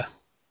Air.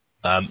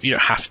 You don't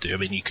have to. I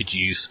mean, you could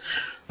use,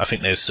 I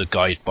think there's a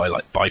guide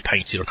by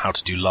Painted on how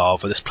to do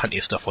lava. There's plenty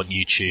of stuff on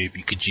YouTube.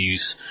 You could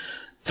use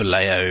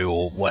Vallejo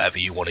or whatever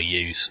you want to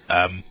use.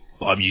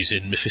 I'm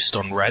using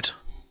Mephiston Red.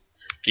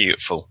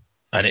 Beautiful.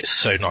 And it's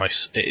so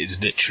nice. It is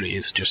literally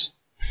is just...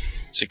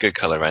 It's a good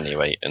colour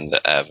anyway, and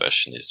the air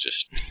version is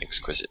just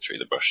exquisite through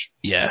the brush.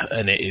 Yeah,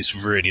 and it is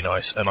really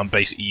nice. And I'm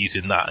basically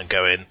using that and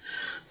going,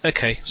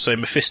 okay, so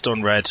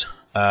Mephiston Red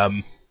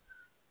on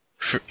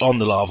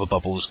the lava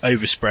bubbles,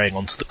 overspraying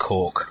onto the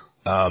cork,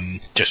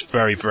 just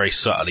very, very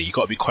subtly. You've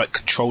got to be quite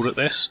controlled at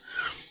this.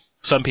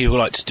 Some people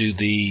like to do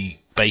the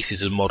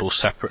bases and models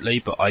separately,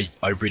 but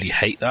I really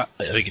hate that.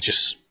 I think it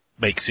just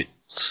makes it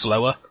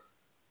slower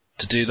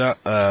to do that.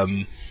 I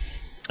think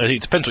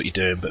it depends what you're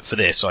doing, but for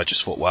this I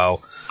just thought,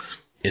 well,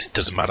 it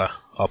doesn't matter.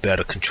 I'll be able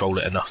to control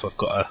it enough. I've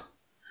got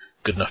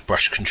good enough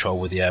brush control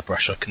with the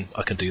airbrush,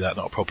 I can do that,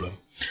 not a problem.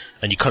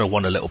 And you kind of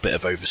want a little bit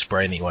of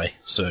overspray anyway.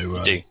 So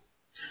You do.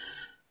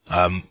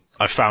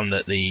 I found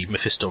that the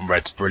Mephiston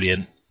Red's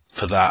brilliant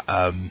for that.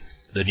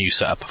 The new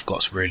setup I've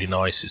got is really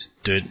nice. It's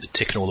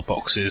ticking all the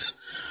boxes.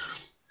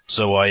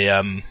 So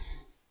I've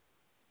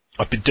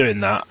been doing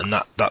that, and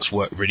that's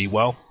worked really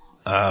well.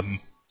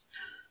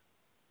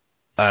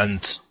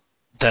 And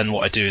then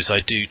what I do is I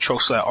do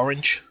Trollslayer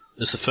Orange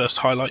as the first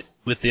highlight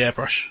with the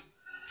airbrush.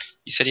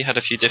 You said you had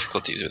a few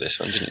difficulties with this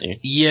one, didn't you?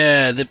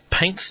 Yeah, the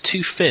paint's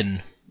too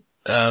thin,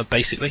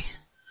 basically.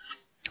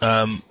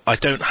 I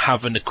don't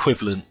have an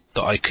equivalent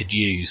that I could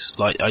use.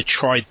 Like, I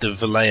tried the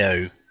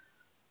Vallejo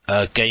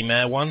Game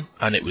Air one,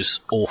 and it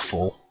was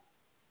awful.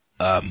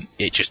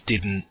 It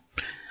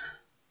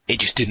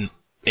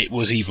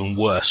was even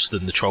worse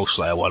than the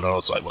Trollslayer one, and I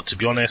was like, well, to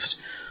be honest,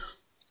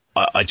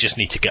 I just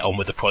need to get on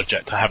with the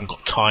project. I haven't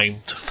got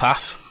time to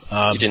faff.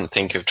 You didn't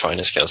think of trying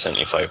a Scale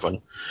 75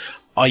 one?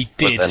 I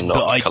did,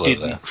 but I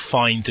didn't there?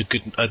 find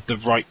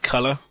the right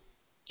colour.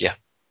 Yeah.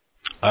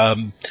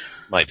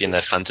 Might be in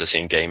their fantasy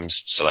and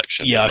games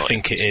selection. Yeah, I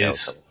think it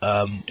is.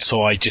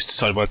 So I just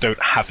decided, well, I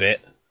don't have it.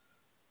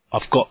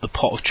 I've got the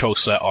pot of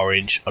Trollslayer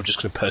Orange. I'm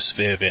just going to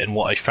persevere with it. And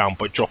what I found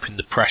by dropping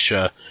the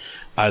pressure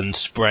and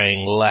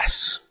spraying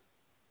less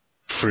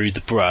through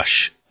the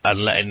brush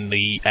and letting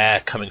the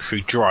air coming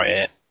through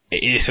dry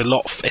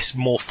it's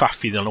more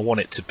faffy than I want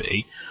it to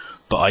be,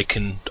 but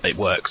it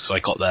works. I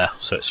got there,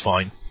 so it's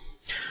fine.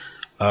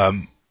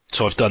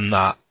 So I've done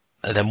that,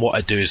 and then what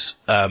I do is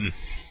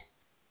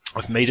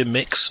I've made a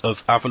mix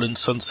of Avalon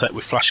Sunset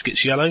with Flash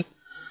Gits Yellow,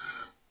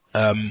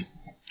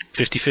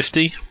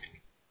 50-50,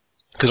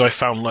 because I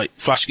found like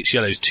Flash Gits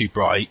Yellow is too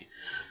bright,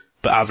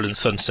 but Avalon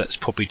Sunset's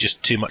probably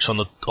just too much on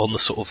the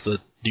sort of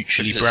the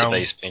neutrally brown. It's a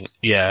base paint.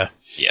 Yeah.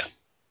 Yeah.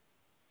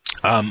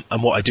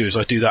 And what I do is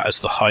I do that as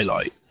the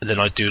highlight, and then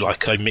I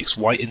mix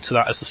white into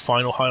that as the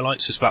final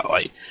highlight. So it's about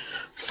like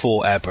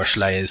 4 airbrush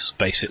layers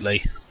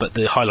basically, but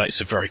the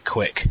highlights are very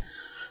quick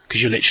because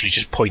you're literally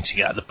just pointing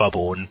it at the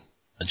bubble and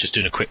just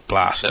doing a quick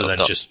blast, and then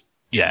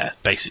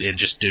basically and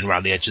just doing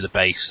around the edge of the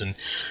base, and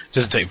it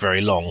doesn't take very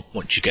long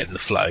once you get in the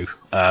flow.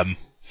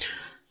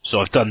 So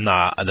I've done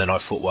that, and then I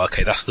thought, well,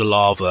 okay, that's the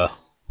lava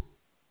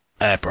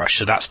airbrush,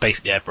 so that's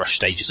basically airbrush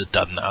stages are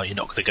done now. You're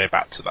not going to go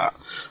back to that,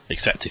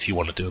 except if you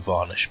want to do a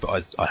varnish,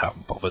 but I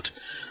haven't bothered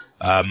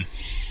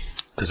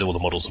because all the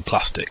models are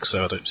plastic,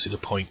 so I don't see the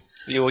point.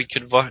 You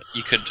could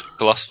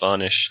gloss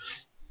varnish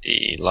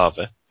the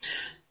lava.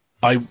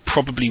 I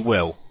probably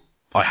will.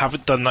 I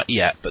haven't done that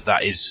yet, but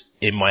that is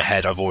in my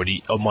head.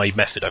 On my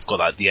method, I've got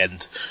that at the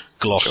end.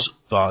 Gloss, Sure.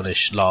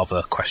 varnish,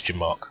 lava, ?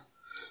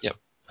 Yep.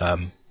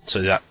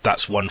 So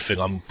that's one thing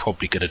I'm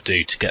probably going to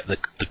do to get the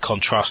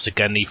contrast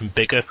again even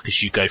bigger,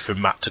 because you go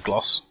from matte to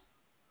gloss.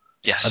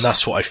 Yes. And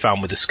that's what I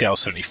found with the Scale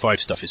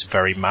 75 stuff. It's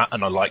very matte,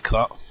 and I like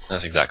that.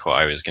 That's exactly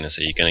what I was going to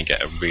say. You're going to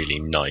get a really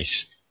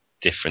nice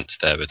difference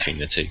there between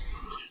the two.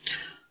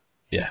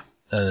 Yeah.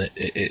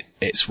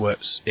 It's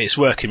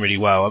working really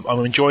well.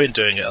 I'm enjoying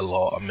doing it a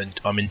lot.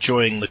 I'm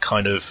enjoying the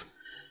kind of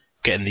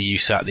getting the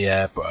use out of the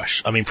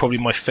airbrush. I mean, probably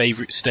my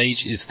favourite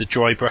stage is the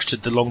dry brush, the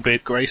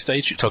Longbeard Grey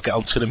stage, which I'll get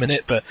onto in a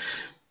minute, but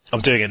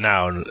I'm doing it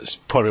now, and it's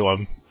probably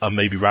why I'm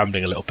maybe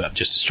rambling a little bit. I'm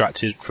just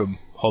distracted from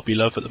hobby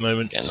love at the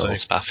moment. Getting a little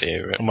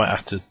spaffy. I might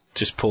have to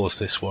just pause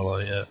this while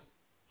I go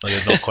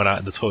knock one out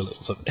in the toilets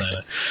or something.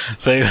 No.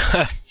 So,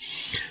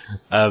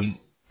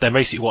 then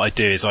basically what I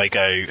do is I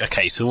go,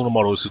 okay, so all the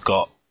models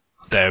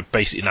they're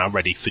basically now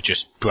ready for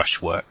just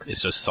brush work.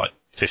 It's just like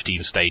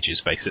 15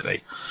 stages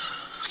basically.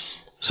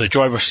 So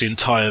dry brush the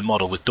entire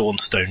model with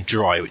Dawnstone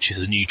Dry, which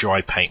is a new dry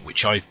paint,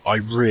 which I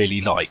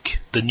really like.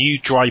 The new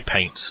dry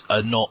paints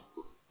are not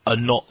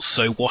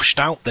so washed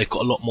out. They've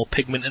got a lot more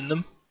pigment in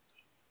them,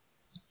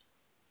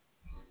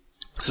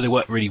 so they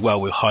work really well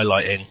with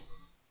highlighting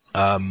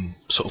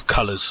sort of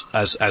colours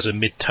as a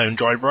mid-tone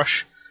dry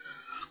brush.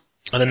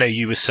 And I know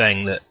you were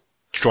saying that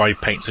dry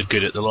paints are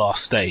good at the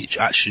last stage.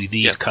 Actually,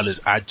 these colours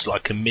add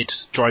like a mid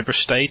dry brush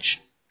stage.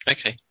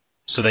 Okay.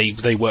 So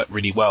they work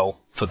really well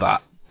for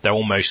that. They're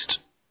almost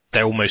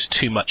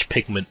too much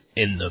pigment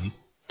in them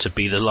to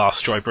be the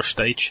last dry brush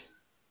stage.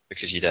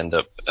 Because you'd end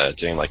up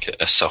doing like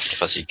a soft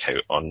fuzzy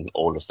coat on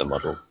all of the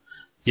model.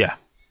 Yeah.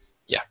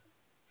 Yeah.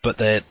 But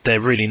they're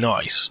really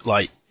nice.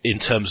 Like in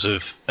terms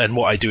of, and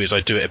what I do is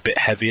I do it a bit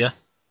heavier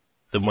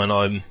than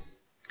when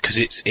because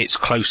it's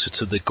closer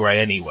to the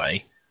grey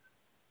anyway.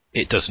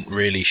 It doesn't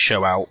really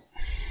show out.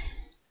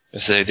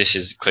 So this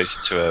is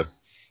closer to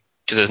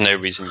because there's no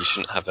reason you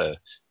shouldn't have a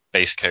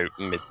base coat,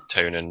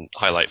 mid-tone, and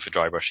highlight for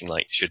dry brushing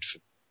like you should for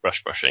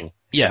brush brushing.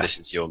 Yeah. So this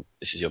is your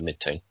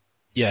mid-tone.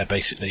 Yeah,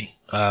 basically.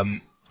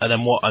 And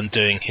then what I'm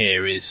doing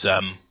here is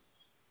I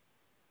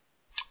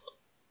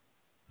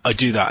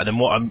do that, and then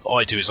what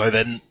I do is I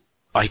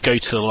go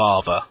to the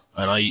lava,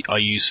 and I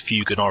use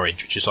Fugan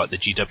Orange, which is like the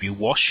GW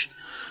wash,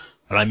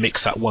 and I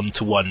mix that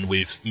 1-to-1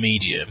 with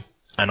medium,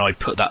 and I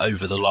put that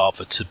over the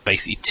lava to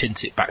basically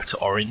tint it back to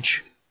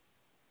orange.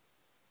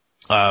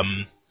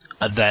 And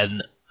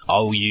then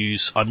I'm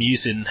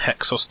using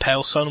Hexos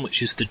Pale Sun,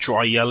 which is the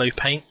dry yellow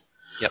paint,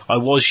 Yep. I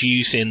was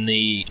using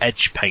the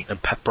edge paint and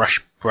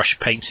brush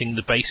painting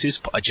the bases,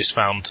 but I just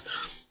found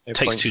it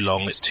takes too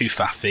long. It's too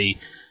faffy.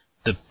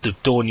 The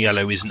Dawn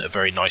Yellow isn't a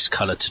very nice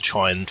colour to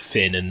try and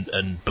thin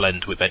and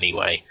blend with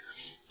anyway.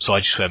 So I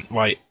just went,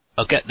 right,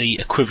 I'll get the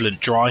equivalent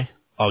dry.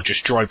 I'll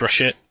just dry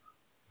brush it.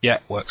 Yeah,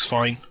 works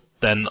fine.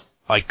 Then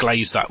I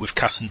glaze that with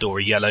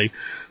Cassandora Yellow,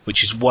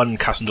 which is 1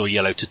 Cassandora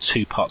Yellow to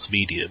 2 parts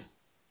medium.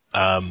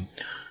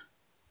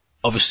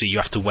 Obviously you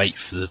have to wait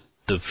for the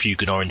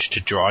Fugan Orange to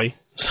dry.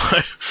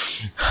 So,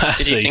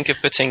 did you think of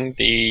putting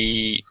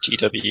the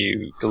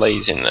GW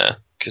glaze in there?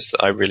 Because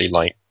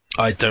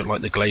I don't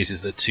like the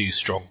glazes, they're too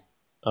strong.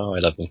 Oh, I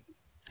love them.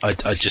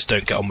 I just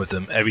don't get on with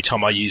them. Every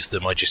time I use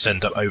them, I just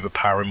end up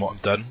overpowering what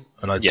I've done,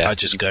 and I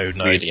just go,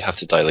 no. You really have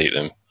to dilute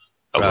them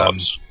a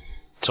lot.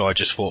 So I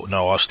just thought,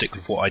 no, I'll stick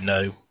with what I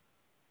know,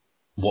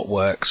 what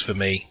works for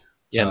me.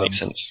 Yeah, makes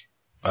sense.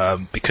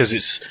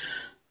 Because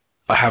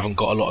I haven't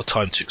got a lot of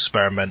time to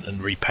experiment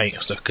and repaint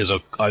and stuff, because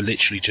I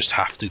literally just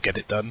have to get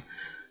it done.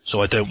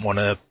 So I don't want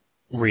to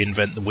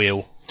reinvent the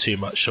wheel too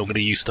much, so I'm going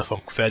to use stuff I'm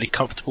fairly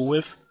comfortable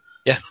with.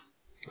 Yeah.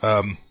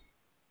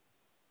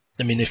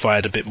 I mean, if I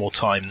had a bit more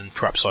time, then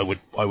perhaps I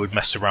would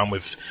mess around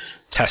with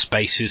test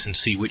bases and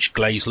see which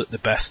glaze looked the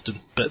best.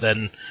 But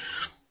then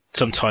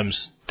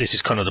sometimes this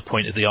is kind of the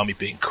point of the army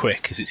being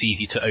quick, is it's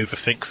easy to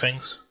overthink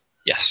things.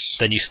 Yes.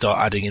 Then you start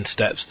adding in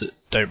steps that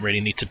don't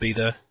really need to be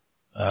there.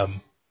 A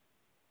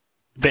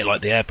bit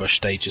like the airbrush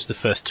stages, the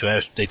first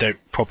 2 they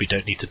probably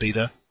don't need to be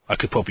there. I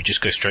could probably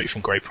just go straight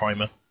from grey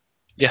primer.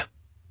 Yeah.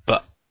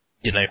 But,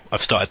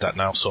 I've started that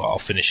now, so I'll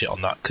finish it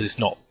on that, because it's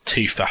not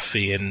too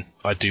faffy, and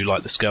I do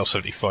like the Scale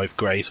 75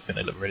 greys. I think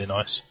they look really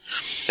nice.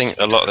 I think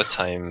a lot of the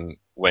time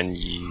when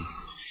you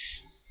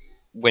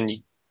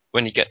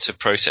get to a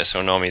process or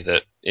an army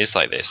that is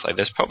like this, like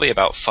there's probably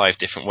about 5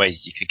 different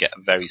ways you could get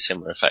a very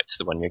similar effect to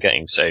the one you're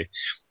getting. So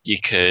you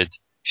could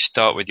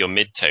start with your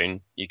mid-tone,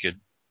 you could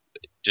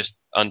just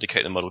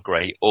undercoat the model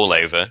grey all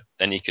over,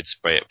 then you could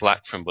spray it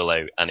black from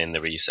below and in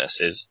the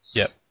recesses.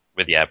 Yep.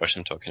 With the airbrush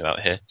I'm talking about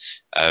here.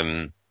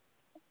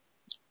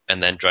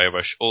 And then dry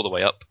brush all the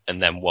way up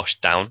and then wash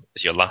down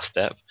as your last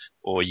step.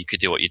 Or you could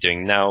do what you're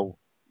doing now.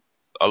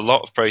 A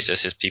lot of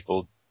processes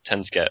people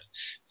tend to get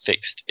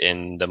fixed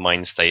in the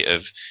mind state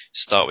of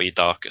start with your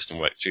darkest and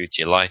work through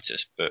to your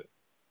lightest, but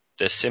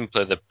the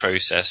simpler the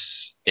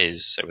process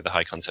is, so with a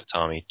high concept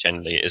army,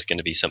 generally it is going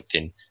to be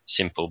something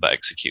simple but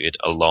executed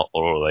a lot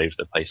or all over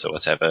the place or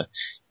whatever.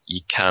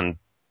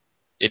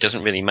 It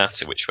doesn't really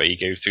matter which way you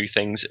go through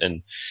things,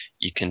 and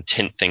you can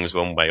tint things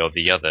one way or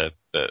the other,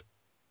 but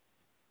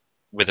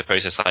with a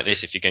process like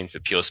this, if you're going for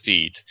pure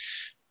speed,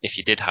 if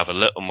you did have a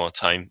little more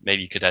time,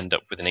 maybe you could end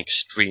up with an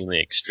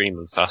extremely,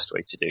 extremely fast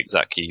way to do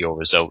exactly your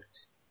result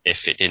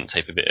if it didn't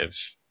take a bit of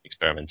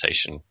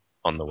experimentation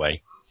on the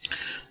way.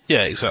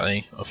 Yeah,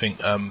 exactly. I think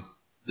there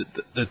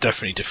are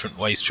definitely different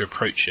ways to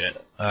approach it,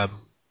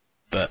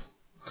 but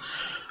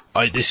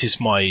this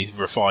is my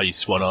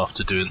revised one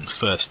after doing the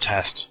first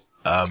test.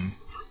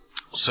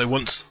 So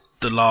once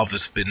the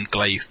lava's been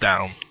glazed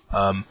down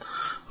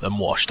and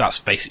washed, that's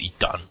basically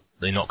done.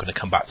 They're not going to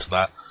come back to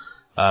that.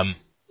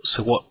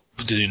 So what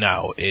we do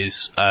now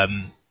is,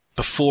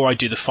 before I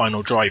do the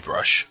final dry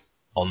brush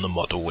on the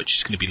model, which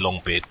is going to be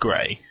Longbeard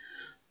Grey,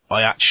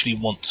 I actually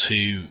want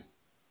to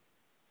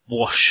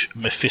wash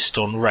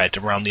Mephiston red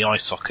around the eye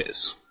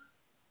sockets,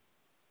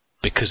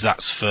 because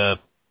that's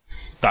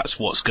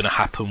what's going to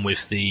happen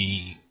with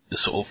the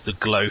sort of the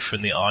glow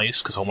from the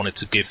eyes, because I wanted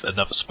to give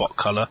another spot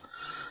colour.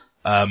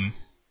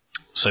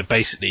 So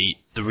basically,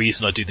 the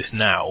reason I do this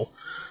now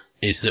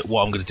is that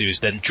what I'm going to do is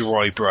then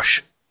dry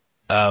brush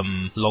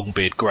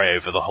Longbeard Grey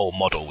over the whole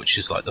model, which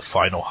is like the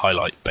final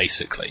highlight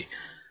basically,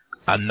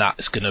 and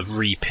that's going to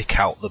re-pick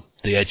out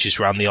the edges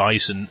around the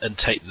eyes and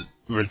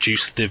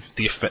reduce the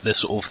effect, the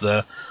sort of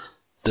the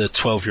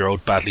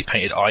 12-year-old badly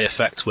painted eye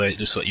effect, where it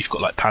just like you've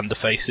got like panda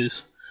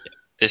faces.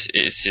 This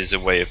is a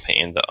way of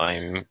painting that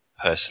I'm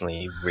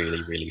personally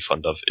really, really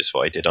fond of. It's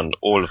what I did on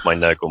all of my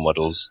Nurgle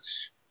models.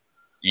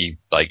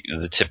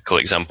 The typical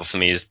example for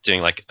me is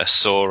doing like a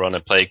saw on a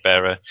Plague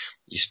Bearer.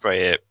 You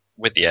spray it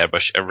with the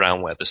airbrush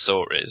around where the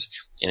saw is,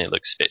 and it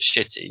looks a bit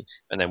shitty.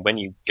 And then when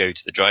you go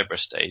to the dry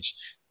brush stage,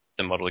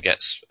 the model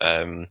gets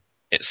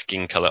its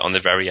skin color on the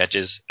very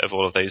edges of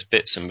all of those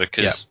bits. And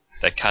because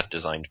they're CAD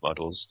designed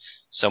models,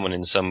 someone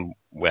in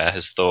somewhere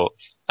has thought,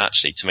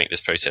 actually, to make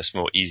this process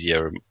more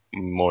easier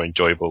and more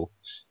enjoyable,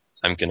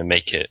 I'm going to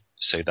make it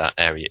so that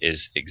area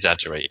is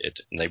exaggerated,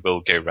 and they will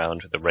go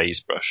around with a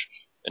raised brush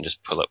and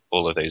just pull up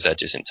all of those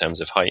edges in terms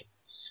of height,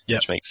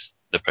 which makes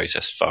the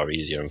process far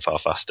easier and far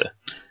faster.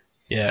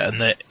 Yeah,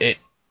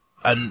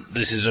 and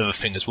this is another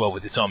thing as well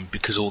with this army,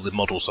 because all the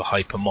models are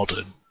hyper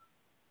modern,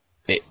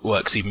 it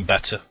works even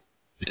better.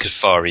 Because it's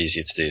far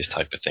easier to do this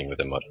type of thing with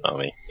a modern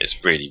army.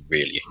 It's really,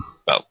 really,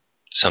 well,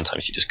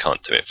 sometimes you just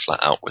can't do it flat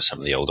out with some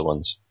of the older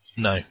ones.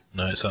 No,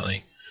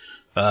 exactly.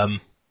 And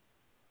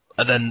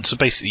then, so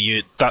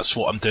basically, that's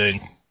what I'm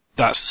doing.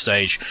 That's the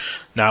stage.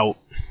 Now,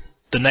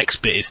 the next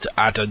bit is to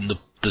add in the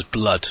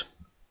blood.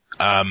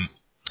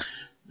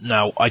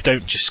 Now, I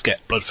don't just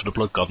get blood for the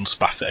blood god and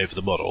spaff it over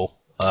the model.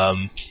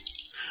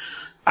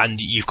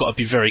 And you've got to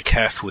be very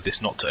careful with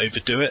this not to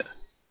overdo it.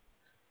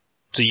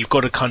 So you've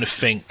got to kind of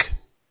think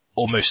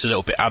almost a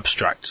little bit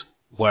abstract,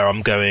 where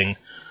I'm going,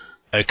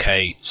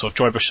 okay, so I've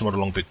dry brushed the model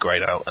along big grey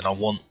now, and I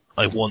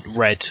want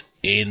red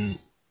in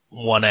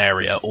one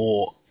area,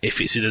 or if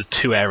it's in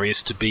two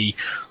areas, to be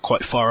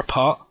quite far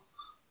apart.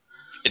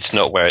 It's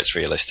not where it's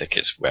realistic,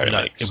 it's where it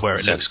makes where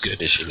it sense looks good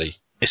visually.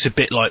 It's a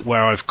bit like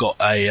where I've got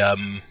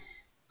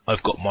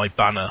my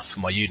banner for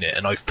my unit,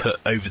 and I've put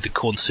over the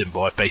corn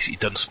symbol, I've basically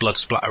done blood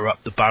splatter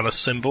up the banner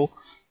symbol.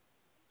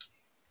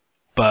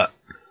 But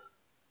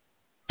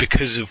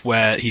because of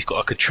where he's got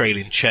like a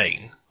trailing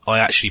chain, I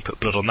actually put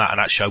blood on that, and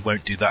actually I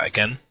won't do that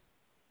again.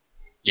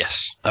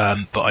 Yes.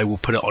 But I will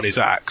put it on his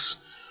axe,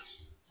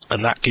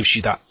 and that gives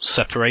you that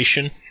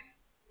separation.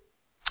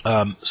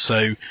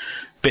 So,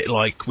 bit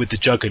like with the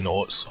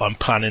Juggernauts, I'm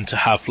planning to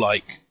have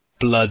like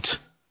blood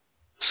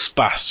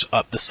spat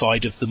up the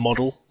side of the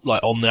model,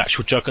 like on the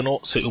actual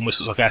Juggernaut, so it almost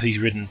looks like as he's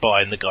ridden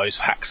by and the guys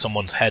hack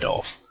someone's head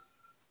off,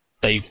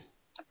 they've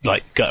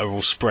like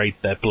guttural sprayed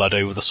their blood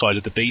over the side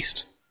of the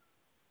beast,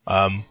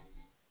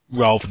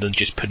 rather than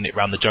just putting it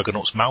around the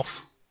Juggernaut's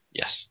mouth.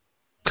 Yes.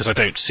 Because I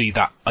don't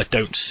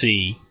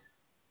see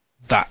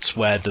that's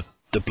where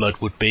the blood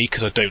would be,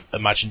 because I don't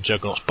imagine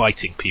Juggernauts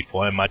biting people.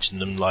 I imagine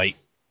them like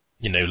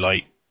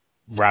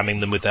ramming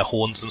them with their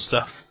horns and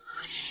stuff.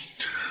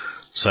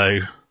 So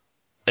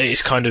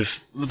it's kind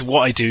of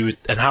what I do,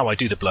 and how I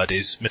do the blood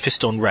is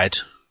Mephiston red,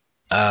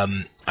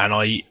 and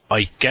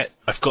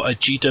I've got a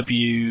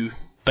GW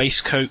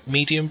base coat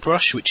medium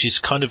brush, which is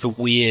kind of a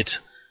weird.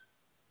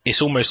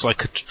 It's almost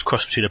like a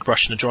cross between a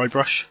brush and a dry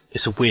brush.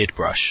 It's a weird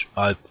brush.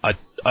 I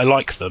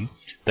like them.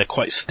 They're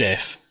quite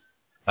stiff,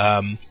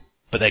 but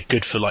they're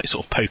good for like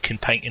sort of poking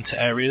paint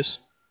into areas.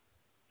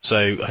 So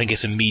I think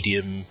it's a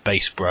medium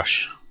base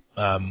brush.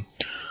 But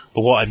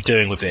what I'm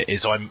doing with it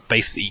is I'm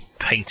basically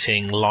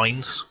painting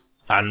lines.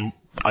 And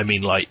I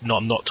mean, like,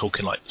 I'm not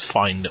talking like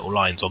fine little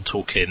lines. I'm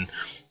talking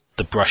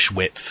the brush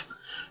width,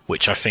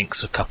 which I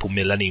think's a couple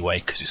mil anyway,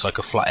 because it's like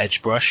a flat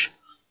edge brush.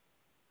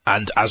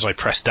 And as I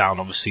press down,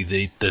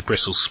 obviously the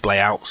bristles splay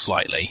out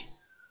slightly.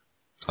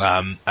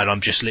 And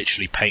I'm just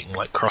literally painting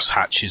like cross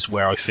hatches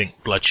where I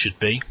think blood should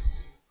be.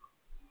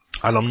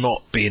 And I'm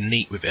not being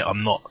neat with it.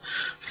 I'm not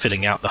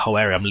filling out the whole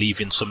area. I'm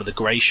leaving some of the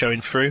grey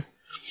showing through.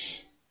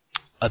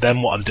 And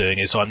then what I'm doing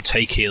is I'm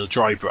taking a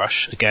dry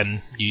brush,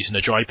 again using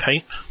a dry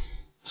paint.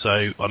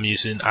 So I'm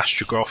using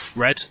Astrogroth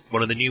Red,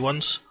 one of the new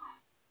ones.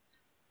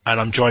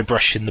 And I'm dry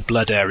brushing the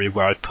blood area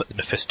where I've put the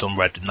Mephiston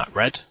red in that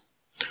red.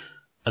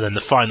 And then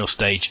the final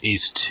stage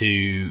is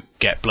to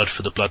get blood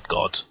for the blood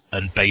god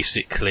and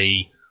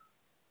basically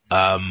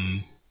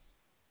paint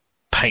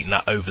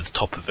that over the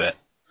top of it.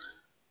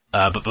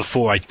 But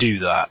before I do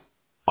that,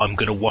 I'm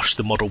going to wash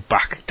the model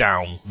back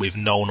down with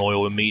Nuln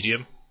Oil and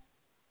medium.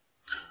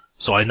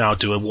 So I now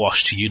do a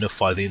wash to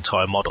unify the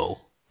entire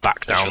model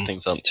back down. Sure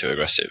things aren't too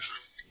aggressive.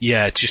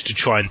 Yeah, just to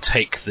try and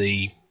take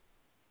the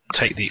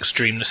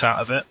extremeness out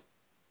of it.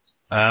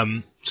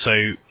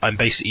 So I'm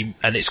basically,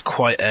 and it's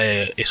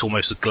it's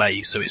almost a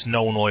glaze, so it's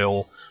Nuln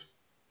Oil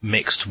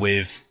mixed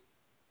with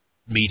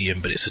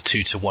medium, but it's a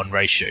 2-to-1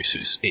 ratio, so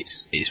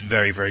it's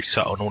very, very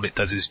subtle, and all it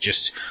does is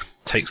just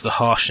takes the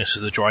harshness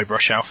of the dry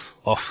brush off.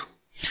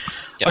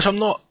 Yep. Which I'm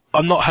not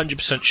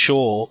 100%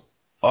 sure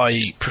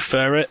I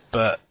prefer it,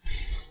 but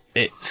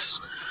it's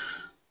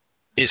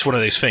one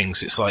of those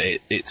things. It's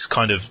like it's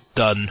kind of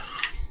done.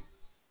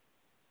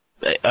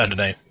 I don't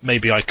know.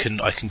 Maybe I can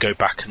go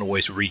back and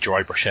always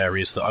re-dry brush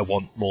areas that I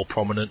want more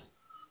prominent.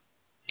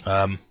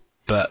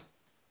 But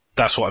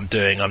that's what I'm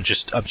doing. I'm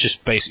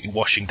just basically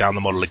washing down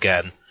the model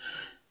again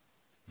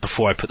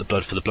before I put the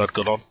blood for the blood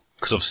god on,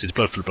 because obviously the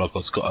blood for the blood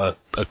god's got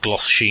a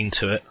gloss sheen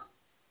to it.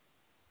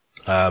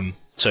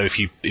 So if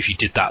you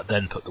did that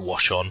then put the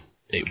wash on,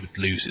 it would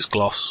lose its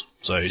gloss.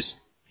 So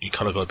you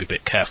kind of got to be a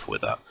bit careful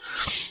with that.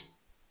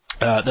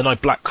 Then I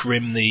black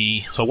rim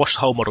so I wash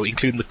the whole model,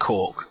 including the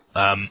cork,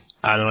 and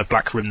then I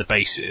black rim the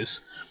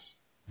bases.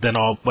 Then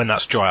when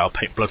that's dry, I'll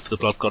paint blood for the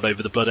blood god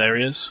over the blood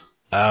areas.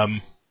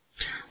 Then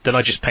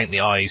I just paint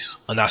the eyes,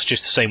 and that's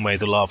just the same way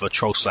the lava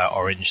troll slout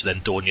orange,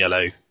 then dawn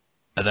yellow,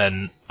 and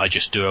then I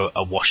just do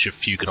a wash of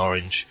Fugan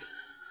orange.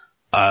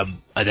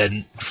 And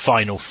then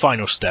final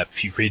step,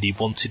 if you really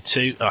wanted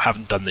to, I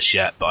haven't done this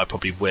yet, but I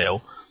probably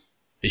will,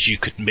 is you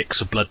could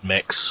mix a blood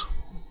mix,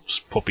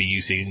 probably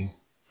using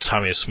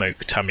Tamiya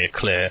Smoke, Tamiya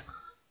Clear,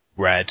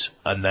 red,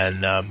 and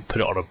then put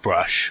it on a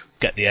brush,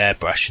 get the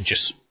airbrush and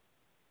just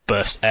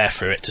burst air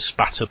through it to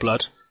spatter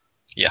blood.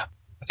 Yeah,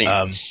 I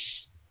think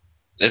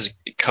there's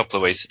a couple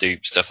of ways to do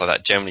stuff like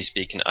that. Generally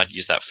speaking, I'd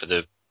use that for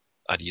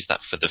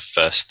the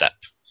first step.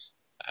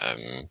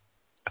 I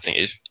think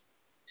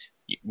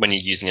when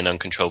you're using an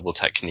uncontrollable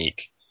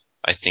technique,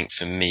 I think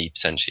for me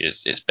potentially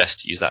it's best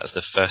to use that as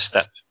the first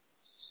step.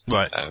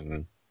 Right.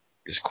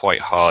 It's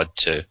quite hard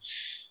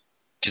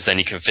because then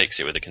you can fix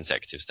it with the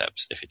consecutive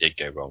steps if it did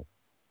go wrong.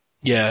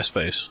 Yeah, I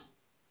suppose.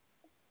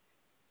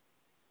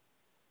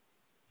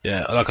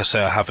 Yeah, like I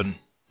say, I haven't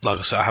like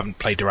I said, I haven't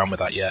played around with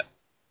that yet,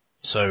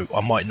 so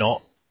I might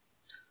not,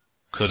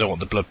 because I don't want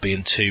the blood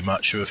being too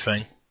much of a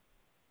thing.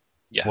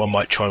 Yeah. Or I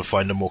might try and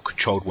find a more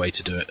controlled way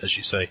to do it, as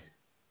you say.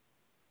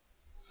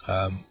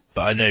 But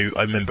I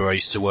remember I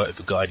used to work with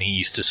a guy and he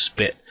used to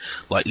spit,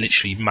 like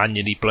literally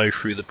manually blow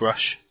through the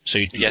brush. So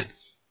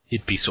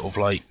he'd be sort of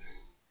like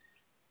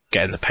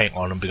getting the paint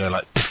on and be going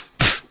like pff,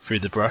 pff, through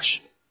the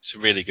brush. It's a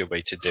really good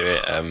way to do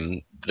it.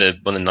 One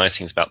of the nice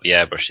things about the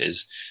airbrush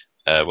is,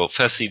 well,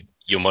 firstly,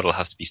 your model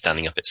has to be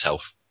standing up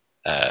itself,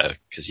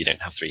 because you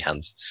don't have three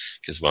hands,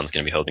 because one's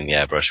going to be holding the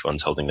airbrush,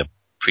 one's holding the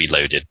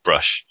preloaded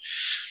brush.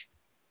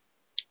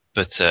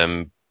 But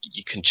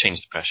you can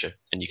change the pressure,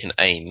 and you can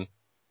aim,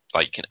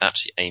 like you can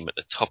actually aim at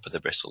the top of the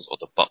bristles or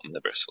the bottom of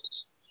the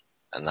bristles.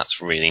 And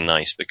that's really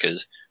nice,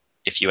 because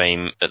if you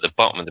aim at the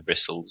bottom of the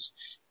bristles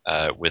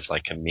with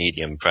like a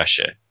medium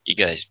pressure, you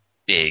get this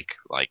big,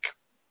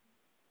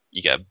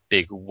 you get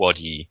big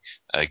waddy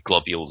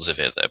globules of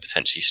it that are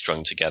potentially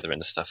strung together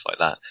and stuff like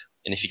that.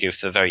 And if you go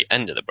to the very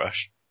end of the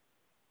brush,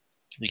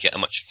 you get a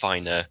much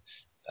finer,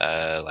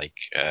 I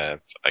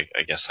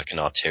guess like an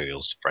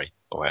arterial spray,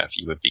 or whatever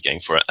you would be going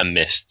for, a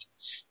mist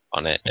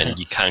on it, and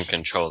you can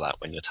control that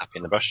when you're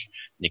tapping the brush.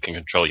 And you can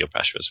control your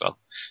pressure as well.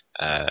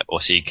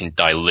 Also, you can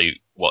dilute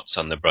what's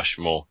on the brush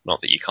more.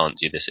 Not that you can't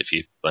do this if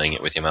you're blowing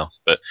it with your mouth,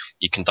 but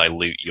you can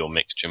dilute your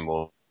mixture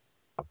more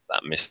of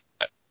that mist,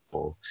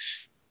 or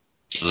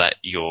let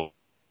your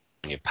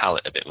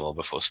palette a bit more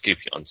before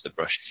scooping it onto the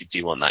brush if you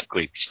do want that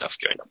gloopy stuff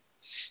going on.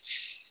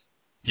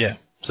 Yeah,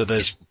 so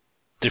there's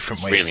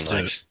different ways really to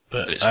do nice, it.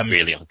 but it's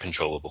really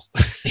uncontrollable.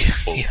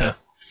 Yeah.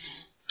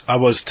 I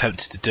was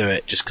tempted to do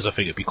it just because I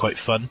think it'd be quite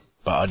fun,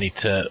 but I need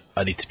to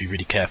be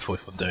really careful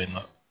if I'm doing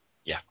that.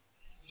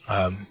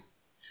 Yeah.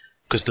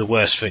 Because the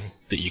worst thing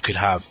that you could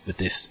have with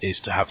this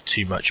is to have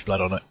too much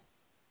blood on it.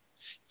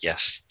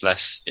 Yes,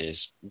 less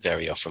is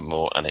very often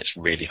more, and it's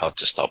really hard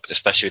to stop,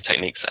 especially with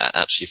techniques that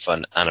are actually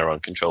fun and are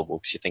uncontrollable,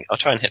 because you think, I'll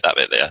try and hit that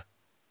bit there.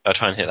 I'll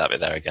try and hit that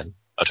bit there again.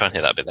 I'll try and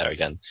hit that bit there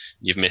again.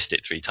 You've missed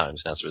it 3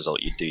 times, and as a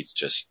result, your dude's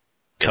just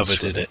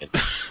covered in it,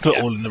 but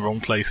all in the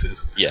wrong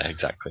places. Yeah,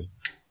 exactly.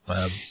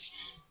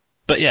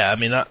 But yeah, I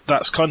mean,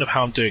 that's kind of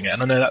how I'm doing it,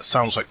 and I know that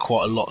sounds like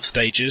quite a lot of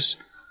stages,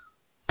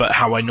 but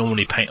how I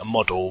normally paint a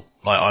model,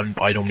 like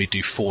I normally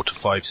do 4 to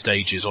 5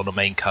 stages on a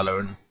main color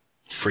and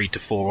 3 to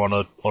 4 on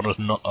an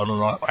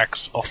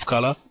off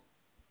color.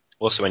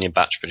 Also, when you're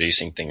batch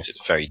producing things,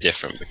 it's very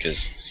different,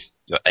 because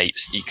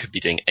you could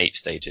be doing 8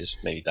 stages,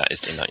 maybe that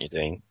is the amount you're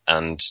doing,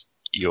 and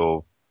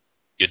you're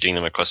doing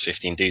them across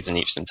 15 dudes, and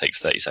each of them takes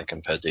 30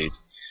 seconds per dude.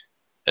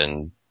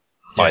 And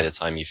by the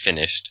time you've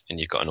finished and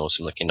you've got an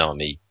awesome looking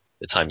army,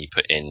 the time you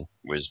put in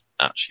was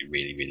actually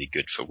really, really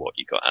good for what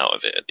you got out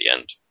of it at the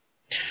end.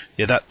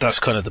 Yeah, that's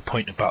kind of the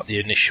point about the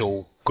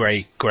initial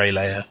grey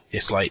layer.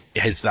 It's like,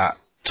 is that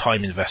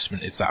time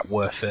investment, is that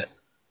worth it?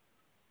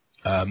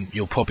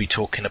 You're probably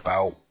talking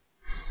about,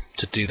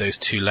 to do those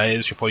 2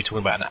 layers, you're probably talking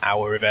about an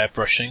hour of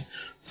airbrushing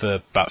for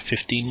about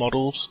 15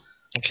 models.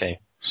 Okay.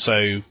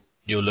 So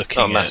you're looking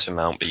not a massive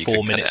amount, but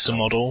 4 minutes a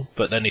model,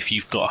 but then if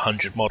you've got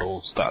 100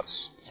 models,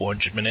 that's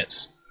 400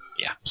 minutes.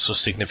 Yeah. So a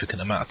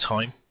significant amount of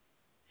time.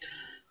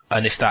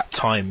 And if that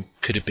time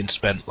could have been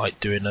spent like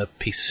doing a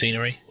piece of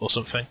scenery or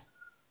something,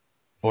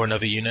 or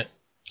another unit.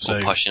 So,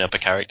 or pushing up a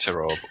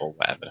character or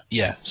whatever.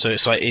 Yeah, so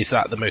it's like, is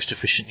that the most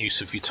efficient use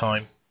of your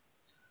time?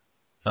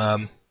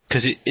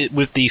 Because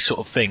with these sort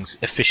of things,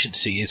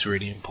 efficiency is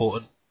really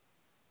important.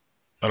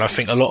 And I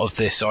think a lot of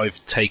this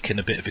I've taken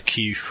a bit of a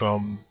cue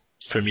from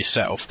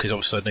yourself, because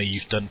obviously I know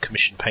you've done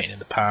commission painting in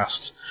the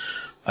past,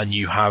 and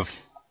I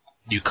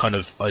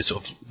sort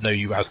of know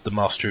you as the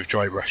master of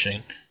dry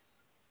brushing.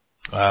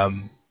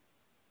 And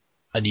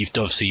you've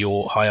obviously,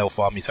 your high elf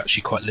army is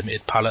actually quite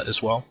limited palette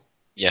as well.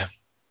 Yeah,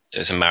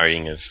 there's a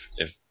marrying of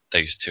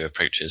those 2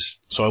 approaches.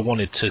 So I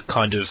wanted to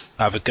kind of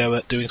have a go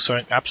at doing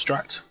something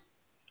abstract.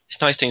 It's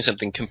nice doing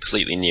something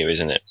completely new,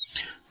 isn't it?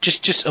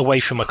 Just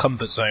away from my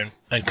comfort zone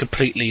and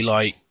completely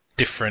like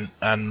different,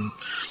 and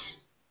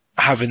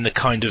having the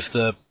kind of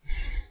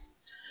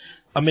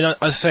I mean,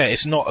 I say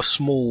it's not a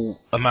small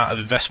amount of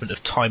investment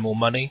of time or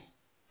money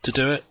to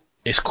do it.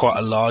 It's quite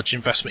a large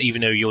investment,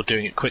 even though you're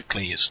doing it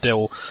quickly. It's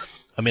still,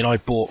 I mean, I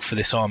bought for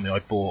this army, I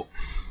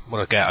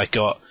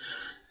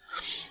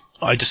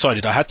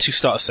decided I had 2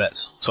 starter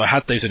sets, so I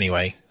had those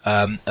anyway,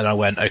 and I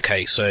went,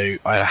 okay, so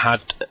I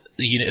had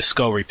the unit of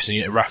Skull Reapers and the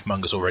unit of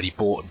Wrathmongers already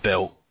bought and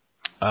built,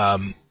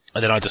 and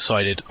then I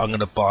decided I'm going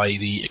to buy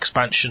the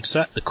expansion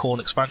set, the Khorne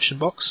expansion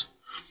box.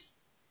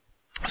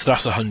 So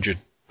that's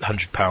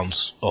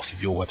 £100 off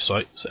of your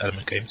website, so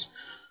Element Games.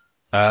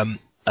 And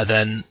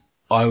then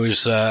I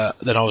was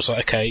like,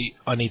 okay,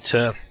 I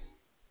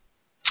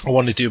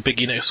want to do a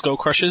big unit of Skull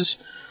Crushers.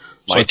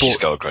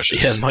 Skull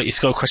Crushers. Yeah, Mighty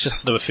Skull Crushers,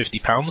 that's another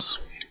 £50.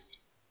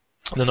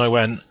 And then I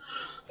went,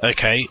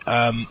 okay,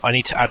 I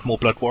need to add more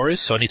Blood Warriors,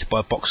 so I need to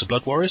buy a box of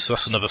Blood Warriors, so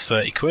that's another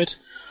 30 quid.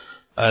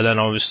 Then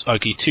I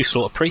gave 2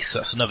 Slaughter Priests,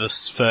 that's another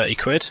 30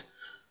 quid.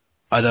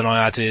 And then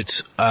I added,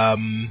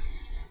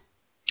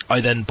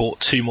 I then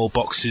bought 2 more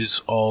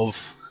boxes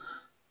of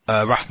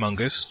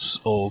Wrathmongers,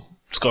 or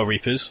Skull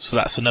Reapers, so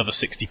that's another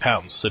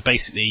 £60. So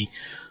basically,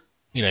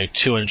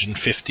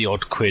 250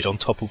 odd quid on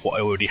top of what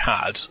I already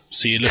had.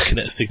 So you're looking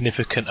at a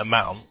significant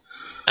amount.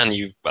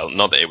 And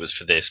not that it was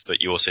for this, but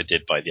you also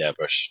did buy the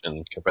airbrush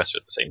and compressor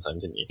at the same time,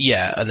 didn't you?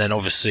 Yeah, and then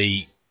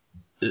obviously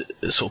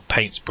sort of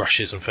paints,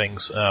 brushes and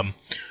things.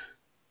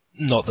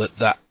 Not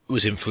that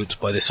was influenced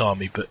by this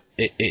army, but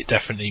it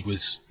definitely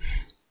was.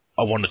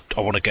 I want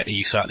to get the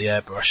use out of the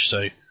airbrush.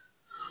 So,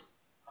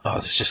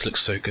 this just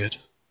looks so good.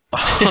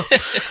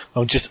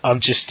 I'm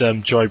just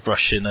dry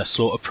brushing a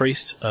Slaughter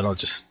Priest, and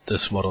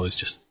this model is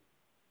just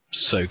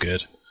so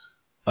good.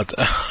 It's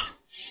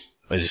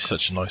just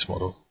such a nice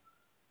model.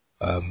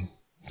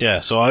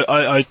 So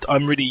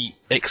I'm really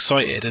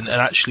excited, and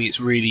actually it's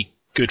really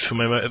good for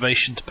my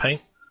motivation to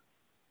paint.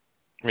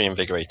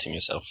 Reinvigorating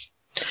yourself.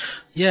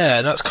 Yeah,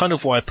 and that's kind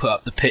of why I put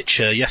up the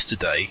picture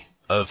yesterday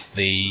of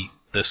the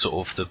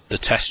sort of the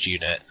test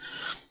unit,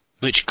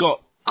 which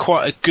got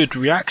quite a good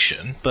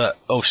reaction, but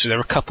obviously there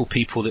were a couple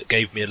people that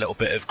gave me a little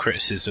bit of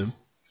criticism,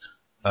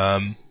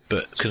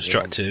 but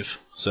constructive.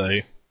 So,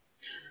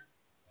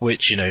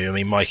 which,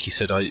 Mikey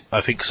said,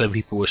 I think some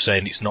people were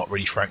saying it's not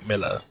really Frank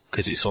Miller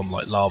because it's on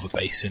like lava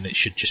base and it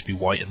should just be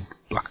white and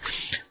black.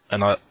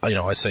 And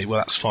I say, well,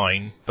 that's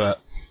fine, but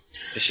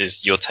this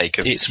is your take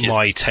of it's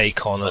my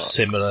take on a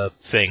similar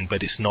thing,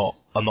 but it's not.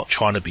 I'm not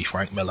trying to be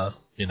Frank Miller,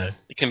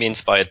 It can be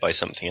inspired by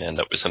something and end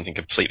up with something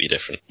completely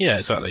different. Yeah,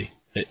 exactly.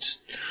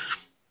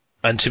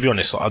 And to be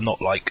honest, I'm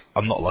not like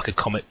a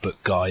comic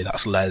book guy.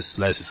 That's Les.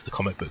 Les is the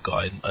comic book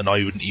guy, and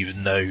I wouldn't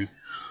even know.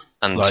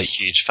 And a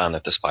huge fan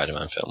of the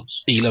Spider-Man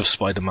films. He loves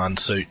Spider-Man,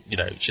 so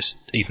just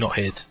he's not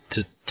here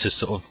to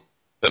sort of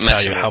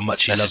tell you how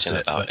much he loves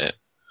it. About it.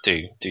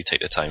 Do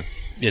take the time.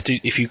 Yeah,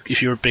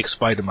 if you're a big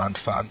Spider-Man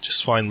fan,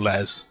 just find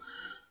Les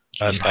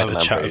and have a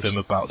chat with him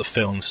about the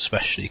films,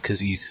 especially because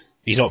he's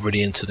not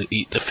really into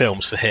the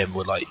films. For him,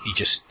 were like he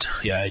just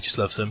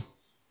loves them.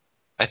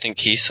 I think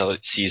he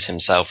sees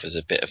himself as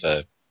a bit of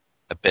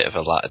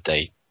a latter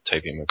day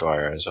Tobey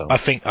Maguire as well. I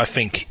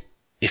think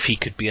if he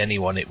could be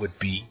anyone, it would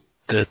be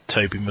the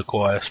Tobey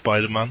Maguire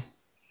Spider-Man,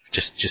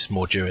 just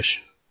more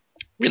Jewish.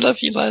 We love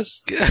you,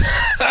 Les.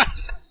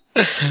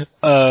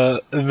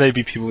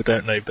 Maybe people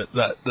don't know, but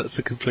that's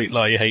a complete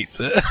lie. He hates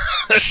it.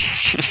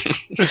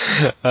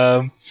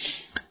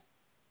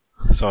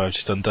 Sorry, I've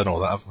just undone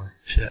all that, haven't I?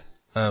 Shit.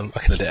 I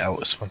can edit it out.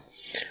 It's fine.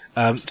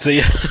 So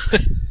yeah.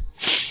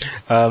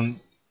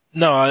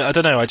 No, I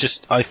don't know.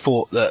 I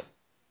thought that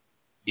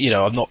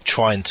I'm not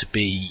trying to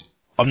be.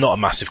 I'm not a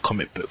massive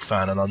comic book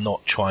fan, and I'm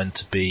not trying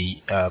to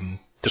be.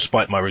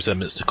 Despite my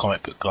resemblance to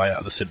comic book guy out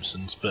of The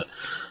Simpsons, but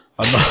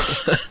I'm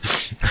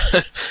not.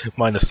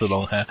 Minus the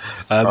long hair.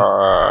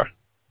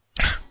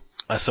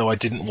 So I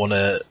didn't want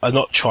to. I'm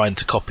not trying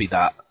to copy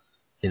that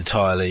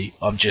entirely.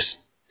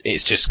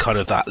 It's just kind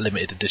of that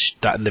limited edition,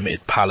 that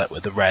limited palette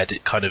with the red.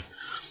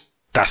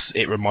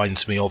 It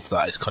reminds me of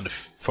that. It's kind of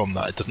from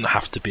that. It doesn't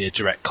have to be a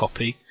direct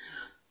copy.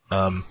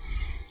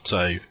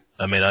 So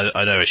I mean,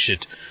 I know it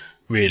should.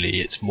 Really,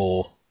 it's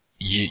more.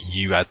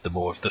 You had the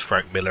more of the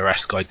Frank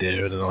Miller-esque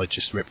idea, and then I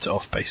just ripped it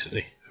off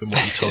basically from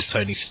what you told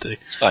Tony to do.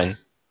 It's fine.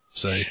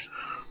 So,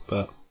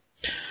 but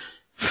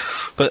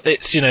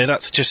it's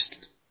that's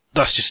just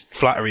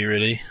flattery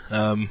really.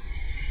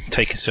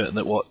 Taking certain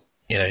that what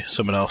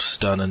someone else has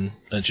done and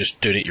just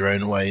doing it your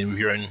own way and with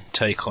your own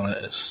take on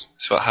it. It's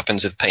what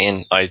happens with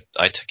painting. I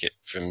took it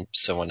from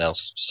someone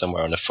else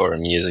somewhere on a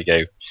forum years ago,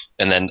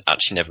 and then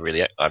actually never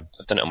really. I've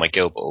done it on my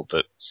Guild Ball,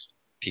 but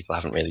people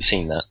haven't really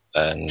seen that.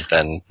 And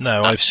then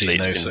I've seen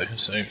those.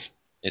 So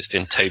it's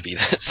been Toby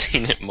that's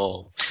seen it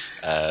more.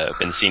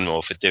 Been seen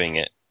more for doing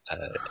it.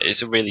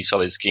 It's a really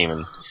solid scheme,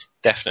 and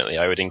definitely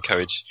I would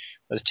encourage.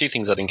 There's two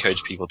things I'd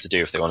encourage people to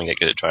do if they want to get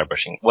good at dry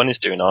brushing. One is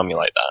do an army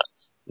like that,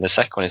 and the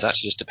second one is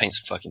actually just to paint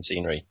some fucking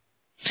scenery,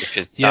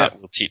 because that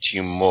will teach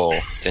you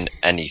more than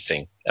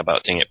anything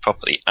about doing it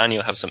properly, and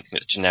you'll have something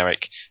that's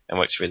generic and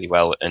works really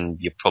well, and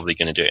you're probably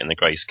going to do it in the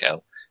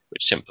grayscale,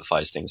 which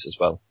simplifies things as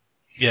well.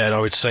 Yeah, and I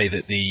would say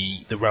that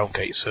the realm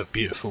gates are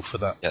beautiful for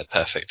that. Yeah,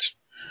 perfect.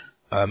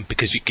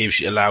 Because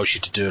it allows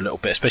you to do a little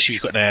bit, especially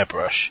if you've got an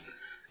airbrush,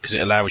 because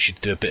it allows you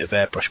to do a bit of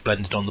airbrush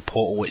blended on the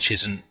portal, which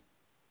isn't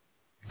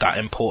that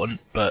important,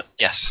 but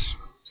yes.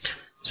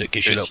 So it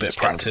gives you a little bit of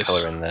practice.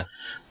 Colour in there.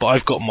 But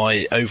I've got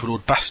my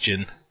Overlord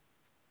Bastion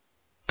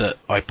that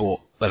I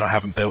bought that I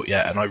haven't built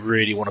yet, and I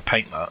really want to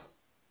paint that.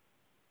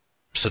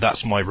 So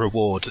that's my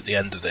reward at the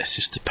end of this,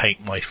 is to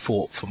paint my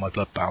fort for my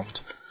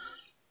Bloodbound.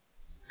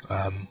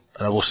 And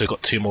I've also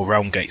got 2 more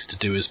realm gates to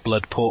do as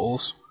blood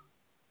portals.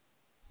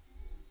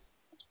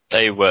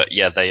 They weren't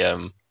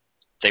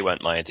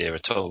my idea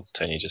at all.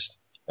 Tony just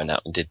went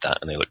out and did that,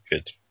 and they looked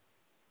good.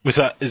 Is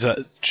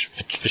that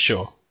for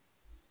sure?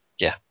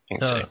 Yeah, I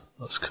think so.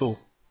 That's cool.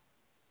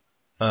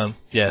 So I'm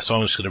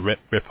just going to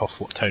rip off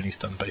what Tony's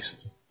done,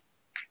 basically.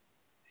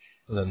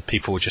 And then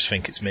people will just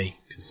think it's me,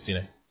 because,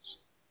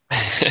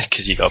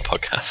 Because you got a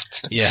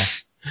podcast. Yeah.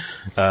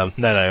 No,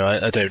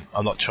 I don't.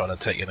 I'm not trying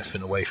to take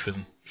anything away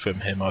from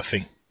him. I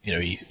think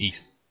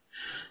he's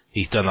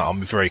done that on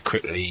me very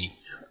quickly.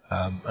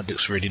 and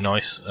looks really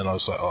nice. And I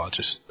was like, oh,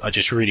 I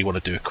just really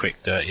want to do a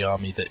quick dirty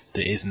army that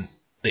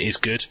is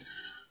good,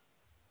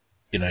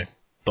 you know.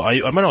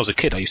 But when I was a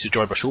kid, I used to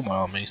dry brush all my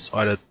armies.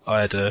 I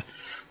had a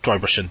dry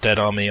brush Undead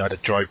army, I had a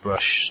dry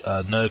brush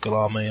Nurgle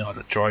army, I had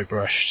a dry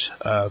brushed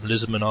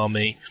Lizardman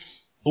army,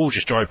 all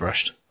just dry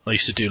brushed. I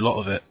used to do a lot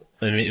of it.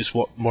 I mean, it was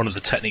one of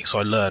the techniques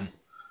I learned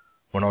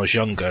when I was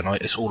younger,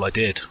 and it's all I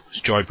did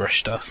was dry brush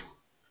stuff.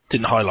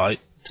 Didn't highlight,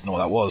 didn't know what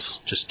that was.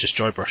 Just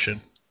dry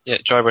brushing. Yeah,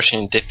 dry brushing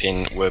and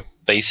dipping were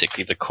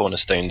basically the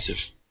cornerstones of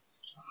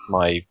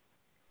my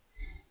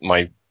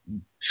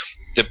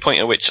the point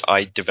at which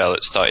I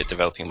started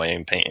developing my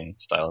own painting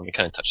style, and we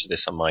kind of touched on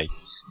this on my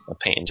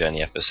painting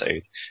journey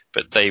episode.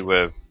 But it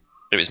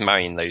was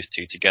marrying those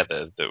two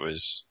together that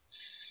was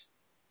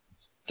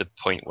the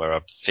point where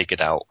I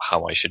figured out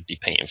how I should be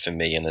painting for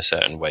me in a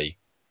certain way,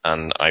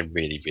 and I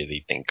really,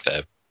 really think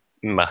they're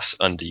mass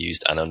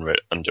underused and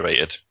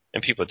underrated,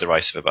 and people are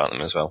derisive about them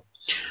as well.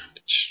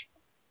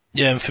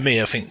 Yeah, and for me,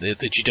 I think the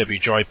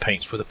GW dry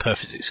paints were the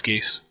perfect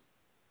excuse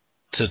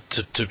to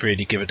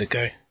really give it a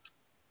go.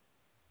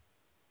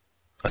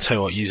 I tell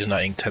you what, using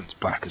that Inktense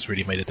black has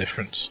really made a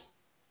difference.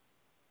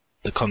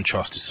 The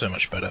contrast is so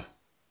much better.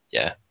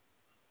 Yeah.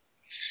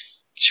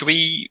 Should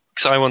we,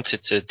 because I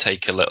wanted to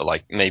take a little,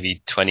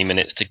 maybe 20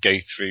 minutes to go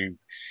through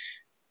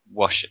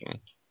washing,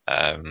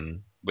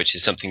 which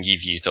is something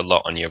you've used a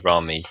lot on your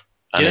army,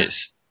 and yeah.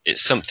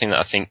 it's something that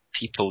I think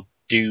people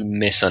do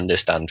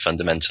misunderstand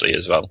fundamentally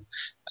as well.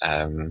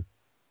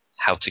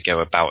 How to go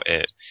about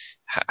it,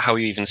 how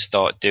you even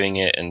start doing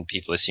it, and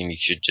people assume you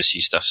should just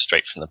use stuff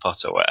straight from the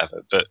pot or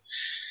whatever. But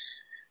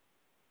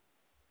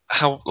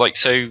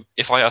so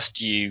if I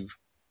asked you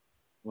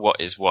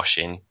what is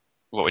washing,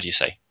 what would you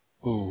say?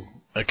 Ooh,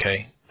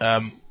 okay.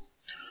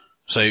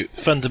 So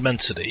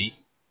fundamentally,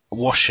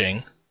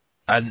 washing,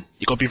 and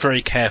you've got to be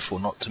very careful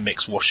not to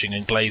mix washing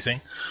and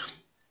glazing,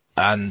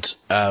 and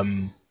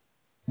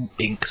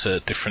inks are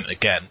different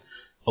again.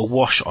 A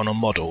wash on a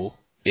model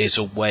is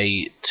a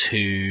way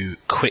to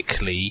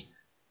quickly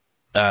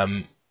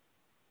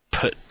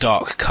put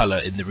dark colour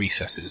in the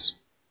recesses.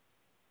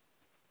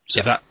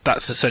 So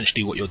that's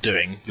essentially what you're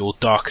doing. You're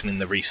darkening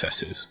the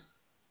recesses.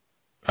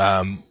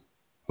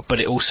 But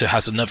it also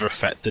has another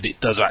effect that it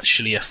does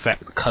actually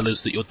affect the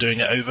colours that you're doing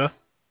it over.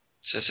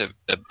 So it's a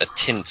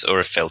tint or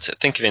a filter.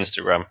 Think of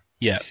Instagram.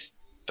 Yeah.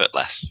 But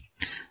less,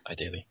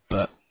 ideally.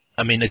 But,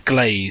 I mean, a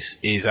glaze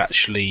is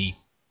actually,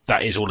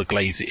 that is all a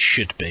glaze it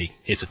should be,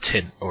 is a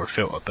tint or a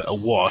filter. But a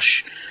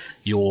wash,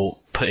 you're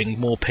putting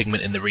more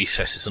pigment in the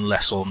recesses and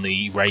less on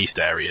the raised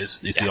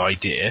areas, is the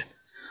idea.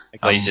 A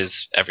glaze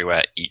is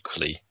everywhere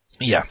equally.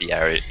 Yeah.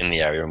 In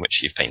the area in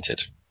which you've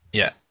painted.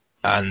 Yeah.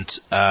 And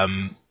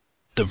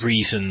the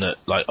reason that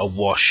a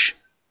wash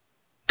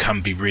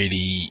can be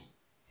really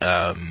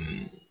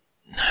and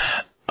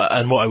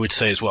what I would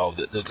say as well,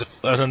 that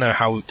I don't know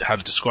how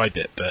to describe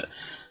it, but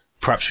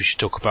perhaps we should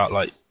talk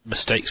about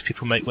mistakes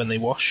people make when they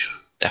wash.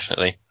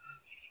 Definitely.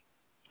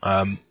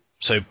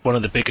 So one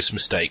of the biggest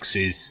mistakes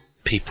is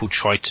people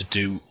try to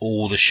do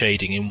all the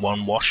shading in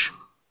one wash,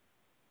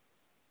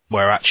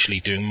 where actually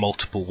doing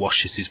multiple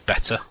washes is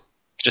better.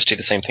 Just do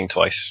the same thing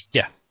twice.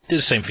 Yeah, do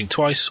the same thing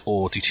twice,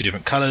 or do two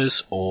different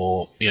colours,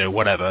 or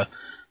whatever.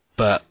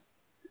 But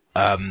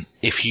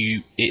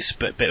it's a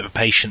bit of a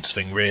patience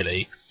thing,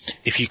 really.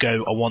 If you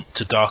go, I want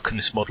to darken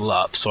this model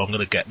up, so I'm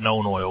going to get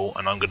Nuln Oil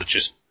and I'm going to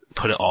just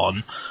put it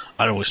on.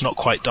 I know it's not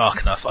quite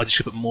dark enough. I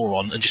just put more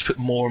on and just put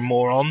more and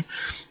more on.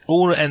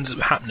 All that ends up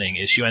happening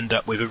is you end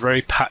up with a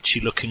very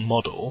patchy-looking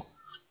model,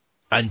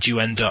 and you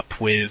end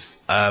up with,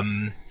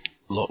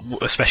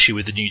 especially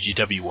with the new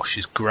GW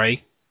washes,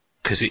 grey,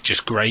 because it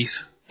just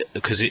greys,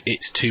 because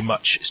it's too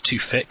much, it's too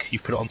thick. You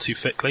put it on too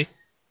thickly.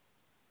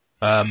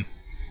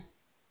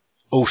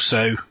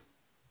 Also,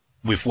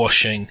 with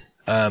washing,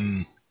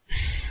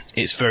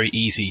 it's very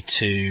easy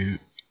to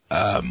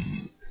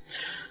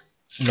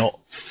not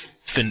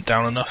thin it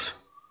down enough.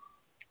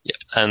 Yeah,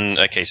 and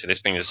okay, so this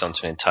brings us on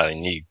to an entirely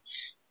new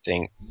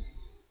thing.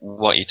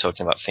 What are you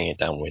talking about thinning it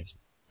down with?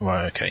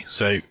 Right, okay.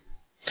 So,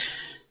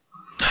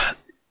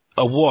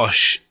 a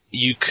wash,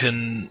 you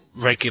can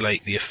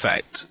regulate the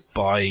effect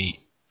by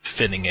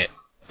thinning it,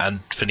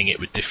 and thinning it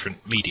with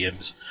different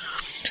mediums.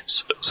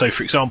 So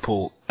for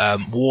example,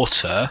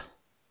 water,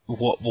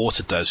 what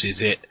water does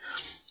is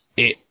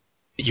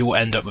you will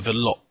end up with a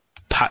lot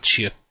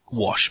patchier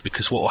wash,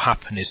 because what will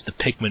happen is the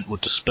pigment will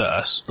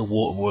disperse, the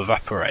water will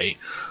evaporate,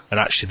 and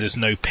actually there's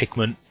no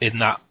pigment in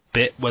that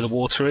bit where the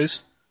water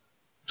is.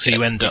 So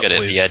you end up with... You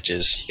get at the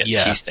edges, you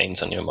get tea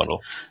stains on your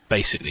model.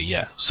 Basically,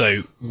 yeah.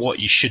 So what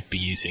you should be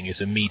using is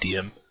a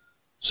medium,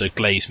 so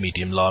glaze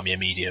medium, Lamia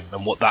medium,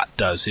 and what that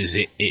does is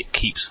it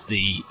keeps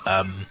the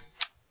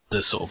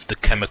sort of the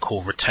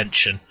chemical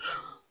retention,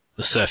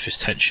 the surface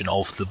tension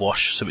of the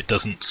wash, so it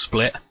doesn't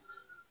split.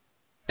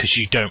 Because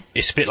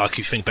it's a bit like, if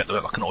you think about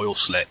it like an oil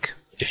slick.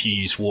 If you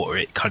use water,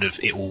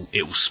 it will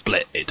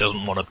split. It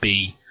doesn't want to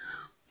be.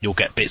 You'll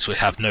get bits that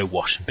have no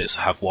wash and bits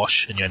that have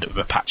wash, and you end up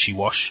with a patchy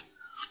wash.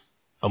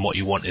 And what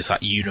you want is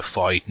that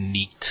unified,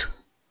 neat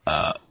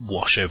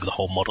wash over the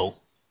whole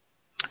model.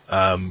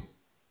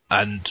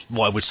 And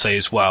what I would say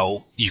as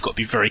well, you've got to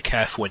be very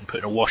careful when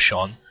putting a wash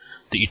on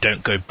that you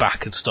don't go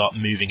back and start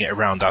moving it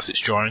around as it's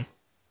drying.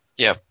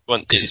 Yeah,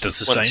 once it does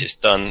the once same. it's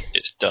done,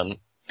 it's done.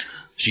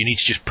 So you need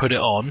to just put it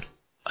on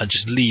and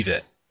just leave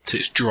it till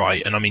it's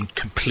dry, and I mean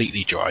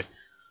completely dry.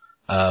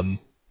 And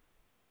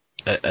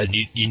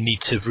you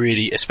need to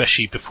really,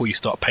 especially before you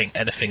start painting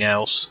anything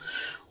else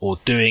or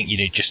doing,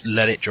 just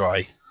let it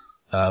dry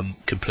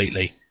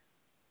completely.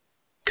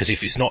 Because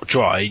if it's not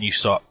dry and you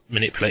start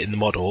manipulating the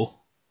model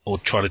or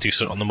try to do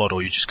something on the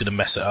model, you're just going to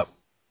mess it up.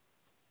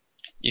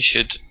 You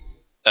should.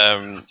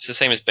 It's the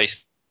same as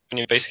when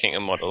you're basing a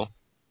model.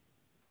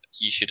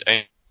 You should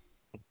only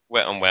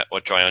wet on wet or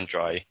dry on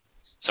dry.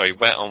 Sorry,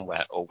 wet on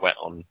wet or wet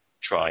on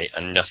dry,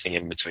 and nothing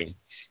in between.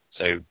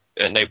 So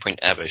at no point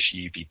ever should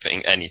you be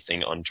putting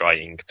anything on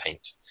drying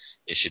paint.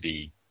 It should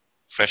be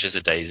fresh as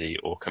a daisy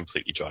or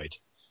completely dried.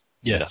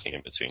 Yeah. Nothing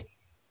in between.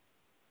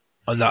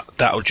 And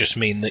that'll just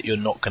mean that you're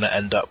not going to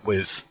end up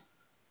with,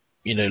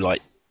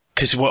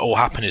 because what will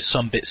happen is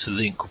some bits of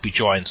the ink will be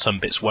dry and some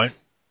bits won't.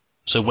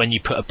 So when you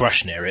put a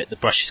brush near it, the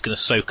brush is going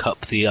to soak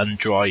up the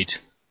undried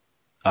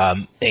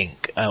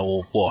ink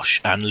or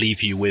wash and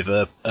leave you with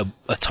a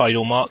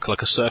tidal mark,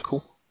 like a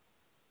circle.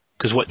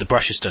 Because what the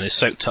brush has done is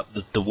soaked up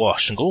the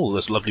wash and go, oh,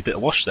 there's a lovely bit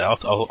of wash there.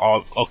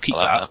 I'll keep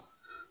that.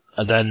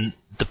 And then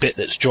the bit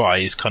that's dry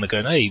is kind of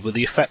going, hey, well,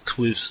 the effect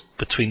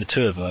between the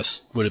two of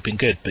us would have been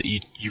good, but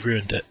you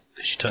ruined it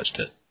because you touched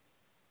it.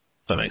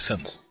 If that makes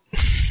sense.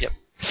 Yep.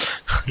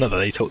 Not that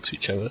they talk to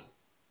each other.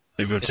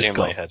 Maybe I've just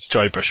got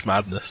dry brush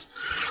madness.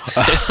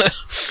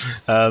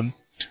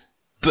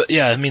 But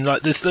yeah, I mean,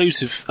 like, there's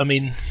loads of,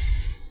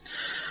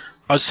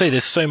 I'd say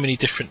there's so many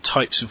different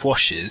types of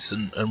washes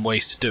and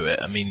ways to do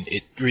it. I mean,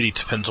 it really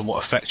depends on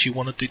what effect you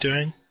want to be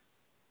doing.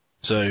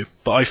 So,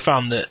 but I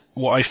found that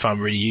what I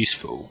found really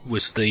useful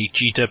was the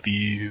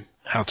GW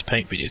how to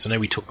paint videos. I know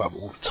we talk about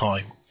it all the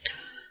time,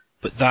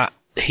 but that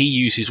he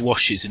uses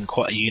washes in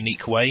quite a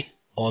unique way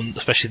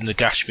especially in the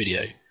Gash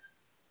video,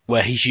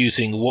 where he's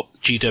using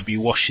GW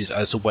washes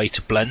as a way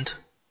to blend.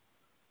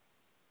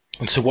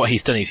 And so what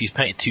he's done is he's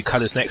painted two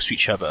colours next to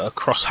each other,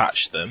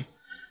 cross-hatched them,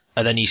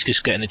 and then he's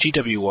just getting a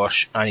GW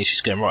wash, and he's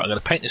just going, right, I'm going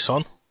to paint this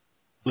on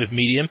with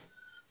medium,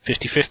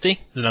 50-50,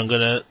 then I'm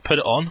going to put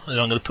it on, and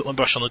I'm going to put my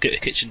brush on, get the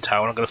kitchen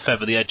towel, and I'm going to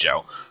feather the edge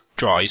out.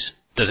 Dries,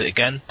 does it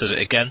again, does it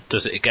again,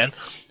 does it again,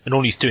 and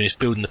all he's doing is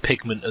building the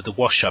pigment of the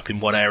wash up in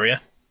one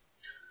area.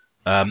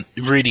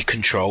 Really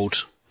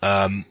controlled,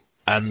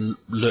 and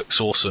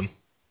looks awesome.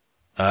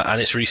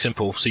 And it's really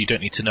simple, so you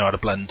don't need to know how to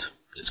blend.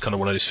 It's kind of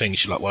one of those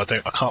things you're like, well,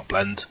 I can't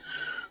blend.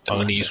 I'm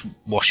going to use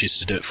washes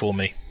to do it for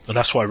me. And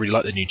that's why I really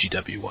like the new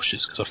GW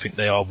washes, because I think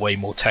they are way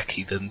more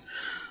techy than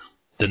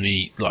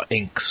the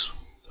inks.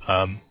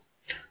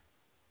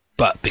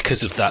 But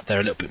because of that, they're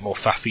a little bit more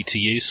faffy to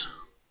use.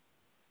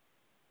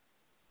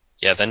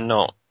 Yeah, they're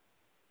not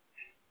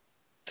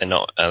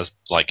as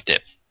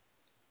dip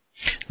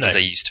as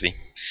they used to be.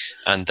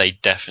 And they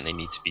definitely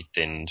need to be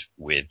thinned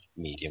with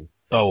medium.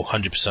 Oh,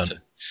 100%. So,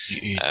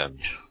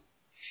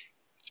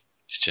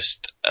 it's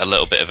just a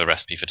little bit of a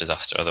recipe for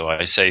disaster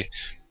otherwise. So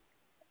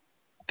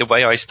the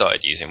way I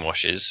started using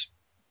washes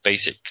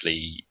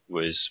basically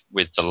was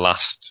with the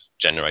last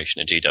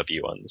generation of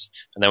GW ones.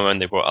 And then when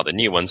they brought out the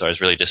new ones, I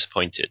was really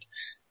disappointed.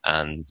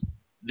 And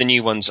the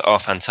new ones are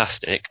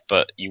fantastic,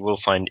 but you will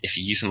find if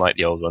you use them like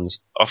the old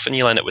ones, often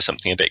you'll end up with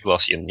something a bit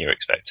glossier than you're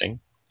expecting.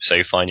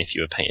 So fine if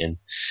you were painting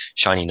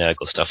shiny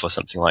Nurgle stuff or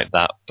something like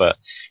that. But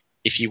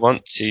if you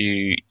want to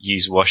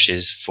use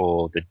washes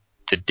for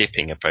the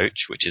dipping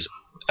approach, which is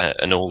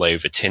an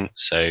all-over tint,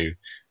 so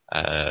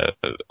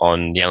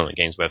on the Element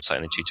Games website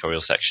in the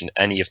tutorial section,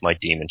 any of my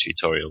demon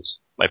tutorials,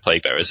 my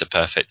Plague Bearers are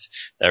perfect.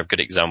 They're a good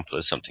example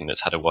of something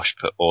that's had a wash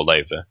put all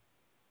over.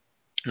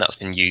 And that's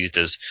been used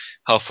as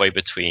halfway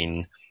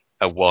between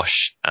a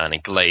wash and a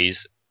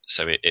glaze,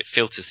 so it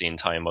filters the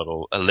entire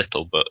model a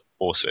little, but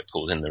also it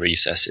pulls in the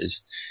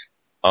recesses.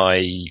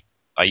 I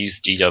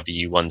use the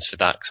GW ones for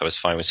that because I was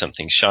fine with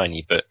something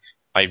shiny, but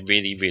I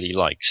really, really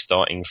like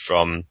starting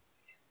from,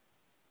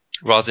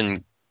 rather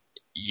than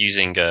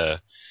using a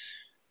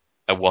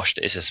wash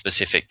that is a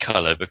specific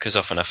colour, because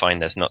often I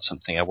find there's not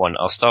something I want,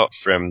 I'll start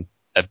from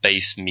a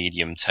base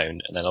medium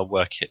tone and then I'll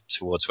work it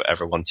towards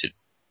whatever I wanted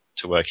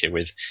to work it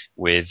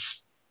with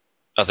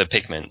other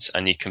pigments,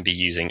 and you can be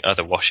using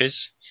other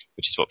washes,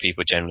 which is what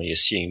people generally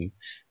assume.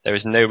 There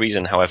is no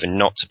reason, however,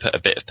 not to put a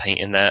bit of paint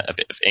in there, a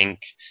bit of ink,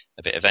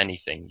 a bit of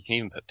anything. You can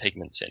even put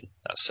pigments in.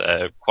 That's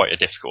quite a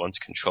difficult one to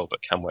control,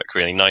 but can work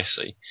really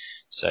nicely.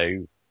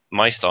 So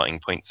my starting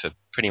point for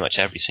pretty much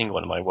every single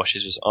one of my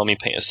washes was Army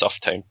Painter's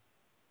Soft Tone.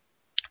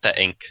 That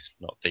ink,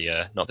 not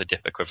the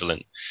dip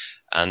equivalent.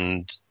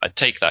 And I'd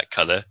take that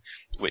colour,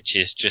 which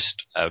is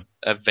just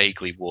a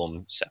vaguely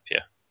warm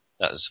sepia.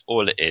 That's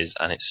all it is,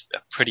 and it's a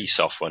pretty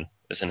soft one,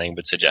 as the name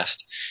would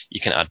suggest.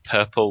 You can add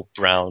purple,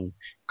 brown,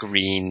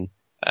 green,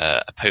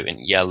 a potent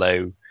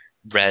yellow,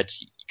 red.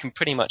 You can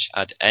pretty much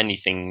add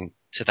anything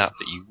to that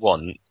you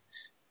want,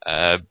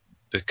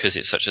 because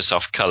it's such a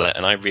soft colour,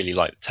 and I really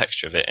like the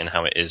texture of it and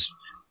how it is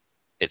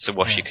it's a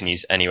wash you can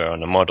use anywhere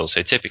on a model.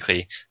 So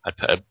typically, I'd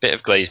put a bit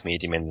of glazed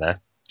medium in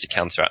there to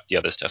counteract the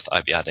other stuff that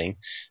I'd be adding,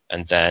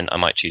 and then I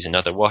might choose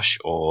another wash,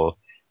 or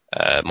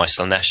my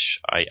Slaanesh,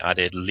 I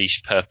added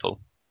Leash Purple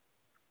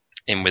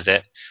in with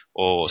it,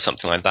 or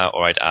something like that,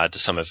 or I'd add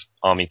some of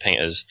Army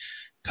Painter's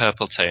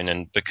purple tone,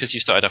 and because you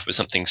started off with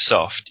something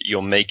soft,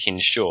 you're making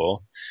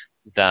sure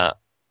that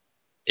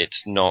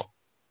it's not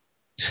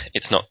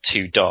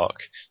too dark.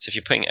 So if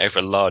you're putting it over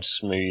a large,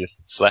 smooth,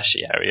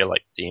 fleshy area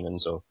like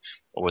demons or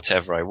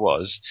whatever I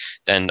was,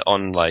 then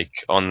on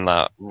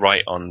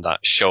that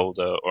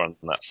shoulder or on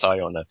that thigh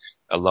on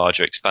a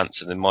larger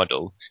expanse of the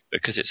model,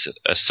 because it's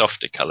a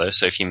softer colour,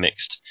 so if you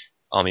mixed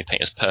Army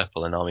Painter's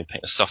purple and Army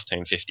Painter's soft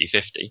tone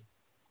 50-50,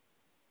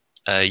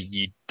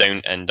 you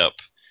don't end up,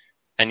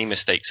 any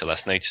mistakes are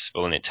less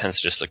noticeable, and it tends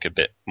to just look a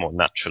bit more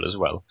natural as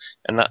well.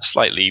 And that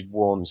slightly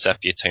warm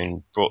sepia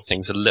tone brought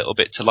things a little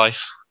bit to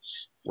life,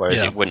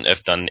 whereas it wouldn't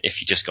have done if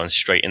you just gone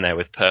straight in there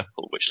with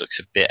purple, which looks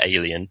a bit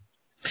alien,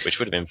 which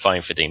would have been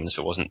fine for demons,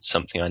 but wasn't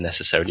something I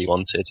necessarily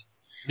wanted.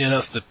 Yeah,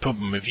 that's the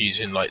problem with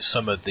using like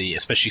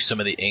especially some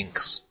of the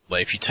inks.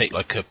 Like if you take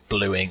like a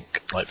blue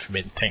ink, like from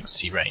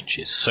Intensity range,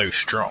 it's so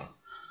strong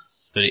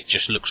that it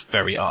just looks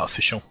very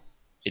artificial.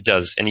 It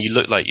does, and you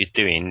look like you're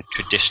doing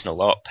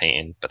traditional art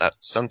painting, but that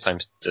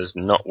sometimes does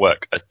not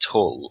work at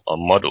all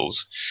on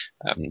models.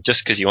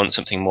 Just because you want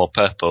something more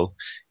purple,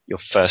 your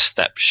first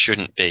step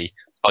shouldn't be,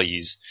 I'll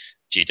use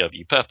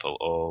GW purple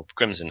or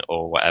crimson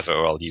or whatever,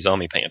 or I'll use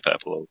Army Painter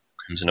purple or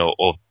crimson,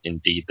 or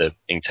indeed the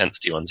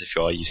intensity ones if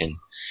you are using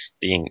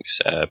the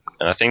inks. And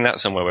I think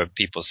that's somewhere where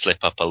people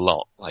slip up a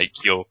lot. Like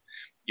you're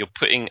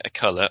putting a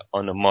colour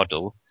on a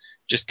model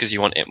just because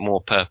you want it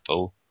more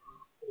purple.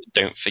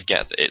 Don't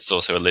forget that it's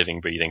also a living,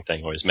 breathing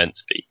thing, or is meant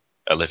to be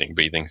a living,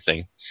 breathing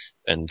thing.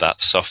 And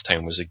that soft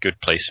tone was a good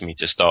place for me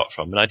to start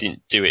from. And I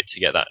didn't do it to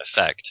get that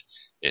effect.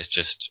 It's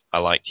just, I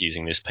liked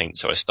using this paint,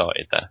 so I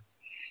started there.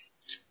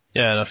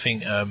 Yeah, and I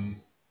think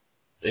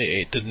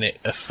it didn't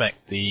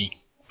affect the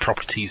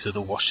properties of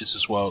the washes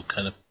as well.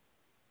 Kind of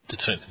did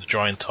something to the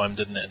drying time,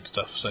 didn't it, and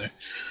stuff. So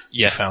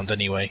you found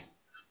anyway.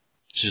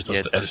 Just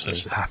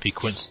a happy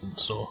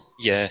coincidence, or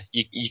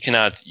you can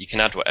add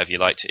whatever you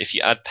like to. If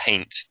you add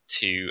paint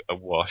to a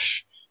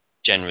wash,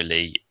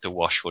 generally the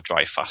wash will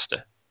dry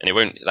faster, and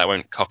that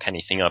won't cock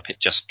anything up. It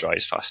just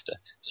dries faster.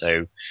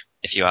 So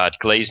if you add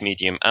glaze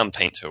medium and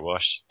paint to a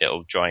wash,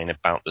 it'll dry in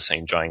about the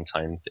same drying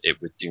time that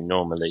it would do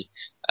normally.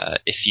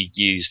 If you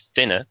use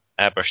thinner,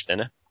 airbrush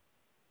thinner,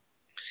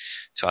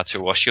 to add to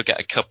a wash, you'll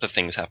get a couple of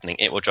things happening.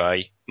 It will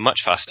dry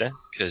much faster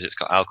because it's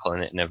got alcohol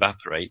in it and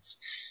evaporates.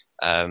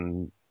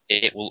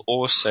 It will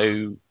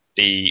also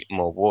be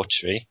more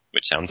watery,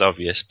 which sounds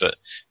obvious, but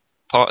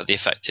part of the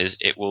effect is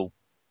you'll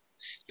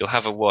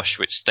have a wash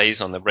which stays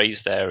on the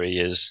raised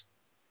areas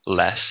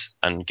less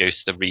and goes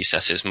to the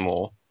recesses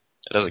more.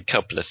 It does a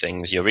couple of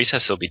things. Your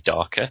recesses will be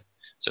darker,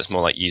 so it's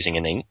more like using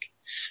an ink,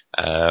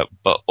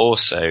 but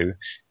also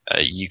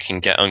you can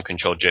get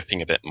uncontrolled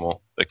dripping a bit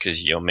more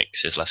because your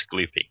mix is less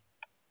gloopy.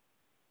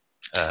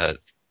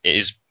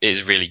 It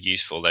is really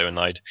useful though,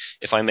 and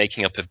if I'm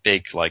making up a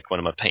big, like one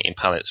of my painting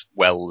palettes,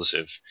 wells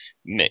of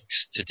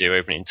mix to do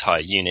over an entire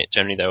unit,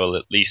 generally there will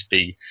at least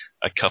be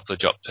a couple of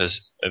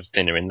drops of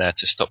thinner in there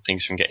to stop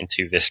things from getting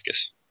too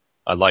viscous.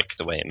 I like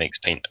the way it makes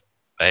paint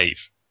behave.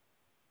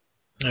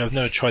 Yeah, I've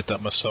never tried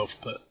that myself,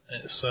 but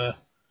it's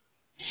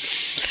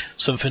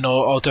something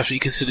I'll definitely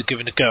consider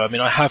giving a go. I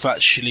mean,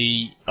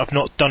 I've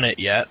not done it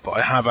yet, but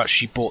I have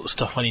actually bought the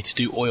stuff I need to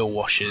do oil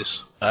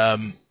washes.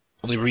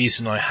 The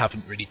reason I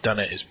haven't really done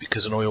it is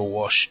because an oil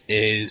wash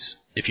is,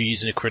 if you're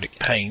using acrylic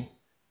paint,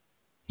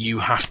 you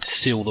have to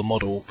seal the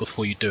model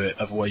before you do it,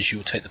 otherwise you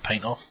will take the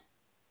paint off.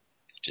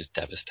 Which is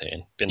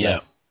devastating. Been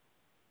there.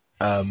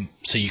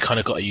 So you kind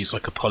of got to use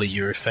like a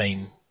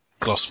polyurethane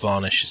gloss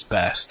varnish is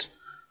best.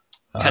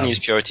 Can use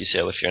Purity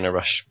Seal if you're in a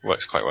rush.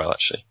 Works quite well,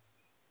 actually.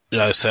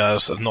 So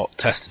I've not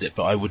tested it,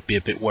 but I would be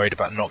a bit worried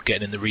about not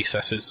getting in the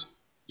recesses.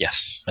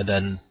 Yes. And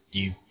then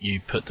you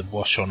put the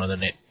wash on,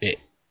 and then it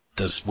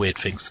does weird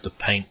things to the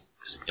paint.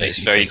 It's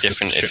very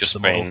different if you're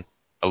spraying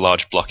a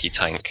large blocky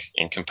tank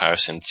in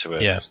comparison to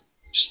a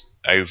just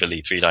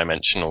overly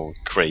three-dimensional,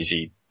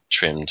 crazy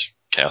trimmed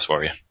Chaos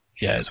Warrior.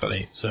 Yeah,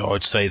 exactly. So I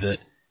would say that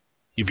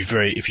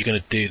if you're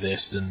going to do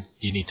this, then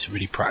you need to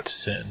really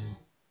practice it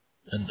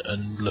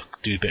and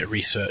do a bit of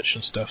research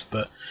and stuff.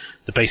 But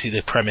basically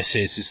the premise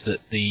is that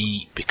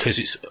because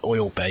it's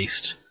oil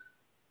based,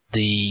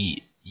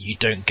 you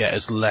don't get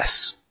as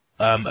less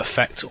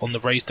effect on the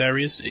raised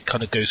areas. It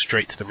kind of goes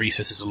straight to the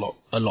recesses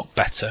a lot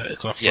better. It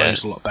kind of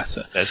flows a lot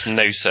better. There's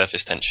no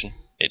surface tension.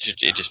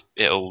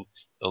 It'll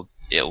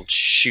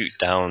shoot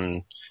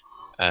down.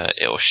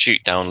 It'll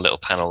shoot down little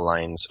panel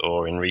lines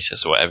or in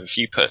recess or whatever. If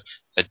you put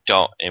a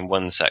dot in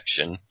one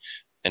section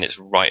and it's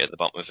right at the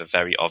bottom of a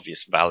very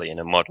obvious valley in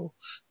a model,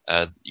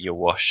 your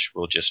wash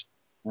will just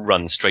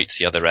run straight to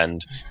the other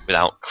end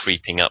without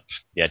creeping up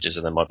the edges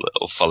of the model.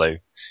 It'll follow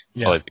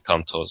the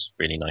contours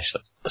really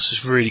nicely. This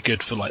is really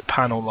good for like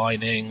panel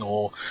lining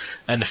or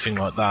anything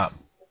like that.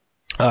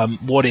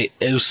 What it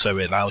also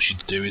allows you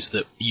to do is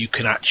that you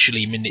can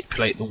actually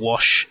manipulate the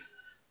wash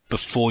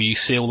before you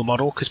seal the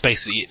model, because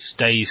basically it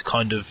stays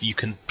kind of, you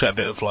can put a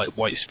bit of like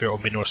white spirit or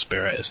mineral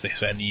spirit, as they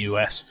say in the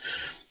US,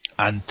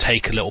 and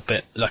take a little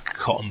bit like a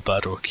cotton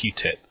bud or a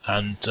Q-tip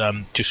and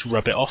just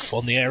rub it off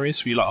on the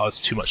areas where you're like, oh, it's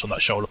too much on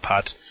that shoulder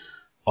pad.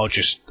 I'll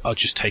just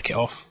take it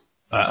off,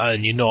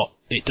 and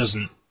it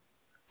doesn't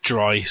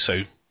dry,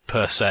 so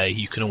per se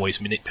you can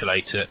always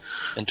manipulate it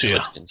until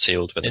it's been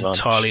sealed with a varnish.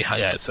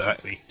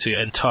 To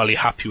you're entirely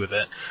happy with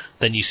it.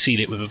 Then you seal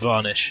it with a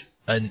varnish,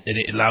 and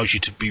it allows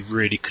you to be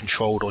really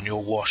controlled on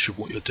your wash of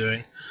what you're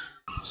doing.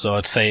 So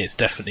I'd say it's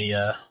definitely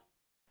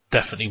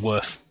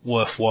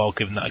worthwhile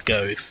giving that a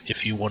go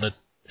if you want to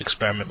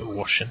experiment with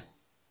washing.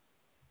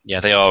 Yeah,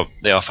 they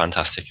are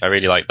fantastic. I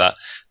really like that.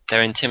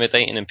 They're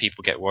intimidating and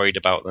people get worried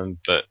about them,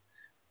 but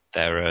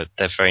they're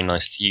very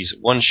nice to use.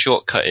 One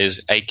shortcut is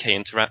AK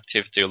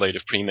Interactive do a load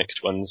of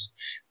pre-mixed ones.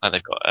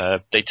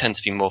 They tend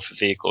to be more for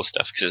vehicle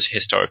stuff because it's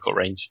historical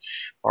range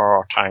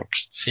or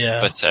tanks.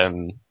 Yeah. But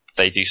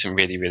they do some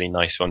really, really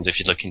nice ones if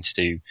you're looking to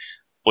do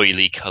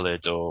oily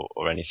coloured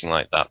or anything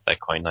like that. They're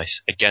quite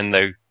nice. Again,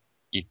 though,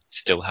 you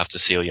still have to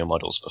seal your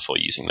models before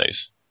using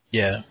those.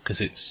 Yeah, because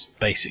it's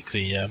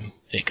basically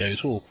it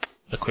goes,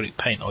 acrylic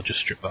paint, I'll just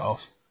strip that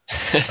off.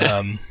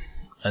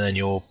 And then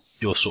your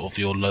sort of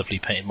your lovely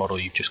painted model,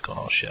 you've just gone,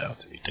 oh shit, how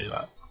do we do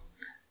that?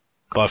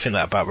 But I think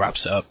that about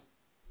wraps it up.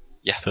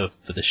 Yeah. For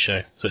this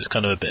show. So it's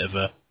kind of a bit of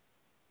a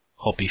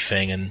hobby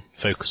thing and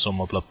focus on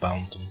my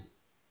Bloodbound and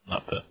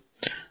that bit.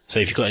 So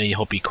if you've got any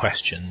hobby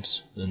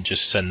questions, then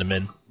just send them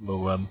in.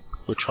 We'll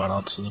try and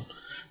answer them.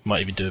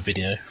 Might even do a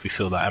video if we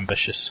feel that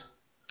ambitious.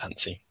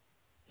 Fancy.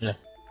 Yeah.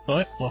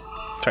 Alright, well,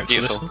 thanks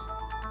for listening.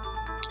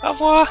 Au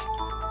revoir.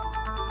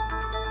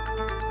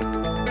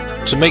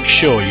 To make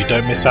sure you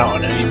don't miss out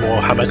on any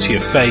more Hammer to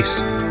Your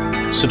Face,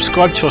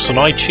 subscribe to us on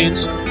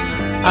iTunes,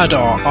 add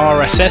our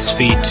RSS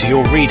feed to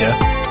your reader,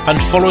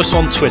 and follow us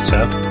on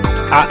Twitter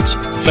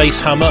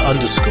 @facehammer_.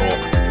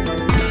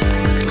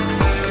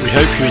 We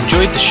hope you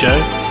enjoyed the show.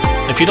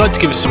 If you'd like to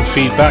give us some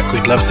feedback,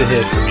 we'd love to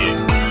hear from you.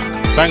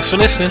 Thanks for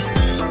listening.